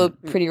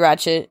looked pretty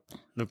ratchet.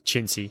 Looked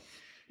chintzy.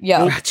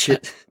 Yeah,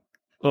 ratchet.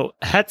 Well,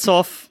 hats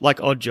off, like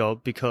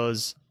Oddjob,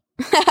 because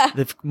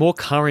the more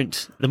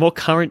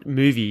current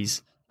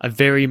movies are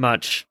very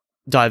much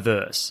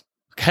diverse.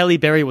 Halle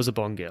Berry was a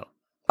Bond girl.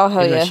 Oh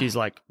hell yeah! She's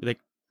like and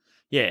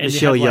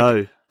Michelle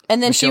Yeoh.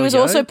 And then Michelle she was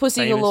Yeoh, also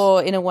Pussy famous.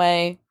 Galore in a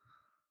way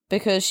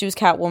because she was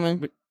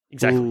Catwoman.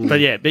 Exactly. Ooh.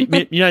 But yeah,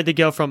 you know the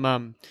girl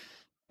from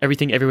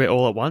Everything Everywhere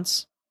All at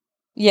Once?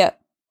 Yeah.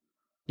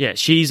 Yeah,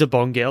 she's a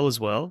Bond girl as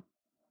well.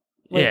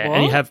 Wait, yeah, what?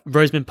 and you have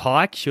Rosamund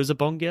Pike. She was a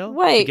Bond girl.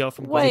 Wait, the girl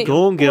from wait.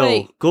 Gone Girl.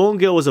 Wait. Gone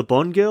Girl was a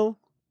Bond girl?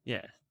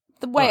 Yeah.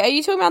 Wait, are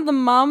you talking about the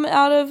mum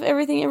out of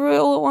Everything Everywhere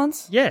All at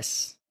Once?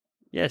 Yes.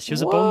 Yes, she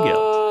was a Bond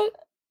girl. What?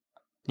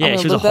 Yeah,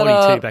 she was a look that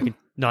hottie too up. back in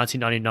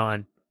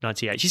 1999,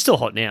 98. She's still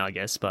hot now, I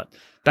guess, but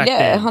back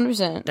Yeah, then.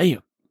 100%.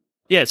 Damn.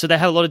 Yeah, so they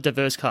have a lot of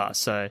diverse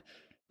casts. So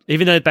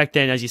even though back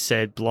then, as you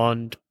said,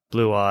 blonde,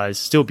 blue eyes,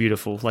 still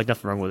beautiful, like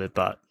nothing wrong with it,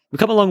 but we've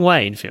come a long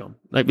way in film.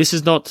 Like this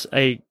is not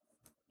a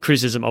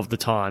criticism of the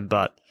time,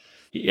 but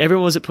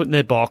everyone was put in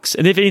their box.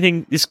 And if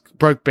anything, this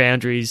broke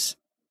boundaries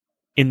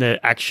in the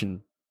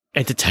action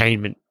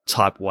entertainment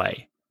type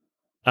way.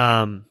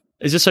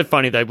 It's just so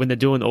funny though, when they're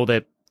doing all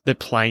their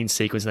plane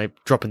sequence and they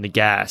drop in the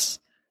gas,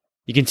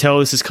 you can tell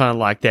this is kind of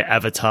like their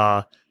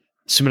Avatar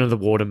swimming under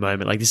the water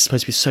moment. Like this is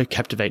supposed to be so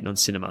captivating on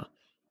cinema.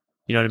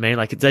 You know what I mean?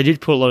 Like they did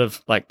put a lot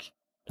of like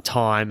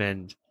time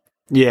and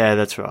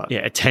that's right. Yeah,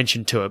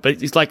 attention to it.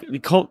 But it's like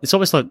it's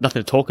almost like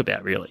nothing to talk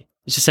about really.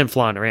 It's just them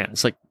flying around.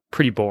 It's like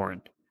pretty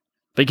boring.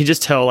 But you can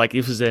just tell like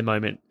this was their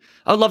moment.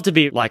 I'd love to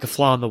be like a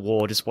fly on the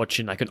wall, just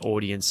watching like an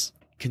audience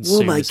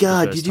consume. Oh my this for the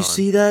god! first Did you time.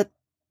 see that?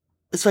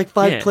 It's like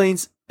 5 Yeah.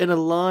 planes in a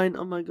line.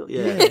 Oh my god!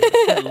 Yeah.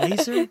 That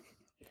laser?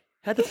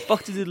 How the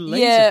fuck did it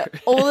laser? Yeah,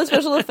 all the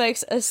special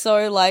effects are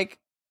so like,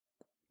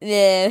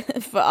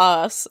 for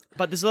us.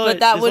 But there's a lot. But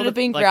that there's a would lot have of,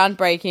 been like,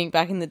 groundbreaking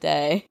back in the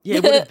day. Yeah,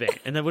 it would have been,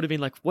 and that would have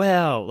been like,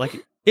 wow,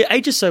 like it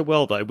ages so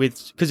well though,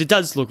 because it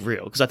does look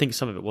real. Because I think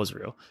some of it was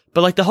real,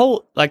 but like the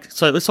whole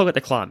so let's talk about the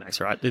climax,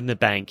 right? In the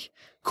bank,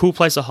 cool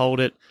place to hold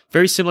it.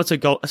 Very similar to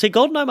Gold. I say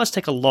GoldenEye must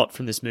take a lot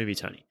from this movie,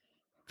 Tony,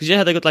 because you know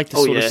how they got like the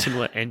sort of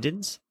similar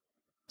endings.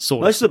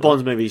 Most of the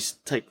Bond movies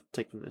take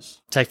from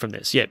this. Take from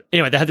this, yeah.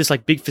 Anyway, they had this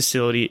like big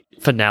facility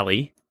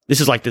finale. This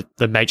is like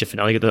the major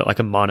finale, like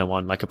a minor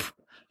one, like a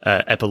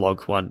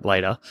epilogue one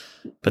later.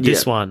 But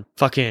this one,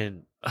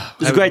 fucking,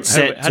 it's a great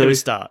set. How do we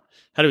start?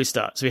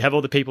 So we have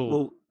all the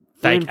people.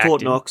 We're in fake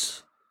Fort acting.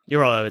 Knox.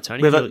 You're all over,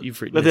 Tony. You've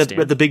written we this have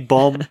down. the big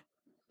bomb,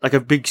 like a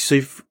big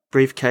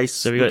briefcase.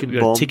 So we got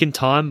a ticking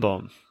time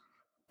bomb.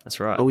 That's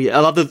right. Oh yeah,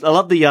 I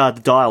love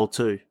the dial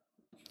too.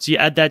 So you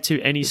add that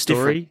to any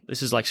story. Different.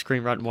 This is like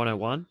Screenwriting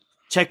 101.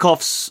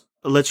 Chekhov's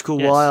electrical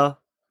wire.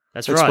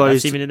 That's right.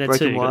 That's even in there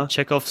too. You got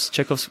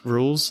Chekhov's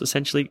rules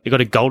essentially. You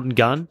got a golden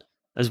gun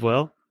as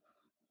well.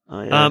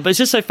 Oh yeah. But it's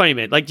just so funny,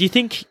 man. Like, do you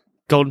think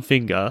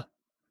Goldfinger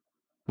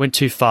went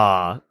too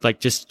far,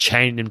 like just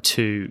chaining him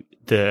to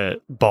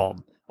the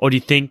bomb, or do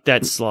you think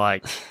that's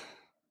like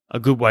a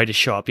good way to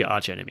show up your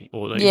arch enemy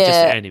or like,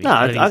 just your enemy? No,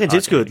 I think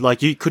it's good.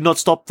 Like you could not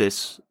stop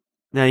this.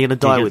 Now you're gonna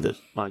die with it.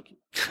 Like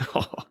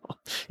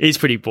he's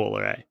pretty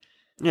baller, eh?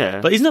 Yeah,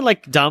 but isn't it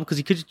like dumb because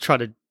he could try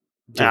to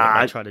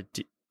the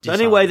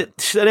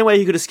only way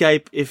he could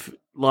escape if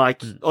like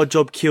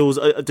Oddjob kills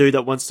a dude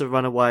that wants to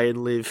run away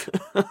and live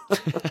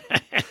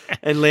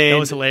and land. That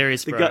was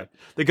hilarious, bro.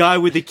 The guy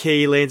with the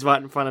key lands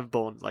right in front of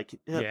Bond. Like,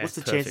 what's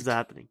the chances of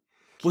happening?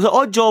 Well, the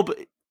Oddjob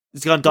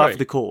is going to die for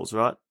the cause,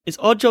 right? Is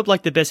Oddjob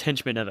like the best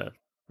henchman ever?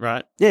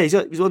 right? Yeah, he's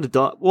on to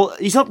die. Well,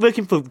 he's not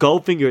working for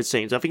Goldfinger, it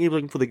seems. I think he's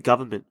working for the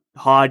government.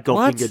 Hired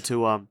Goldfinger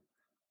to,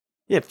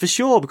 yeah, for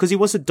sure, because he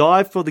wants to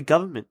die for the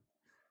government.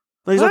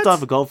 No, he's not dying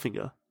for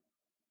Goldfinger.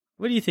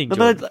 What do you think,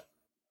 Remember, Jordan?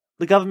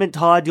 the government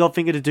hired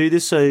Goldfinger to do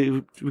this so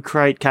it would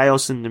create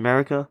chaos in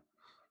America?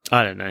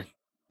 I don't know.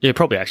 Yeah,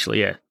 probably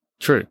actually, yeah.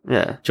 True.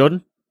 Yeah.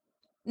 Jordan?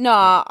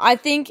 Nah, I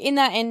think in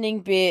that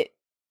ending bit,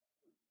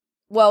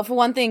 well, for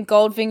one thing,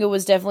 Goldfinger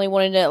was definitely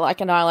wanting to,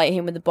 like, annihilate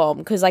him with the bomb.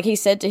 Because, like, he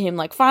said to him,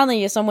 like, finally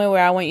you're somewhere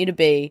where I want you to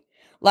be.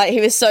 Like, he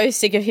was so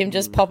sick of him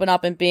just popping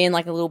up and being,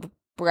 like, a little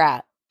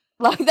brat.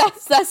 Like,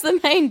 that's the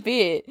main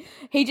bit.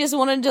 He just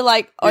wanted to,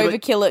 like,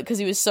 overkill it because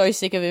he was so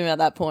sick of him at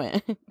that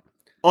point.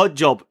 Odd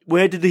job.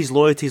 Where did these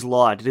loyalties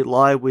lie? Did it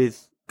lie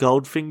with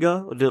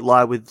Goldfinger, or did it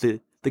lie with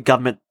the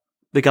government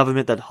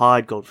that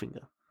hired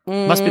Goldfinger?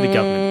 Must be the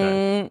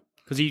government, though.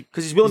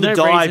 Because he's willing to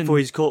die for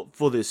his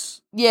for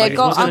this. Yeah, like, he's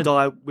willing to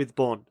die with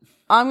Bond.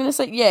 I'm going to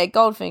say, yeah,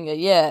 Goldfinger,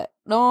 yeah.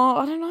 No,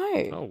 I don't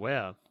know. Oh,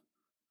 wow.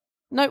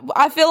 No,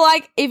 I feel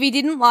like if he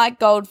didn't like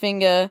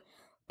Goldfinger,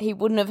 he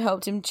wouldn't have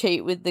helped him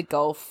cheat with the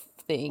golf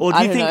thing. Or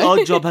do you think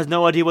Oddjob has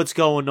no idea what's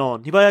going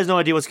on? He probably has no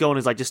idea what's going on.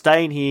 He's like, just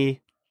stay in here.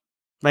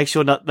 Make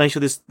sure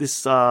this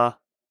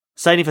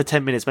stay in here for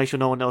 10 minutes. Make sure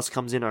no one else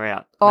comes in or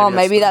out.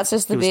 Maybe that's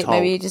just the bit.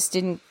 Maybe he just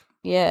didn't.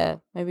 Yeah,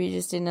 maybe he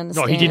just didn't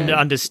understand. No, he didn't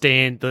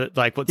understand what's going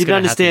to happen. He didn't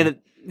understand that.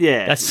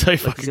 Yeah, that's so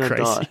fucking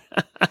crazy.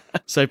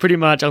 So pretty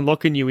much, I'm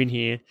locking you in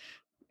here.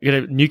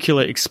 You're gonna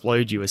nuclear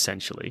explode you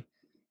essentially.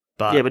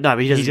 But yeah, but no,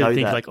 he doesn't know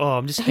think that. like, oh,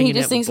 I'm just hanging out.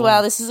 He just thinks,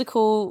 wow, this is a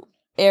cool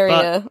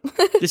area.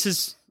 This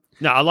is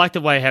I like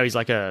the way how he's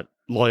like a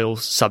loyal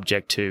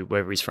subject to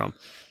wherever he's from.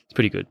 It's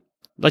pretty good.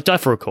 Like, die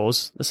for a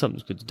cause. That's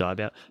something good to die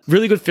about.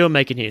 Really good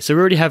filmmaking here. So we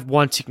already have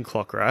one ticking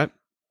clock, right?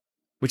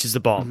 Which is the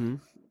bomb. Mm-hmm.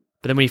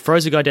 But then when he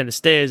throws the guy down the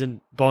stairs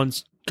and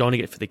Bond's going to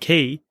get for the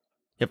key,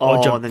 you have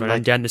Oddjob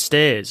running down the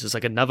stairs. It's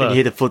like another... And you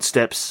hear the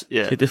footsteps.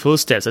 Yeah. Hear the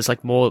footsteps. It's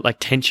like more like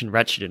tension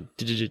ratcheted.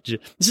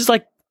 This is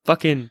like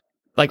fucking...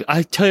 Like,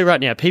 I tell you right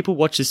now, people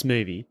watch this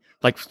movie,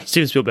 like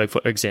Steven Spielberg,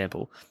 for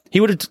example, he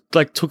would have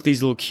like took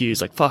these little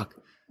cues, like, fuck,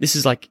 this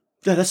is like...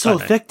 Yeah, that's so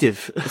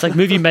effective. It's like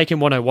movie making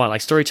 101, like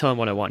storytelling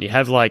 101. You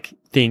have like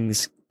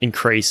things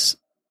increase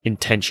in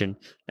tension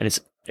and it's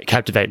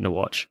captivating to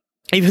watch.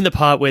 Even the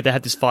part where they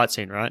had this fight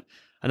scene, right?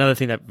 Another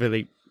thing that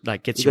really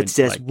like gets you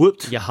into, like,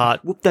 whooped. Your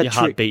heart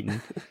Trick.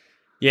 beating.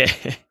 Yeah.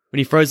 When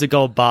he throws the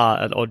gold bar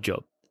at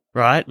Oddjob,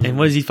 right? And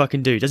what does he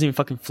fucking do? He doesn't even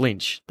fucking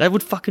flinch. That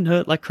would fucking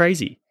hurt like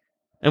crazy.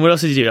 And what else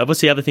does he do?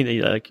 What's the other thing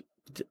that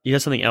he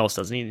does something else,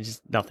 doesn't he? It's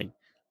just nothing.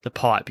 The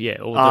pipe,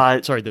 yeah. Or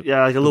like a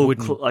little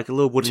wooden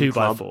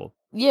 2x4.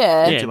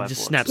 Yeah. Yeah,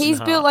 just snaps.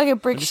 He's built like a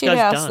brick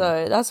shithouse,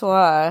 though. That's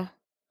why.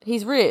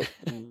 He's ripped.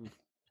 And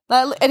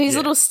his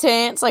little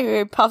stance, like, where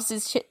he puffs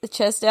his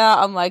chest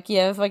out, I'm like,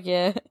 yeah, fuck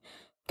yeah.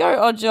 Go,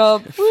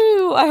 Oddjob.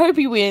 Woo, I hope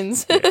he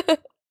wins. Yeah.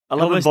 I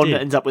love when Bond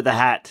ends up with a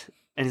hat,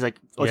 and he's like,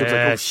 Oddjob's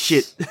like, oh,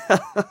 shit.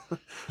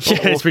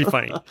 Yeah, it's pretty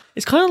funny.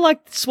 It's kind of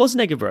like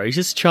Schwarzenegger, bro. He's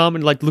just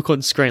charming, like, look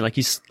on screen, like,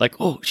 he's like,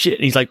 oh, shit,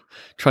 and he's, like,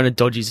 trying to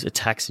dodge his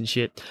attacks and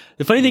shit.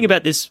 The funny thing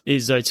about this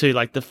is, though, too,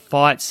 like, the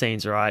fight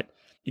scenes, right,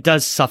 it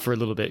does suffer a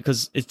little bit,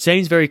 because it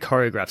seems very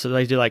choreographed. So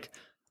they do, like,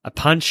 a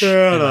punch,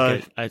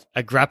 and like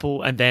a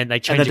grapple, and then they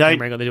change the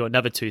camera angle and they do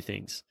another two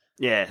things.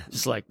 Yeah.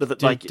 Just like,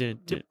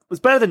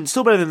 it's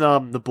still better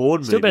than the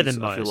Bourne movies, still better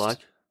than most. I feel like.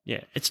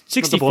 Yeah, it's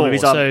 64,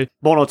 so...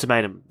 Bourne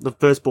Ultimatum. The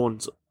first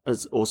Bourne's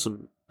is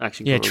awesome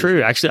action. Yeah,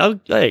 true, actually.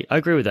 I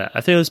agree with that.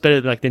 I think it was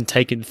better than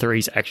Taken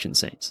 3's action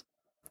scenes.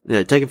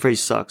 Yeah, Taken 3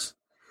 sucks.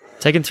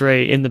 Taken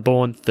 3 in the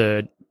Bourne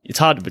third, it's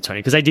hard to between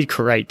because they did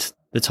create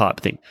the type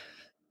thing.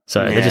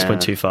 So they just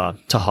went too far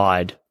to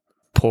hide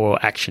poor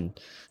action.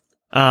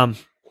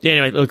 Yeah,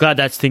 anyway, we're glad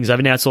that's things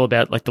over. Now it's all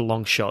about like the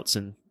long shots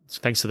and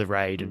thanks to the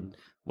raid and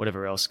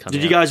whatever else comes.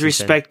 Did you guys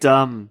respect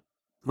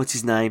what's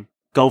his name?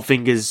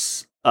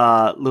 Goldfinger's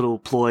little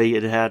ploy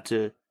at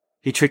how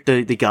he tricked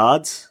the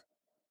guards.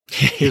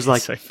 He was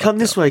like, so come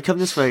this way,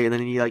 and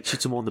then he like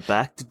shoots them all in the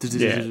back.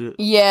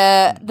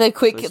 Yeah, the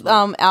quick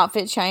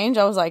outfit change.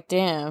 I was like,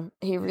 damn,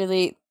 he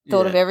really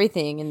thought of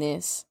everything in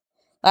this.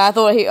 Like,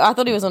 I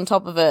thought he was on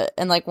top of it,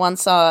 and like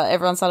once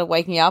everyone started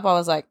waking up, I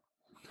was like,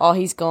 oh,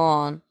 he's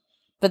gone.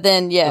 But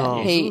then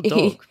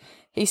he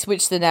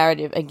switched the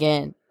narrative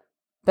again.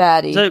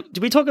 Baddie. So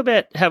did we talk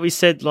about how we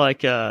said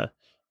like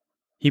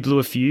he blew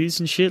a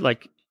fuse and shit?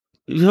 Like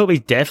he'll be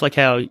deaf, like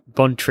how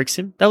Bond tricks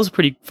him. That was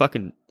pretty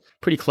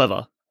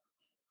clever.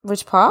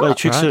 Which part? Well, he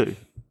tricks who?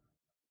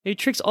 He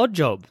tricks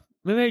Oddjob.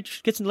 Remember he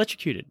gets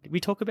electrocuted. Did we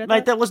talk about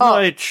that? That was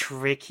not a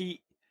trick.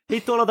 He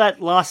thought of that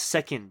last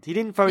second. He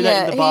didn't throw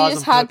that in the bars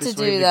on purpose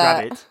for him to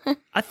grab it.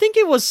 I think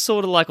it was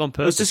sort of like on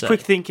purpose. It was just quick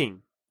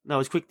thinking. No, it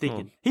was quick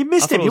thinking. He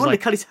missed him. He wanted to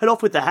cut his head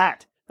off with the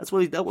hat.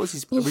 That was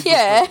his original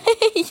plan.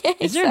 Yeah,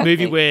 Is there a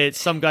movie where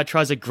some guy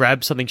tries to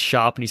grab something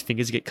sharp and his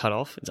fingers get cut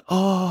off? It's like,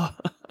 oh.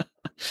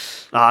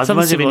 It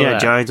reminds me of Indiana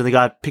Jones when the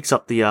guy picks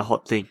up the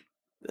hot thing.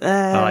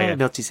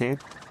 Melts his hand.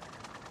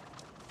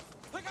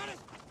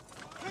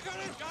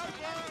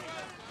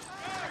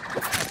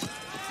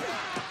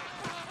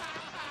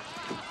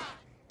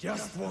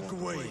 Just walk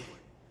away.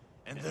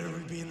 And there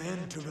will be an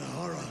end to the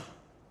horror.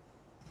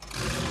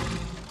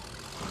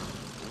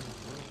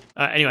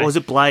 Anyway. Or was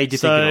it Blade you're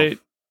thinking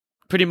of?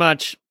 Pretty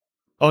much,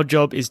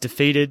 Oddjob is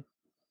defeated.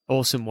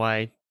 Awesome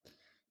way.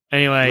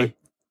 Anyway,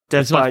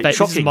 this is my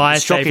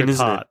favourite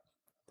part.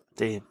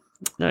 Damn.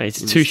 No,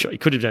 it's too short. He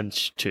could have done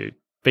two.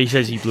 But he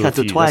says he blew a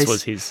few. That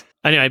was his.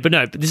 Anyway,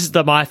 but this is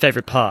my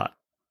favourite part,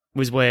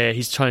 was where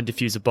he's trying to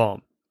defuse a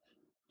bomb.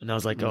 And I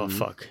was like, oh,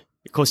 fuck.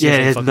 Of course he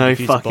has no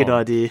fucking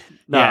idea.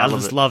 No, I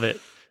just love it.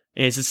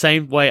 And it's the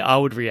same way I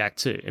would react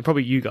too. And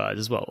probably you guys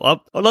as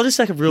well. I'd love just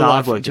like a real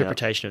life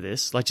interpretation of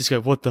this. Like, just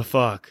go, what the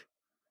fuck?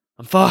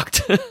 I'm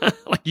fucked.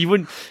 Like, you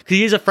wouldn't, because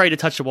he is afraid to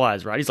touch the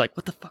wires, right? He's like,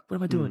 what the fuck? What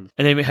am I doing?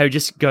 And then how he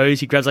just goes,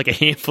 he grabs like a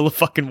handful of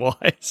fucking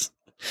wires.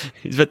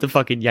 He's about to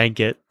fucking yank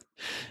it.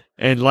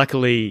 And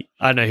luckily,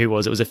 I don't know who it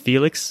was. It was a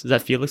Felix. Is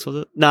that Felix, was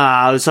it?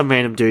 Nah, it was some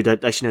random dude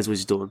that actually knows what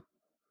he's doing.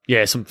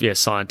 Yeah,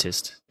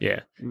 scientist.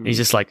 Yeah. And he's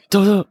just like,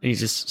 duh, duh, and he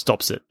just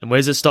stops it. And where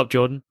does it stop,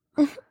 Jordan?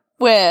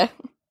 Where?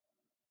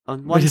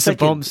 Where does the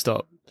bomb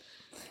stop?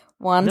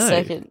 1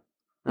 second.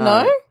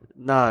 No?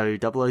 No,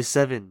 007. 7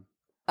 seconds ago.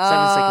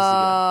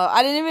 I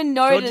didn't even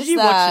notice that. Did you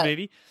watch the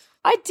movie?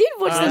 I did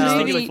watch the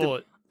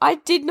movie. I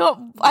did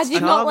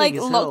not like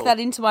lock that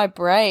into my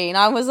brain.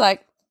 I was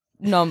like,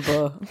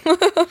 number.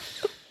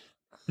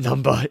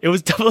 It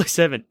was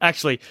 007.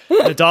 Actually,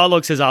 the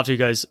dialogue says after he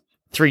goes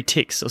 3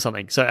 ticks or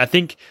something. So I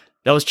think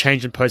that was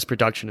changed in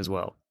post-production as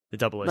well. The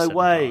 007. No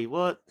way.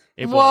 What?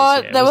 It what?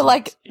 Was, yeah, they were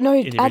like, no,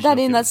 add that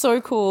in. Film. That's so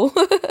cool.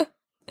 They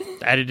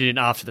added it in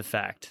after the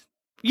fact.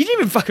 You didn't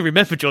even fucking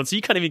remember, John, so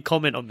you can't even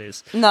comment on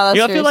this. No, that's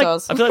true.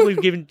 I feel like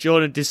we've given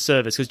Jordan a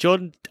disservice because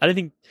I don't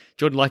think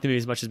Jordan liked the movie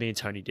as much as me and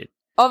Tony did.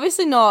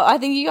 Obviously not. I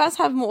think you guys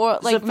have more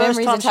like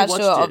memories attached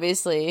to it,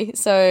 obviously.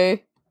 So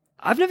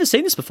I've never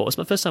seen this before. It's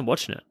my first time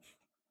watching it.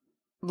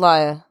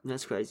 Liar.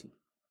 That's crazy.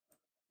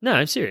 No,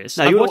 I'm serious.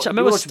 No, I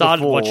remember I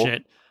started watching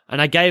it,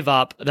 and I gave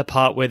up the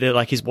part where they're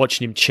like he's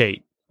watching him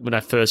cheat when I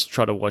first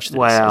tried to watch this.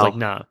 Wow. I was like,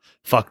 nah,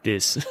 fuck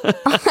this.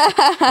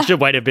 I should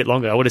have waited a bit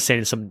longer. I would have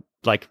seen some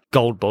like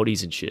gold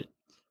bodies and shit.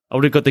 I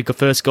would have got the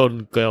first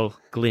Golden Girl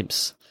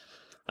glimpse.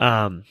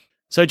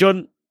 So,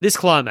 Jordan, this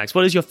climax,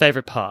 what is your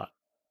favourite part?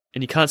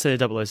 And you can't say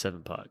the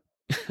 007 part.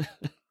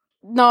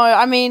 No,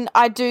 I mean,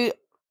 I do.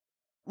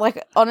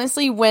 Like,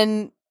 honestly,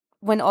 when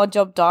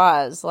Oddjob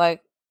dies,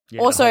 like,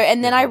 yeah, also,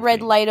 and then I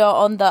read later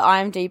on the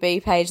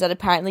IMDb page that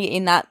apparently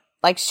in that,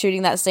 like,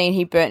 shooting that scene,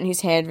 he burnt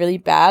his hand really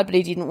bad, but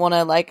he didn't want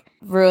to, like,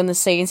 ruin the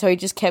scene, so he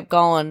just kept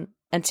going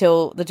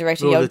until the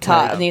director yelled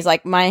cut, and he's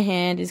like, my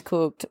hand is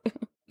cooked.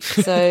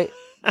 So.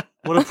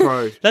 What a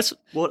pro.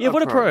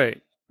 What a pro.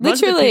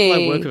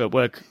 Literally.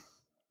 Work.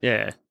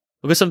 Yeah.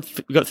 We've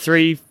got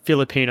 3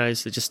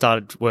 Filipinos that just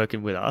started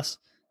working with us,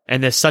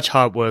 and they're such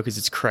hard workers,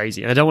 it's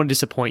crazy. And I don't want to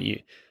disappoint you.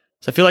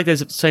 So I feel like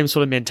there's the same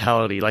sort of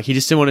mentality. Like, he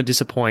just didn't want to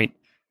disappoint,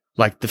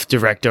 like, the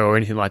director or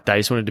anything like that. He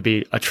just wanted to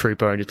be a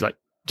trooper and just like,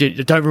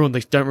 dude, don't ruin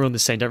the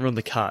scene, don't ruin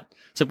the cut.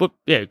 So,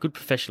 good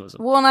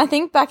professionalism. Well, and I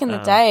think back in the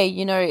day,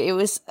 you know,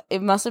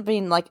 it must have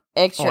been, like,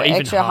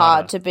 extra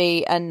hard to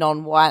be a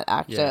non-white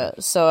actor. Yeah.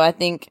 So I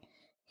think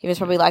he was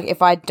probably like,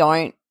 if I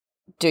don't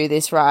do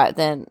this right,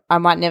 then I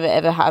might never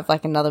ever have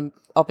like another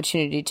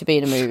opportunity to be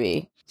in a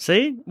movie.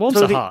 See, warms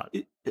the heart.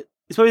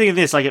 It's probably thinking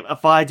this, like,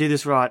 if I do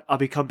this right, I'll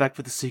be come back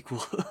for the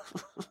sequel.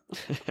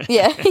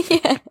 Yeah.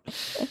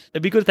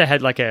 It'd be good if they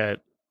had like a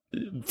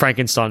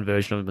Frankenstein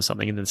version of him or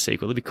something in the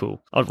sequel. It'd be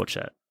cool. I'd watch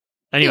that.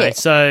 Anyway,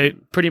 so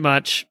pretty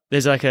much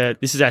there's like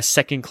this is our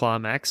second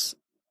climax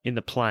in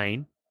the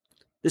plane.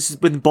 This is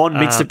when Bond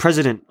meets the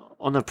president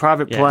on a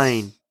private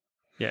plane.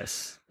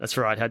 Yes, that's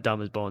right. How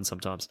dumb is Bond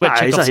sometimes?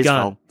 Chekhov's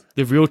gun.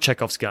 The real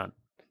Chekhov's gun.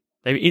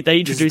 They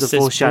introduced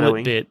this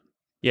bullet bit.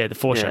 Yeah, the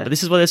foreshadowing. Yeah. But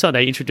this is what they said.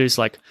 They introduced,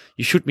 like,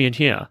 you shoot me in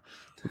here,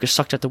 we get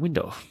sucked out the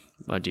window,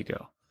 my dear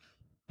girl.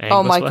 And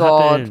oh my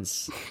god.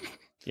 Happens?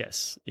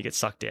 Yes, you get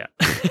sucked out.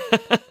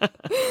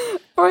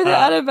 Bro, the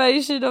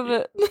animation of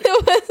it.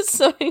 It was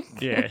so good.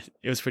 Yeah,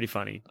 it was pretty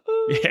funny.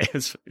 Yeah,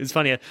 it was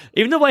funny.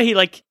 Even the way he,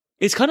 like,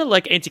 it's kind of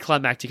like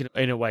anticlimactic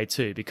in a way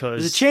too,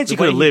 because there's a chance he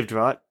could have lived,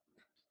 right?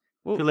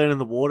 Could have landed in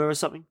the water or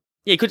something.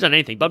 Yeah, he could have done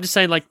anything. But I'm just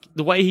saying, like,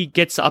 the way he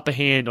gets the upper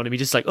hand on him,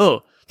 he's just like,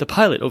 oh, the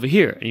pilot over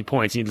here. And he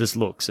points and he just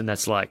looks. And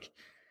that's like,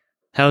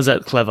 how is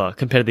that clever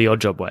compared to the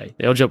Oddjob way?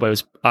 The Oddjob way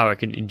was, I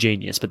reckon,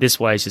 ingenious. But this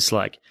way is just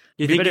like...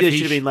 You think there should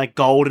have been, like,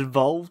 gold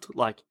involved?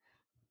 Like,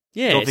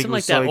 yeah, something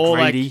like that. So or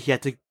greedy, like, he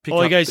had to pick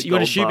or he up goes, the you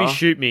want to shoot bar. me,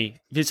 shoot me.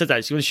 If he said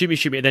that, you want to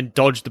shoot me, and then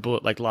dodge the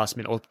bullet, like, last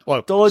minute.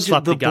 Or dodge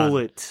slap the gun.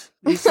 bullet.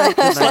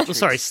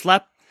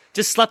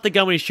 Just slap the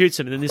gun when he shoots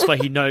him, and then this way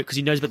because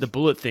he knows about the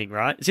bullet thing,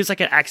 right? It seems like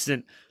an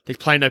accident. The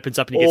plane opens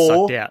up and he gets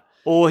sucked out.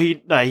 Or he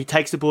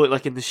takes the bullet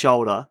like in the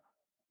shoulder,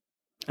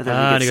 and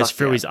then he goes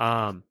through out. his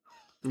arm.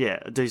 Yeah,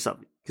 do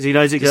something because he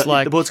knows the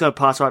bullet's going to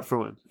pass right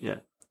through him.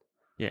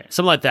 Yeah,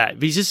 something like that.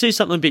 But he just do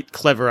something a bit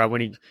cleverer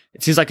when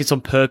it seems like it's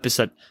on purpose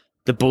that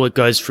the bullet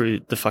goes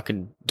through the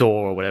fucking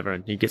door or whatever,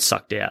 and he gets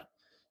sucked out.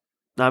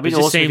 No, it'd be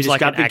awesome if he just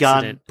grabbed the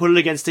gun, put it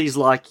against his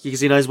because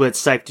he knows where it's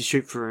safe to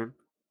shoot for him,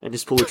 and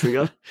just pull the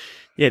trigger.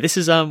 Yeah, this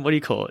is what do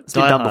you call it? It's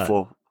been done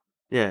before.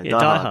 Yeah, Yeah, Die,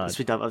 Die Hard. Hard. It's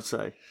been done, I'd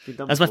say. Been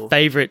done That's before. my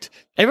favorite.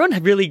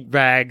 Everyone really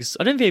rags.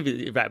 I don't think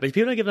people rag, but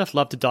people don't give enough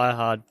love to Die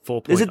Hard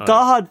 4.0. Is it Die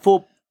Hard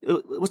 4?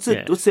 What's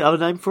the other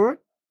name for it?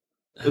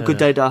 A Good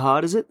Day Die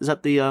Hard, is it? Is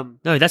that the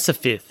No, that's the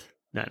 5th.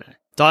 No.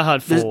 Die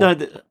Hard 4.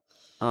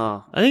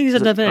 I think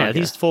it's another. okay. I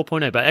think it's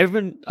 4.0. But I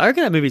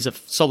reckon that movie is a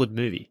solid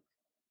movie.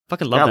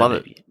 Fucking love that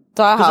movie. It.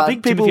 Die Hard. I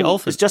think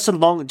people. It's Justin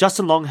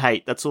Long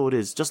hate. That's all it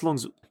is. Justin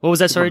Long's. What was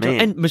that? Sorry,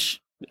 man.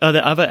 And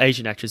the other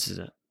Asian actress is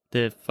it?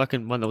 The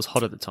fucking one that was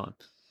hot at the time.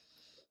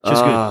 She was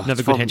good.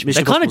 Another good henchman.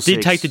 They kind of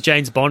did take the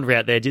James Bond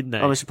route there, didn't they?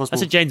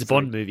 That's a James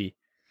Bond movie.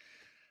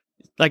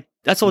 Like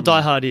that's all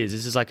Die Hard is.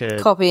 This is like a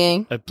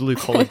copying a blue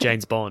collar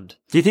James Bond.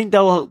 Do you think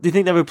they'll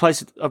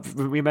replace it?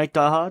 Remake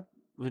Die Hard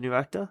with a new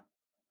actor?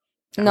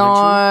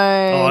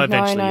 No.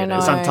 Eventually. No.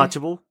 It's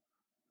untouchable.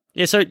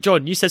 Yeah. So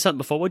Jordan, you said something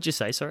before. What'd you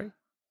say? Sorry.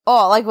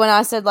 Oh, like when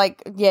I said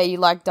you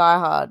like Die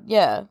Hard.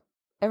 Yeah,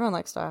 everyone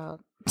likes Die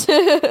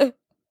Hard.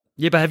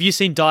 Yeah, but have you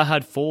seen Die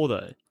Hard 4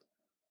 though?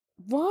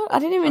 What? I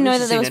didn't even know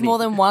that there was more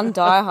than one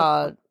Die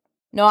Hard.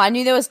 No, I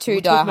knew there was two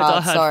Die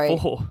Hard. Sorry,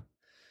 4.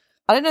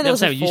 I didn't know there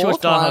was a fourth You should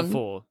watch Die Hard one.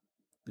 4.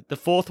 The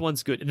fourth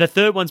one's good. The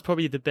third one's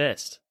probably the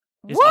best.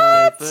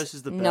 What? First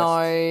is the best.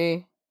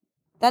 No,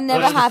 that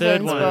never Watch the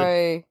third happens, one.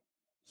 bro.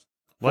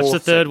 Watch the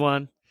third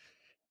one.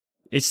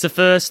 It's the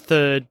first,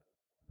 third,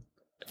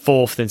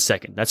 fourth, then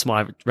second. That's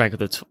my rank of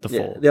the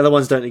four. The other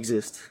ones don't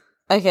exist.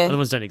 Okay. The other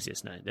ones don't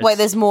exist. No. Wait,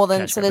 there's more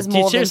than Seriously,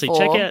 more than seriously, 4.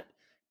 check out.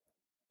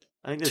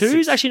 I think there's 2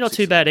 is 6, actually not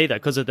too bad either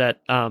because of that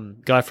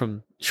guy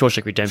from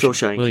Shawshank Redemption,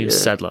 William yeah.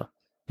 Sadler.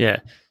 Yeah.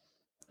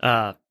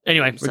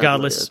 Anyway, Sadler,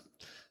 regardless,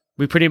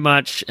 we pretty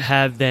much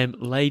have them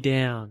lay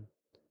down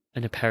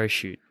in a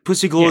parachute.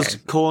 Pussy Gore's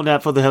calling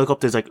out for the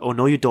helicopter. He's like, "Oh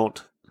no, you don't.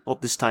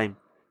 Not this time."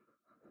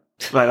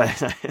 Right.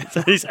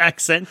 So his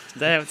accent.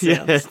 That sounds.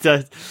 Yeah, it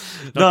does.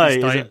 No,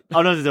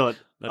 I know to do it.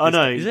 I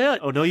know. Is that,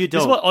 oh no, you don't.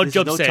 This is what Odd This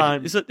Job is no said.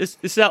 time. This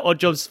is how Odd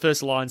Job's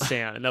first line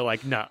sound, and they're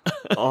like, "Nah,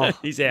 Oh,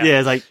 he's out." Yeah,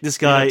 it's like this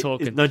guy. You're not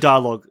talking. No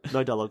dialogue.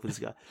 No dialogue for this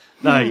guy.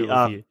 No,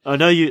 I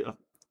know you.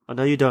 I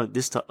know you don't.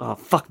 This time. Oh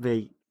fuck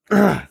me.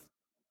 I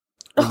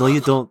know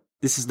you don't.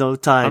 This is no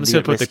time. I'm just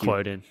gonna put the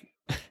quote in.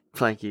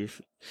 Thank you.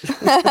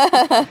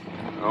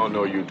 Oh,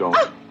 no, you don't.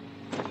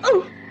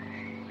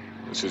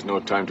 This is no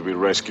time to be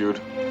rescued.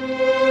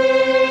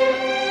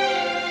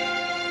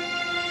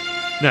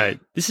 No,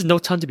 this is no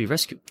time to be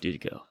rescued, dude,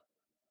 girl.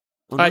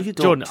 Oh, no, Alright, you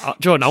don't.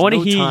 Jordan, I want to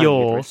no hear time to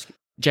your get rescued.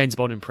 James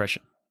Bond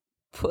impression.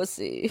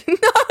 Pussy. No,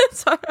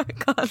 sorry, I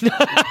can't.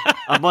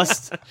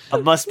 I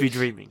must be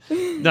dreaming.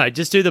 No,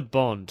 just do the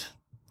Bond,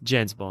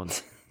 James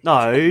Bond.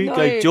 No,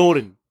 go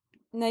Jordan.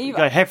 No, you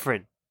Go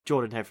Heffron.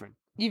 Jordan Heffron.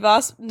 You've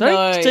asked.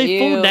 Don't say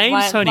full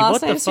names, Tony. My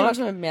What the name's too fuck? much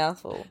of a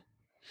mouthful.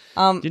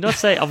 Do not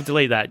say. I'll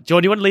delete that.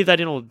 Jordan, you want to leave that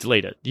in or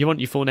delete it? Do you want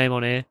your full name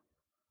on air?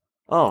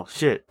 Oh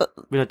shit,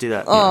 we don't do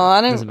that. Oh,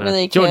 I Doesn't don't matter.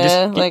 really Jordan,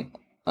 care. just- Like,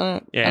 I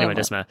don't. Yeah. I Anyway, don't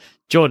doesn't matter.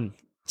 Jordan,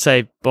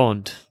 say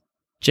Bond,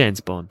 James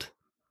Bond.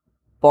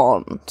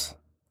 Bond.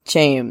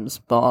 James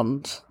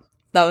Bond.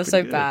 That was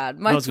so good. bad.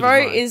 Not My as good as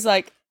throat mine. is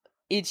like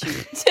itchy.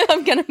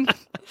 I'm gonna.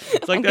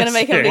 It's like I'm gonna that's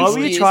make up serious. Why were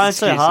you excuses. trying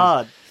so Excuses.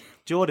 hard,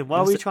 Jordan?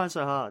 Why were you trying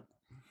so hard?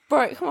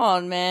 Bro, come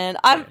on, man.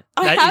 I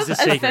That have is the a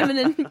secret.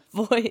 feminine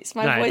voice.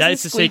 My No, voice that's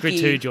is the squeaky. secret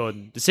too,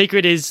 Jordan. The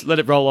secret is let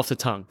it roll off the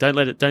tongue. Don't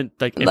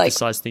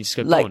emphasize things. Just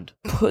go like Bond.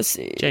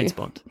 pussy. James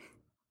Bond.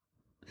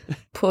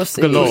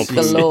 Pussy. Galore,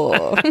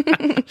 Galore.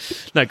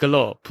 No,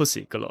 galore.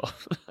 Pussy, galore.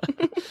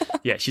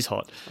 Yeah, she's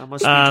hot. I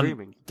must be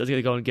dreaming. Doesn't get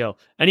the golden girl.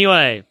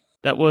 Anyway,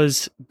 that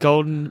was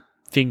Golden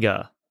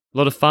Finger. A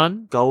lot of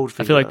fun. Goldfinger.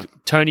 I feel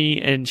like Tony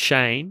and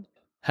Shane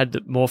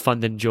had more fun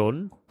than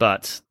Jordan,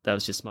 but that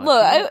was just my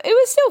Look, opinion. it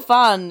was still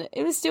fun.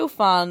 It was still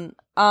fun.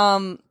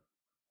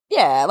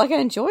 Yeah, like I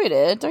enjoyed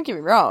it. Don't get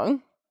me wrong.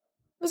 It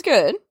was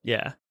good.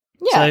 Yeah.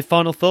 Yeah. So,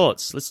 final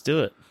thoughts. Let's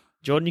do it.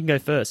 Jordan, you can go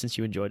first since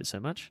you enjoyed it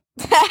so much.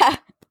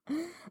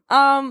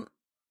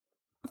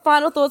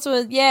 Final thoughts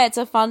were, yeah, it's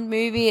a fun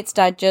movie. It's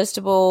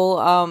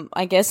digestible.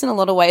 I guess in a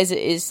lot of ways it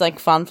is like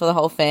fun for the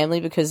whole family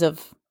because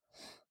of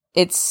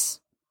its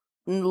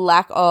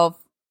lack of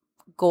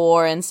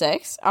gore and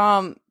sex.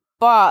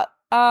 But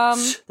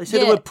they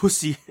said the word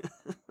pussy.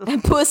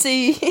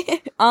 pussy.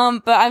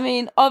 But I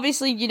mean,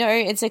 obviously, you know,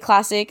 it's a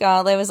classic.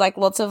 There was like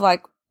lots of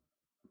like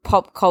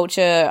pop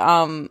culture.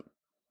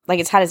 Like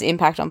it's had its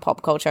impact on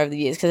pop culture over the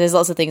years because there's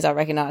lots of things I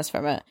recognize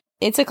from it.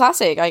 It's a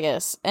classic, I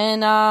guess,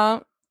 and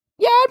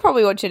yeah, I'd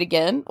probably watch it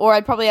again, or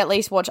I'd probably at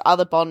least watch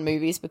other Bond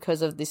movies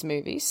because of this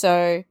movie.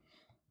 So,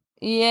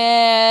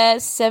 yeah,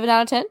 7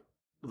 out of 10.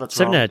 That's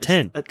 7 wrong. out of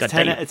 10. It's, God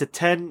 10 damn. it's a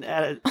 10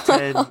 out of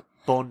 10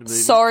 Bond movie.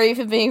 Sorry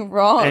for being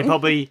wrong.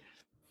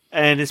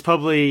 And it's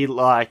probably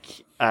like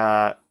 8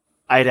 out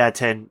of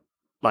 10.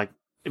 Like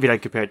if you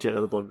don't compare it to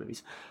other Bond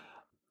movies,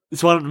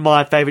 it's one of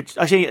my favorite.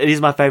 Actually, it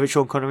is my favorite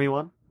Sean Connery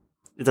one.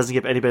 It doesn't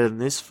get any better than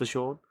this for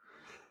Sean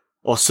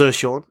or Sir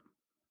Sean.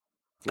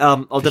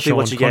 I'll definitely Sean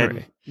watch again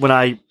Connery. when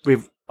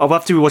I'll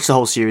have to rewatch the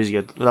whole series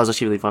again. That was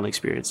actually a really fun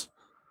experience.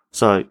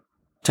 So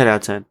 10 out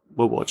of 10.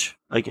 We'll watch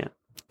again.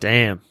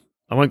 Damn.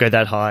 I won't go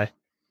that high.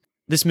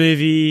 This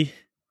movie,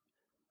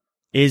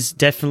 is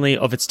definitely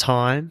of its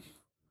time,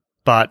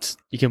 but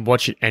you can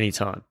watch it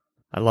anytime.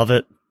 I love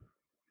it.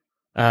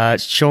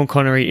 Sean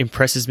Connery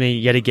impresses me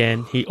yet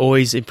again. He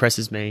always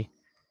impresses me.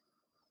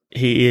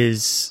 He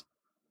is,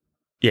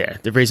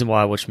 the reason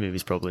why I watch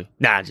movies probably.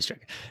 Nah, I'm just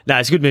joking. Nah,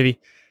 it's a good movie.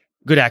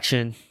 Good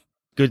action,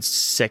 good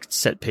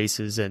set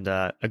pieces, and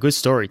a good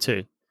story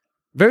too.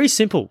 Very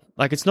simple.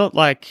 Like, it's not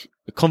like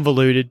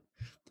convoluted.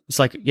 It's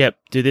like, yep,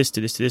 do this,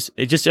 do this, do this.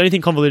 It just, the only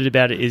thing convoluted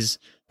about it is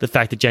the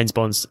fact that James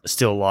Bond's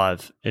still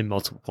alive in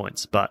multiple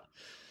points. But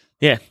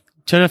yeah,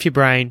 turn off your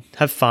brain,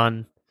 have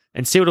fun,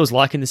 and see what it was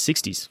like in the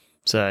 60s.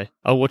 So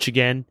I'll watch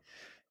again.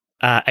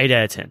 8 out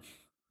of 10.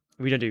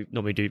 We don't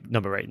normally do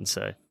number ratings,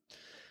 so.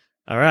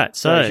 All right,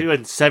 so. You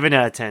went 7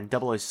 out of 10,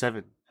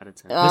 007 out of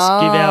 10. Let's give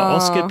our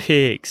Oscar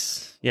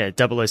picks. Yeah,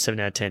 007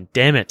 out of 10.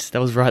 Damn it, that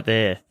was right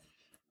there.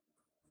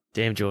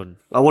 Damn, Jordan.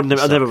 I'd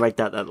never rate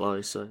that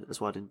low, so that's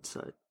why I didn't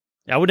say it.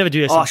 I would never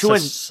do that.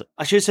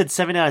 I should have said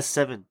 7 out of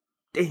 7.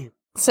 Damn.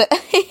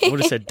 I would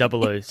have said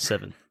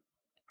 007.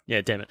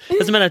 Yeah, damn it.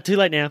 Doesn't matter. Too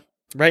late now.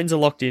 Ratings are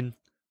locked in.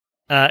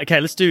 Okay,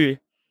 let's do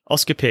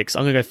Oscar picks.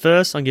 I'm going to go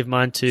first. I'm going to give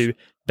mine to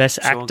Best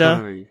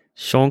Actor,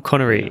 Sean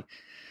Connery. Yeah.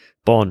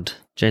 Bond,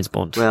 James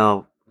Bond.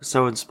 Well,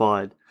 so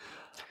inspired.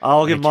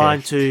 I'll give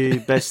mine to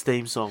Best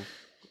Theme Song.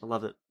 I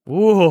love it.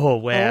 Whoa,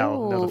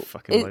 wow. Another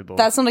fucking low ball.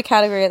 That's not a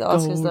category at the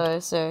Oscars, though,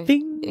 so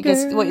I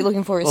guess what you're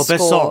looking for is score.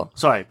 Best Song.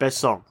 Sorry, Best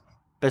Song.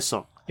 Best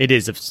Song. It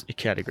is a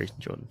category,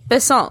 Jordan.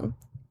 Best Song?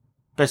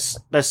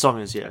 Best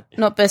Song is, yeah.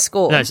 Not Best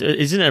Score. No,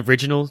 isn't it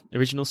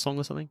original song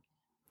or something?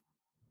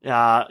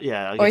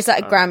 Yeah. Or is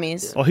that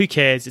Grammys? Yeah. Or who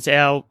cares? It's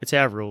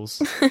our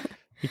rules.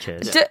 Who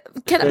cares?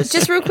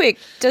 Just real quick,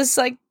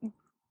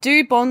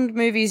 do Bond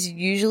movies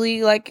usually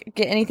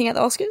get anything at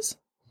the Oscars?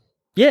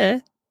 Yeah.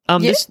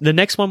 The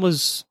next one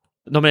was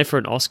nominated for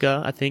an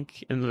Oscar, I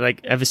think, and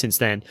ever since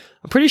then,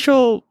 I'm pretty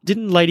sure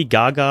didn't Lady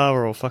Gaga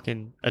or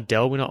fucking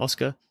Adele win an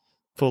Oscar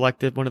for one of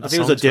the songs? I think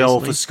it was Adele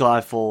recently?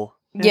 for Skyfall.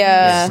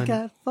 Yeah.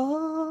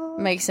 Skyfall.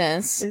 Makes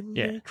sense.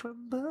 Yeah.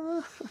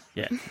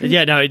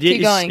 Yeah. No,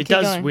 it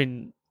does going.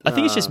 win. I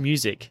think it's just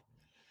music.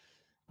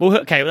 Well,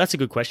 okay, that's a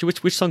good question.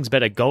 Which song's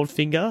better,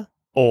 Goldfinger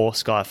or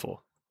Skyfall?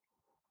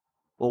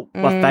 Well,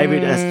 my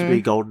favourite has to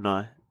be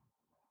GoldenEye.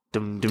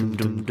 Dum dum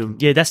dum dum.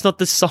 Yeah, that's not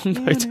the song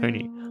though,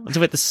 Tony. I'm talking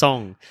about the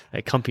song that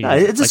accompanies. No,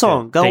 it's a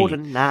song.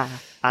 GoldenEye,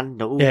 I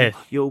know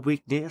your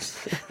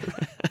weakness.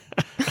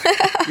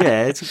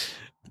 Yeah, it's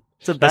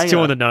a banger. That's two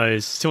on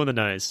the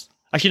nose.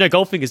 Actually, no,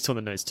 Goldfinger's two on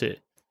the nose too.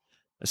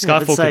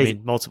 Skyfall could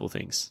mean multiple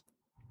things.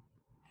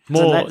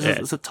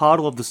 It's the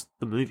title of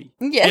the movie.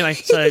 Yeah. Anyway,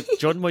 so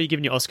Jordan, what are you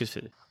giving your Oscars for?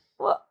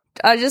 Well,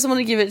 I just want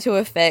to give it to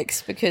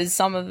effects because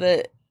some of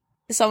the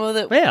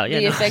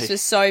effects were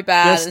so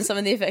bad and some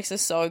of the effects are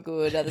so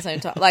good at the same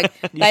time.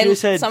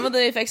 Some of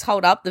the effects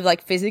hold up, the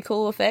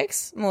physical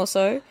effects more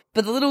so,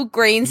 but the little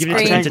green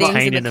screen things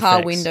in the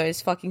car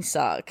windows fucking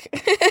suck.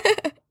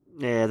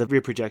 Yeah, the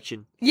rear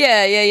projection.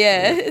 Yeah.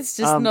 It's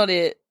just not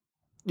it.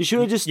 You should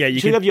have just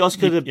have your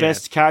Oscar the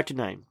best character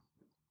name,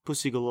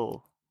 Pussy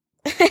Galore.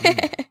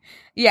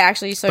 Yeah,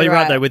 actually, you're so but you're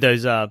right though with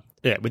those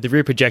with the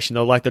rear projection,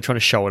 they're trying to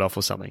show it off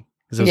or something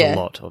because there was a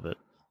lot of it.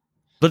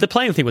 But the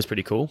plane thing was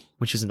pretty cool,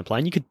 which is in the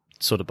plane. You could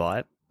sort of buy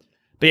it.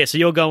 But yeah, so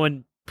you're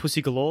going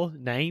Pussy Galore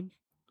name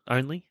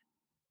only?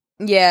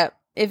 Yeah.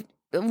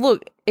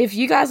 If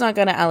you guys aren't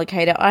going to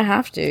allocate it, I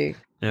have to.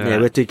 Yeah,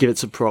 we have to give it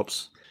some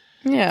props.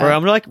 Yeah. Bro,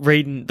 I'm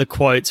reading the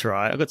quotes,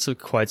 right? I got some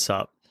quotes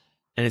up.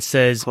 And it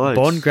says,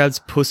 Bond grabs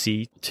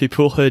Pussy to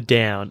pull her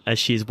down as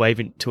she is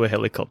waving to a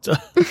helicopter.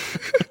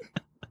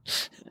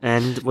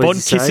 And what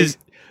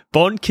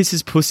Bond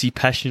kisses Pussy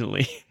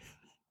passionately.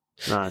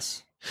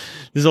 Nice.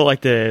 This is all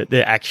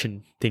the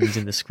action things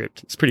in the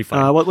script. It's pretty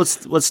funny.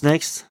 What's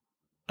next?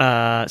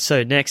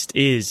 So next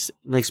is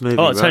next movie.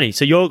 Oh, Tony.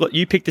 So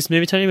you picked this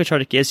movie, Tony. We're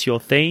trying to guess your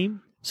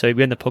theme. So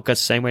we end the podcast the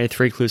same way.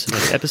 3 clues for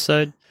next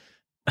episode.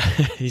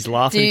 He's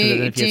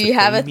laughing. Do you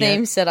have a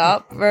theme set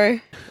up, bro?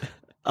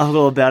 I've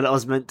all about it. I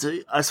was meant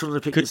to. I just wanted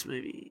to pick this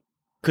movie.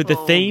 Could the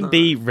theme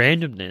be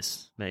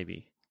randomness?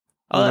 Maybe.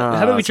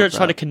 How about we try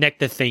to connect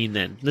the theme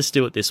then? Let's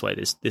do it this way.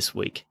 This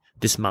week,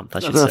 this month. I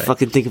should say. I'm gonna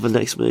fucking think of a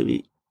next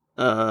movie.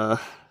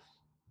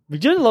 We've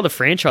done a lot of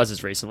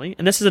franchises recently,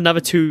 and this is another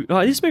 2.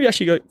 Oh, this movie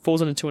actually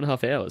falls under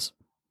 2.5 hours.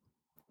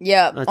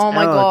 Yeah. That's oh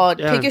my god.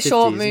 Pick a 50,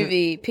 short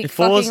movie. Pick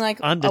fucking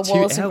under a 2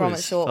 Wallace and hours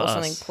Gromit short or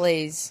something,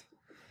 please.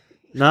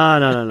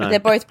 No. They're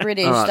both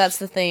British. Right. That's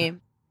the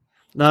theme.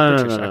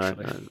 No.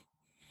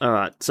 All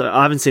right. So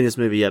I haven't seen this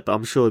movie yet, but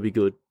I'm sure it'll be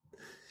good.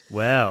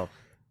 Wow.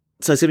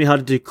 So it's gonna be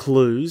hard to do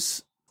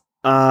clues.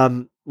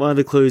 One of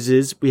the clues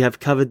is we have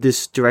covered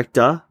this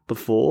director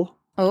before.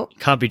 Oh.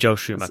 Can't be Joel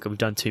Schumacher. We've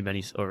done too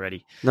many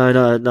already.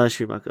 No,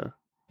 Schumacher.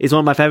 He's one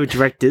of my favorite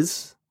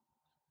directors.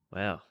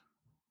 Wow.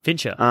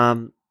 Fincher.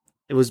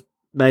 It was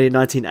made in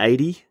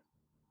 1980.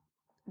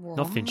 What?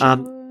 Not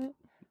Fincher.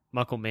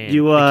 Michael Mann.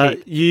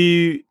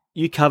 You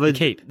covered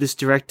this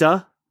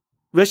director.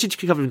 We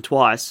actually covered him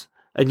twice,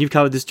 and you've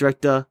covered this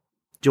director,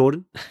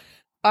 Jordan.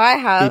 I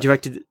have. He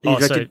directed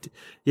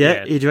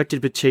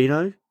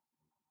Pacino.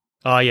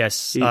 Oh,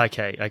 yes.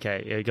 Okay.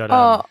 Yeah, you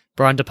got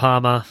Brian De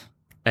Palma,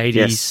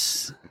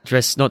 80s,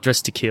 not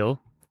Dressed to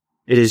Kill.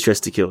 It is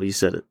Dressed to Kill. You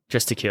said it.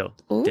 Dressed to Kill.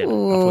 Ooh. Damn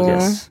it.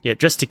 Yes. Yeah,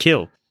 Dressed to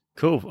Kill.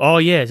 Cool. Oh,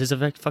 yeah. There's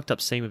a fucked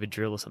up scene with a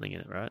drill or something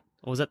in it, right?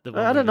 Or was that the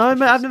one? I don't know,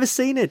 man. I've never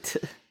seen it.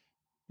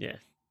 Yeah.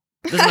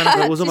 Doesn't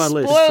matter. It was on my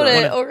list. Spoiled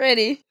it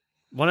already.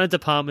 One of De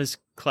Palma's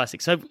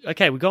classics. So,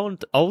 okay, we're going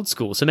old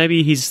school. So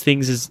maybe his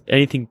things is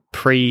anything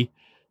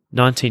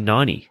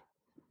pre-1990.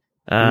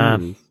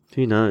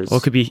 Who knows? Or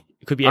it could be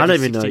I don't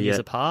even 16 know years yet.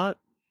 apart.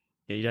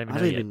 Yeah, you don't even I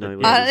know don't yet. even know.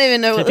 I don't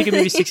even know So what pick a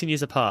movie 16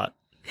 years apart.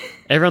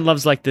 Everyone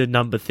loves like the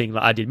number thing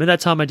like I did. Remember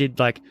that time I did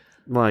like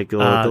My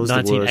God, that was the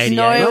worst. 1988?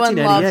 No one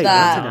loves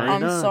that.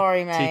 1989. I'm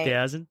sorry, mate.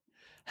 2000.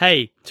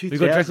 Hey, we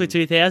got directly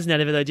 2000 out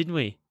of it though, didn't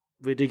we?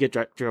 We did get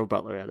Gerald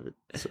Butler out of it.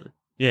 So.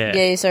 Yeah.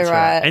 Yeah, you're so that's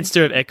right. And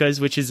Stir of Echoes,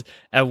 which is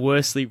our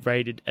worstly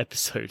rated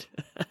episode.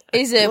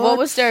 Is it? What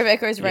was Stir of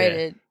Echoes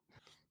rated?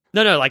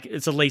 No, like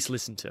it's the least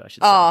listened to, I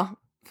should say. Oh.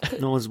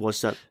 No one's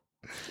watched that.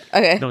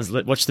 Okay. No one's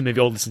watched the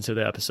movie or listened to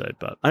the episode,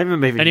 but I don't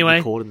remember even anyway,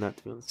 recording that,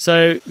 to be honest.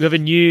 So we have a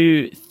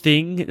new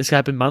thing that's going to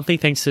happen monthly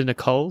thanks to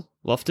Nicole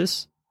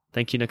Loftus.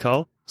 Thank you,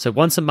 Nicole. So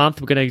once a month,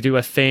 we're going to do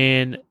a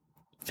fans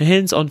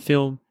on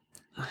film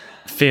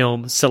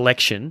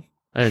selection.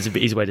 That's a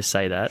bit easy way to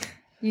say that.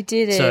 You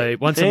did it. So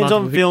once a Fans month,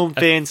 on film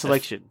fan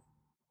selection.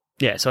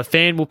 Yeah, so a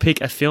fan will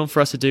pick a film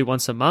for us to do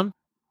once a month.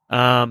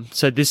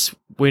 So this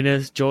winner,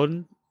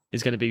 Jordan,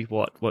 is going to be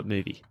what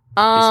movie?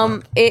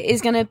 It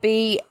is going to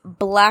be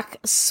Black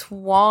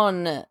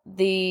Swan. I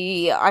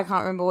can't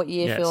remember what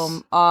year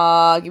film.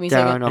 Give me a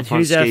second. And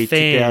who's our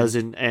fan?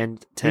 2010.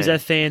 Who's our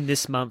fan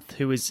this month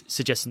who is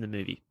suggesting the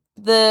movie?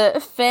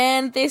 The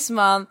fan this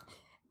month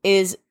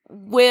is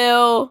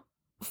Will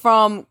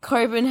from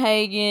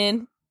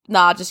Copenhagen.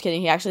 Nah, just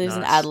kidding. He actually lives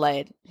in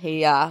Adelaide.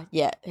 He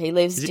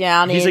lives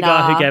down in. He's the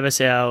guy who gave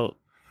us our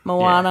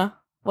Moana. Yeah.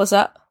 What's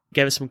that?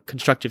 Gave us some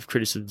constructive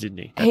criticism, didn't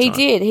he? He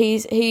did.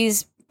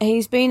 He's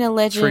been a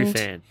legend. True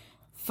fan.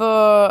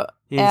 For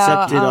he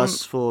accepted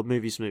us for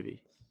Movie Smoothie.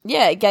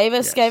 Yeah, gave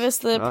us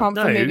the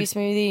prompt for Movie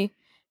Smoothie.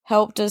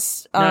 Helped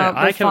us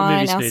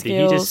refine our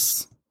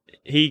skills.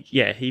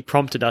 He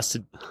prompted us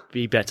to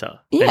be better.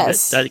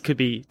 Yes. That could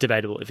be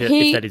debatable if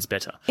that is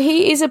better.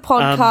 He is a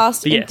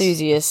podcast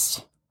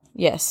enthusiast.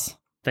 Yes.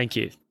 Thank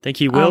you,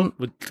 Will.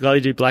 We'll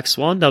gladly do Black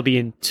Swan. They'll be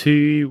in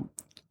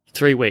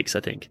 2-3 weeks, I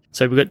think.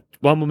 So we've got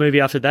one more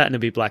movie after that, and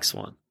it'll be Black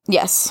Swan.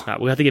 Yes.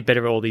 We'll have to get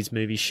better at all these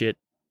movie shit.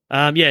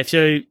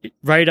 So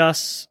rate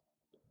us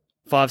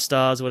 5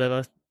 stars or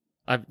whatever.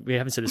 We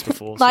haven't said this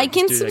before. Like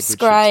and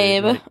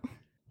subscribe.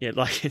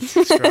 Like and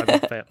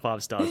subscribe.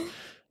 5 stars.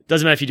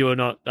 Doesn't matter if you do or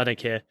not. I don't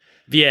care.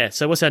 But yeah.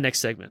 So what's our next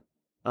segment?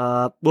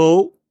 The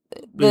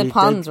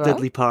puns, right?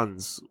 Deadly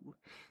puns.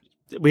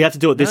 We have to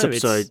do it this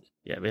episode.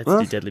 Yeah, we have to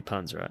do deadly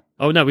puns, right?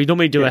 Oh no, we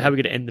normally do it. How are we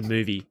going to end the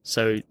movie?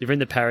 So they're in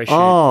the parachute.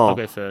 I'll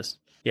go first.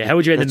 Yeah, how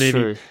would you end the movie?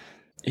 True.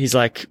 He's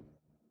like,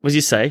 what does he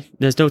say?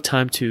 There's no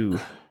time to.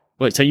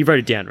 Wait, so you wrote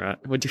it down, right?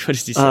 What does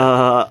he say?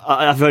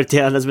 I wrote it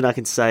down. Doesn't mean I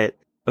can say it.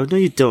 Oh no,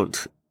 you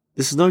don't.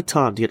 This is no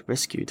time to get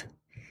rescued.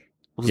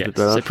 Yeah,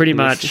 so pretty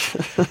much.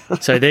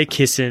 So they're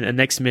kissing, and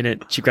next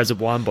minute she grabs a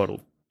wine bottle,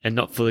 and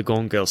not for the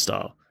Gone Girl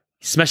style.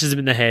 He smashes him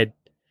in the head.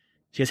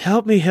 She goes,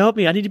 "Help me!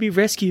 I need to be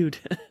rescued."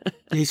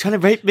 He's trying to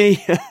rape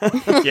me.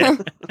 Yeah.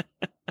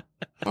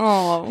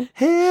 Oh,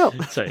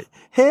 help! So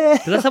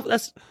help!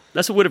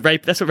 That's what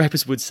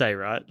rapists would say,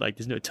 right? Like,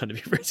 there's no time to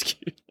be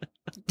rescued.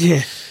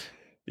 Yeah.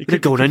 You could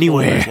have gone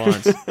anywhere.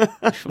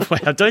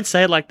 Wait, don't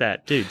say it like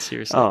that, dude.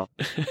 Seriously. Oh,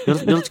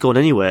 you're not going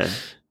anywhere,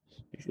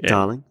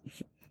 darling.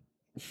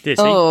 Yeah,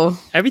 see,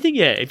 everything.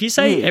 Yeah, if you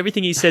say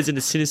everything he says in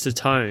a sinister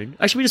tone,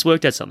 actually, we just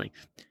worked out something.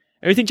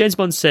 Everything James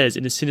Bond says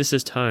in a sinister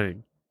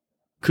tone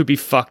could be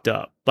fucked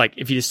up. Like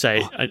if you just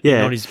say,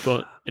 not his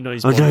oh no,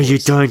 you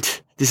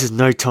don't. This is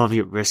no time to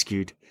get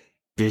rescued,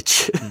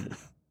 bitch.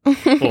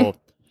 Or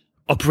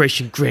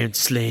Operation Grand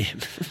Slam.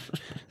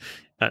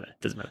 I don't know,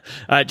 doesn't matter.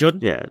 All right, Jordan.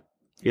 Yeah.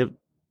 Yep.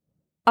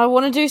 I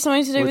want to do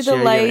something to do with the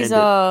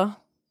laser.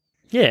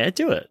 Yeah,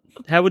 do it.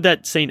 How would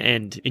that scene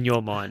end in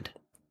your mind?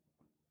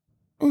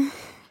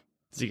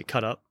 Does it get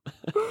cut up?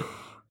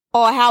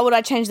 Oh, how would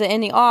I change the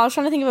ending? Oh, I was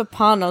trying to think of a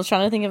pun. I was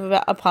trying to think of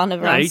a pun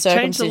around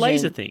circumcision. Change the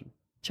laser thing.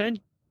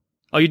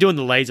 Oh, you're doing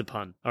the laser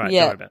pun. All right,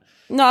 don't worry about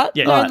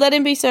it. No, let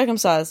him be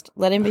circumcised.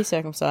 Let him be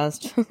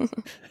circumcised.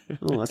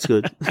 Oh, that's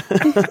good.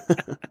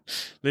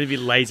 Let him be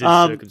laser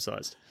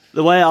circumcised.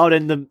 The way I would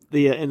end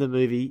the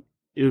movie,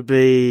 it would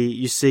be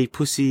you see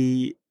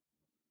Pussy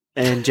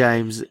and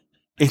James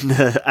in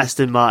the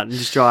Aston Martin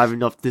just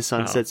driving off the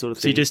sunset sort of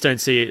thing. So you just don't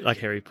see it like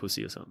hairy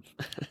pussy or something?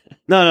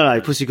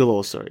 No, Pussy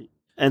galore, sorry.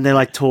 And they're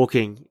like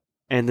talking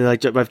and they're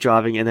like both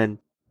driving and then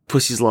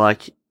Pussy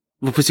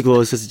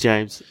galore says to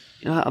James,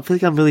 I feel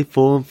like I'm really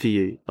falling for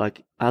you.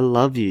 Like, I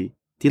love you.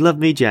 Do you love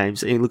me,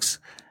 James? And he looks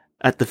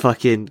at the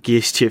fucking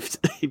gear shift.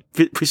 He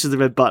pushes the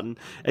red button.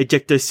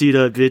 Ejecto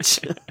pseudo,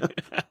 bitch.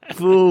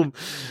 Boom.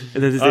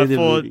 And then there's the end of the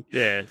movie.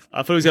 Yeah.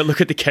 I thought he was going to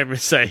look at the camera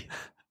and say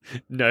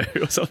no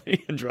or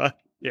something and drive.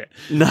 Yeah.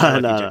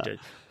 No.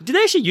 Did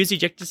they actually use the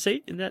ejector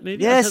seat in that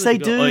movie? Yes, they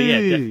do. Oh,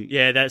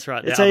 yeah, that's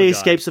right. That's how he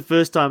escapes the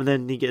first time, and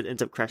then he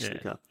ends up crashing the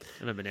car. I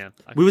remember now.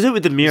 Was it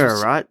with the mirror,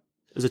 right?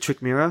 It was a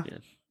trick mirror. Yeah.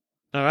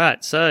 All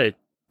right, so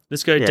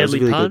let's go deadly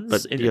really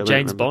puns good, in a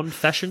James Bond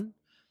fashion.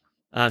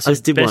 So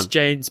just did best one.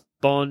 James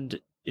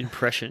Bond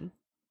impression.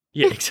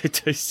 Yeah,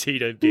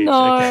 Ejectocito, bitch.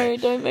 No, okay.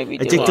 don't make me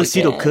do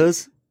Ejectocito, it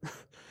cuz.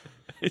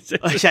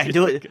 Okay,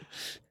 do it.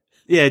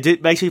 Yeah,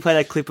 make sure you play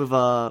that clip of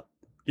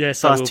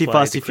Fast, Too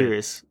Fast, Too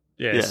Furious.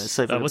 Yes. Yeah,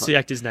 so what's the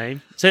actor's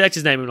name? Say the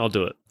actor's name and I'll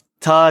do it.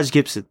 Taj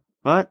Gibson,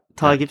 right?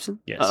 Ty Gibson?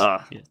 Yes.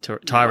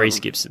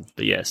 Tyrese Gibson,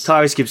 but yes.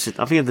 Tyrese Gibson.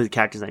 I think of the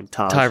character's name,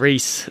 Taj.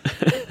 Tyrese.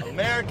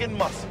 American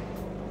muscle.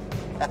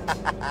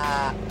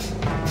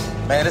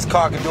 Man, this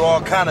car can do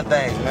all kind of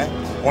things,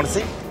 man. Want to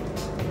see?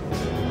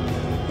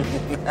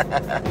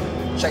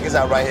 Check this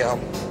out right here,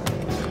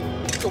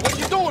 homie. So what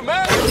you doing,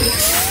 man?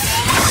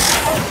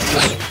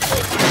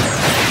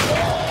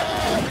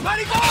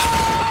 Money go!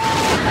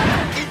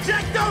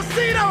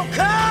 Ejectocito,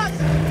 cuz!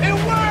 It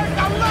worked!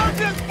 I love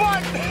this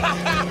button!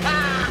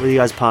 What are you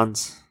guys'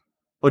 puns?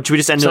 Or should we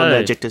just end it on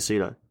the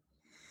Ejectocito?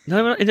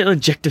 No, we're not ending on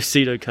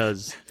Ejectocito,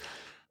 cuz.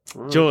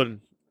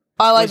 Jordan.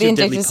 I like the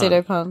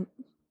Ejectocito pun.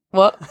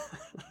 What?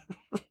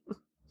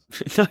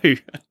 No.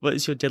 What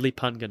is your deadly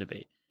pun going to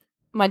be?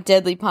 My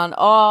deadly pun.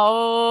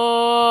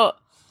 Oh,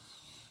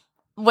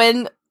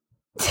 when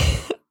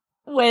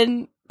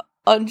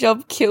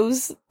Onjob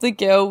kills the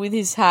girl with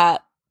his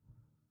hat,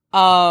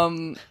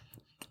 then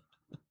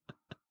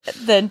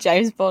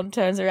James Bond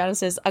turns around and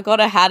says, "I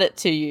gotta hat it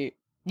to you.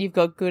 You've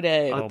got good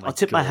aim." I'll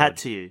tip my hat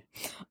to you.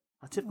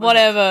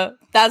 Whatever.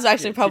 That's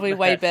actually probably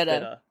way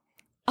better.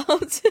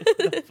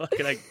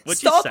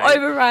 Stop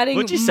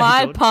overriding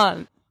my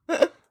pun.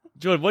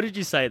 Jordan, what did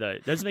you say though?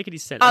 Doesn't make any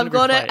sense. I've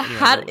got to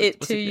hat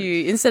it to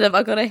you instead of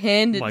I've got to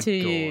hand it to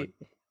you.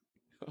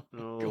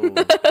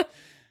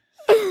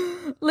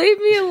 Leave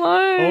me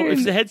alone. Or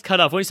if the head's cut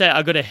off, what do you say?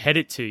 I've got to head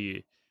it to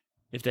you.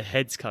 If the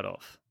head's cut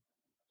off.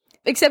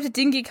 Except it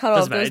didn't get cut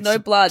off. There was no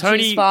blood.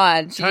 She's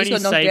fine. She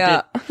just got knocked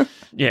out.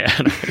 Yeah.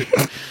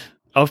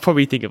 I'll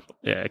probably think of...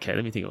 Yeah, okay,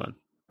 let me think of one.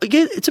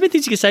 Again, it's so many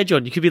things you can say,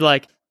 John. You could be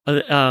like,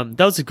 that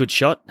was a good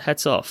shot.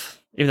 Hats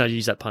off. Even though I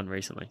used that pun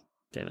recently.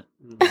 Damn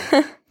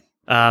it.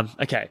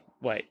 Okay,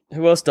 wait.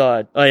 Who else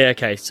died? Oh, yeah,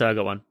 okay, so I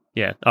got one.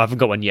 Yeah, I haven't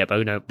got one yet, but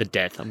I know the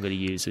death I'm going to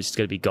use, which is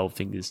going to be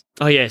Goldfingers.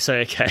 Oh, yeah, so,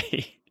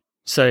 okay.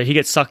 So he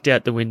gets sucked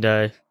out the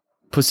window,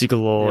 Pussy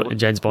Galore, and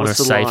James Bond are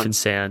safe and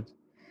sound.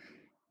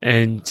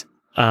 And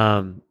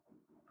Bond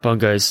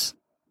goes,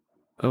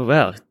 "Oh,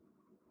 wow,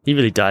 he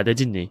really died there,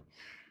 didn't he?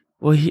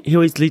 Well, he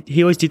always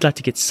did like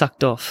to get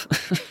sucked off."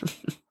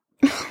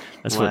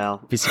 That's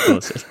what Pussy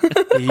Galore said.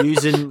 You're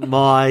using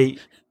my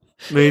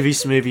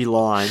movie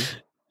line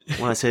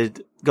when I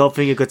said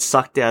Goldfinger got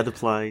sucked out of the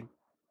plane.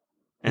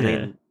 And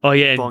then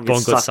Bond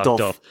got sucked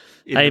off.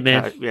 Hey,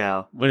 man,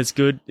 when it's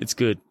good, it's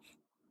good.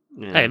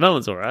 Yeah. Hey, that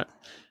one's all right.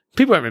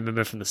 People won't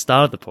remember from the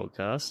start of the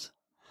podcast.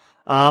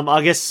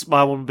 I guess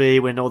my one would be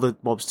when all the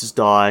mobsters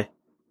die.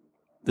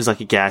 There's like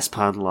a gas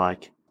pun,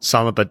 like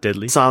silent but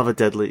deadly. Silent but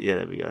deadly. Yeah,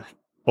 there we go.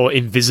 Or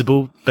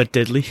invisible but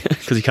deadly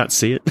because you can't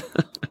see it.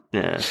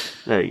 Yeah,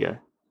 there you go.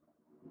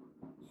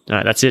 All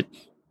right, that's it.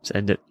 Let's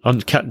end it.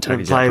 I'm cutting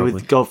Tony's play out,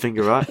 with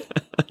Goldfinger, right?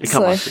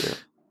 Come on.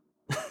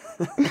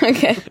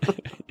 Okay.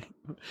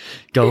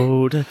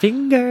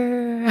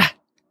 Goldfinger.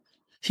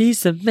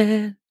 He's the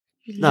man.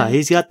 No,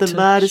 he's got the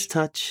Midas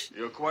touch.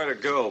 You're quite a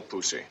girl,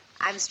 Pussy.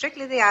 I'm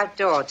strictly the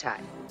outdoor type.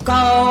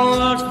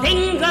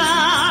 Goldfinger.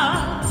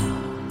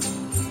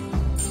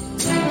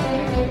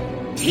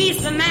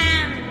 He's the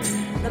man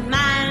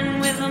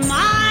with the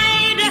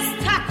Midas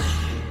touch.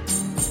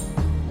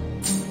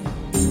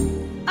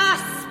 A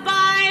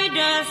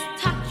spider's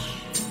touch.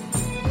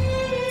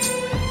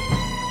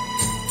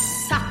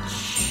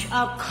 Such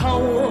a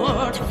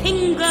cold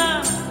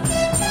finger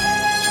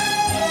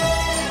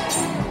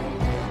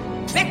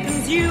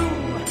beckons you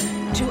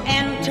to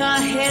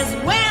enter his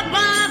web.